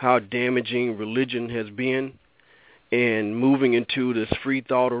how damaging religion has been, and moving into this free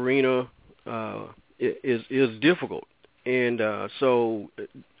thought arena is difficult. And so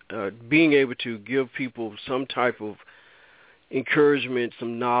being able to give people some type of encouragement,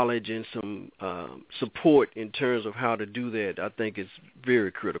 some knowledge, and some support in terms of how to do that, I think is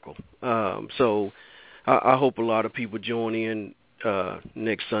very critical. So I hope a lot of people join in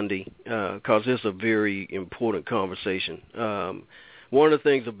next Sunday because it's a very important conversation. One of the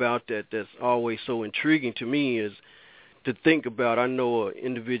things about that's always so intriguing to me is to think about. I know an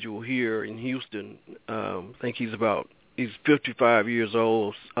individual here in Houston. I think he's 55 years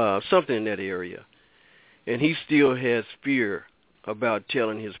old, something in that area, and he still has fear about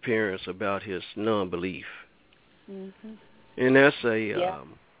telling his parents about his non-belief. Mm-hmm. And that's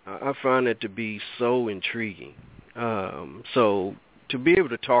I find that to be so intriguing. So to be able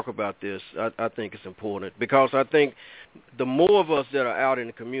to talk about this, I think it's important because I think the more of us that are out in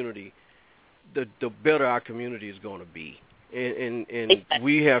the community, the better our community is going to be. And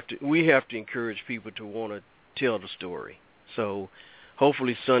we have to encourage people to want to tell the story. So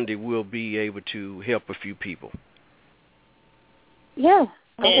hopefully Sunday we'll be able to help a few people. Yeah.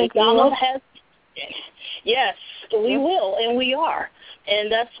 And Donald has, yes, we will, and we are.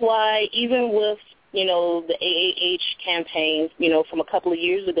 And that's why even with, the AAH campaign, from a couple of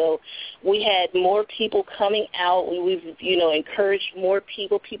years ago, we had more people coming out. We've, encouraged more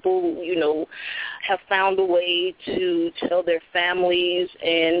people. People, have found a way to tell their families.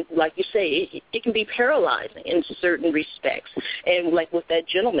 And like you say, it can be paralyzing in certain respects. And like with that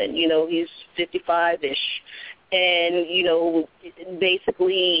gentleman, he's 55-ish. And,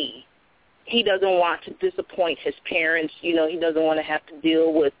 basically he doesn't want to disappoint his parents. He doesn't want to have to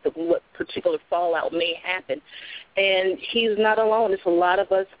deal with what particular fallout may happen. And he's not alone. It's a lot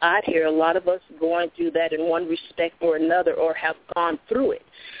of us out here, a lot of us going through that in one respect or another or have gone through it.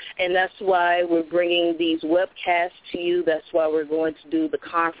 And that's why we're bringing these webcasts to you. That's why we're going to do the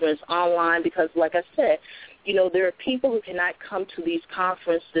conference online because, like I said, there are people who cannot come to these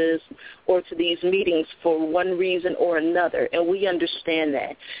conferences or to these meetings for one reason or another, and we understand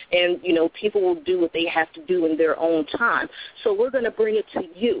that. And, people will do what they have to do in their own time. So we're going to bring it to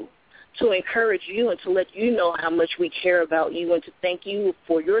you to encourage you and to let you know how much we care about you and to thank you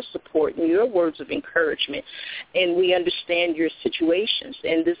for your support and your words of encouragement. And we understand your situations,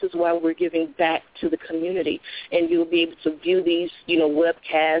 and this is why we're giving back to the community. And you'll be able to view these,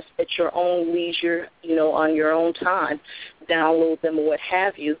 webcasts at your own leisure, on your own time, download them or what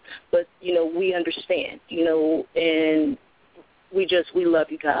have you. But, we understand, and we love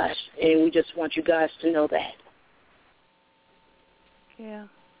you guys, and we just want you guys to know that. Yeah.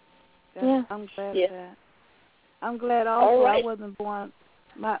 Yeah. I'm glad of that. I'm glad also I wasn't born.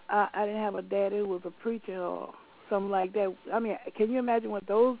 I didn't have a dad who was a preacher or something like that. I mean, can you imagine what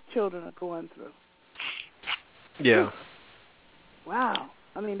those children are going through? Yeah. Wow.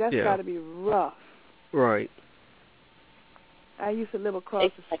 I mean, that's got to be rough. Right. I used to live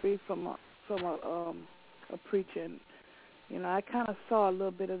across the street from a preacher, and I kind of saw a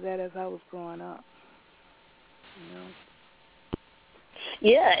little bit of that as I was growing up.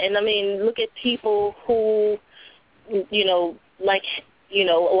 Yeah, and I mean, look at people who, well,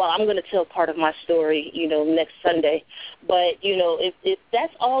 I'm going to tell part of my story, next Sunday. But, if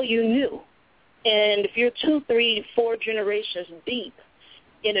that's all you knew, and if you're 2, 3, 4 generations deep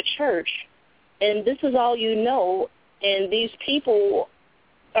in a church, and this is all you know, and these people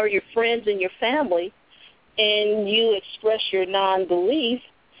are your friends and your family, and you express your non-belief,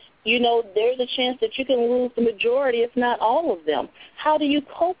 there's a chance that you can lose the majority, if not all of them. How do you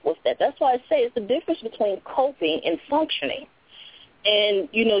cope with that? That's why I say it's the difference between coping and functioning. And,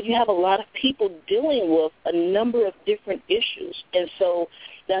 you have a lot of people dealing with a number of different issues. And so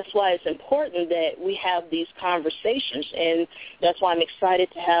that's why it's important that we have these conversations. And that's why I'm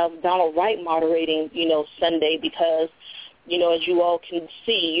excited to have Donald Wright moderating, Sunday because, as you all can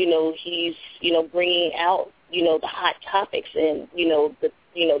see, he's, bringing out, the hot topics and,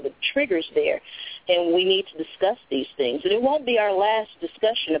 the triggers there, and we need to discuss these things. And it won't be our last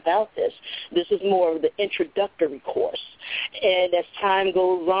discussion about this. This is more of the introductory course. And as time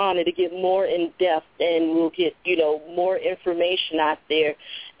goes on, it'll get more in-depth, and we'll get, more information out there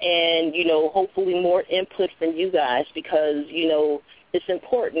and, hopefully more input from you guys because, it's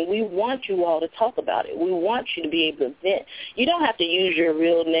important. We want you all to talk about it. We want you to be able to vent. You don't have to use your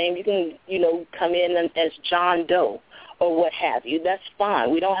real name. You can, come in as John Doe or what have you. That's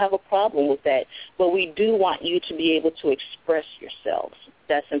fine. We don't have a problem with that. But we do want you to be able to express yourselves.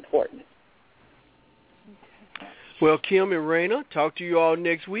 That's important. Well, Kim and Raina, talk to you all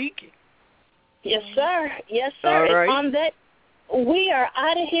next week. Yes, sir. Yes, sir. All right. And on that, we are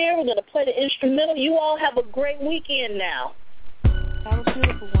out of here. We're going to play the instrumental. You all have a great weekend now. Have a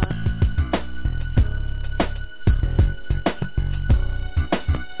beautiful one.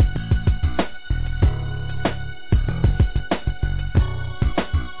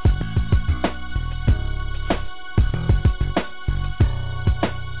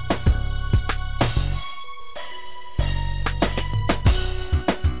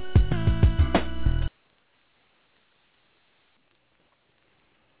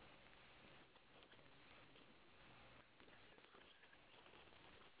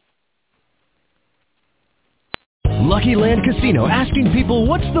 Lucky Land Casino, asking people,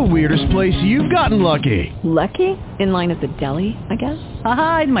 what's the weirdest place you've gotten lucky? Lucky? In line at the deli, I guess?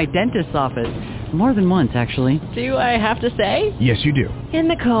 Aha, in my dentist's office. More than once, actually. Do I have to say? Yes, you do. In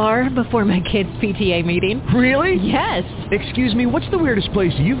the car before my kids' PTA meeting. Really? Yes. Excuse me, what's the weirdest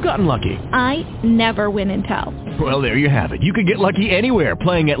place you've gotten lucky? I never win and tell. Well, there you have it. You can get lucky anywhere,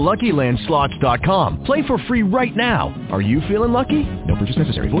 playing at LuckyLandSlots.com. Play for free right now. Are you feeling lucky? No purchase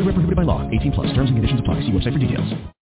necessary. Void where prohibited by law. 18+. Terms and conditions apply. See website for details.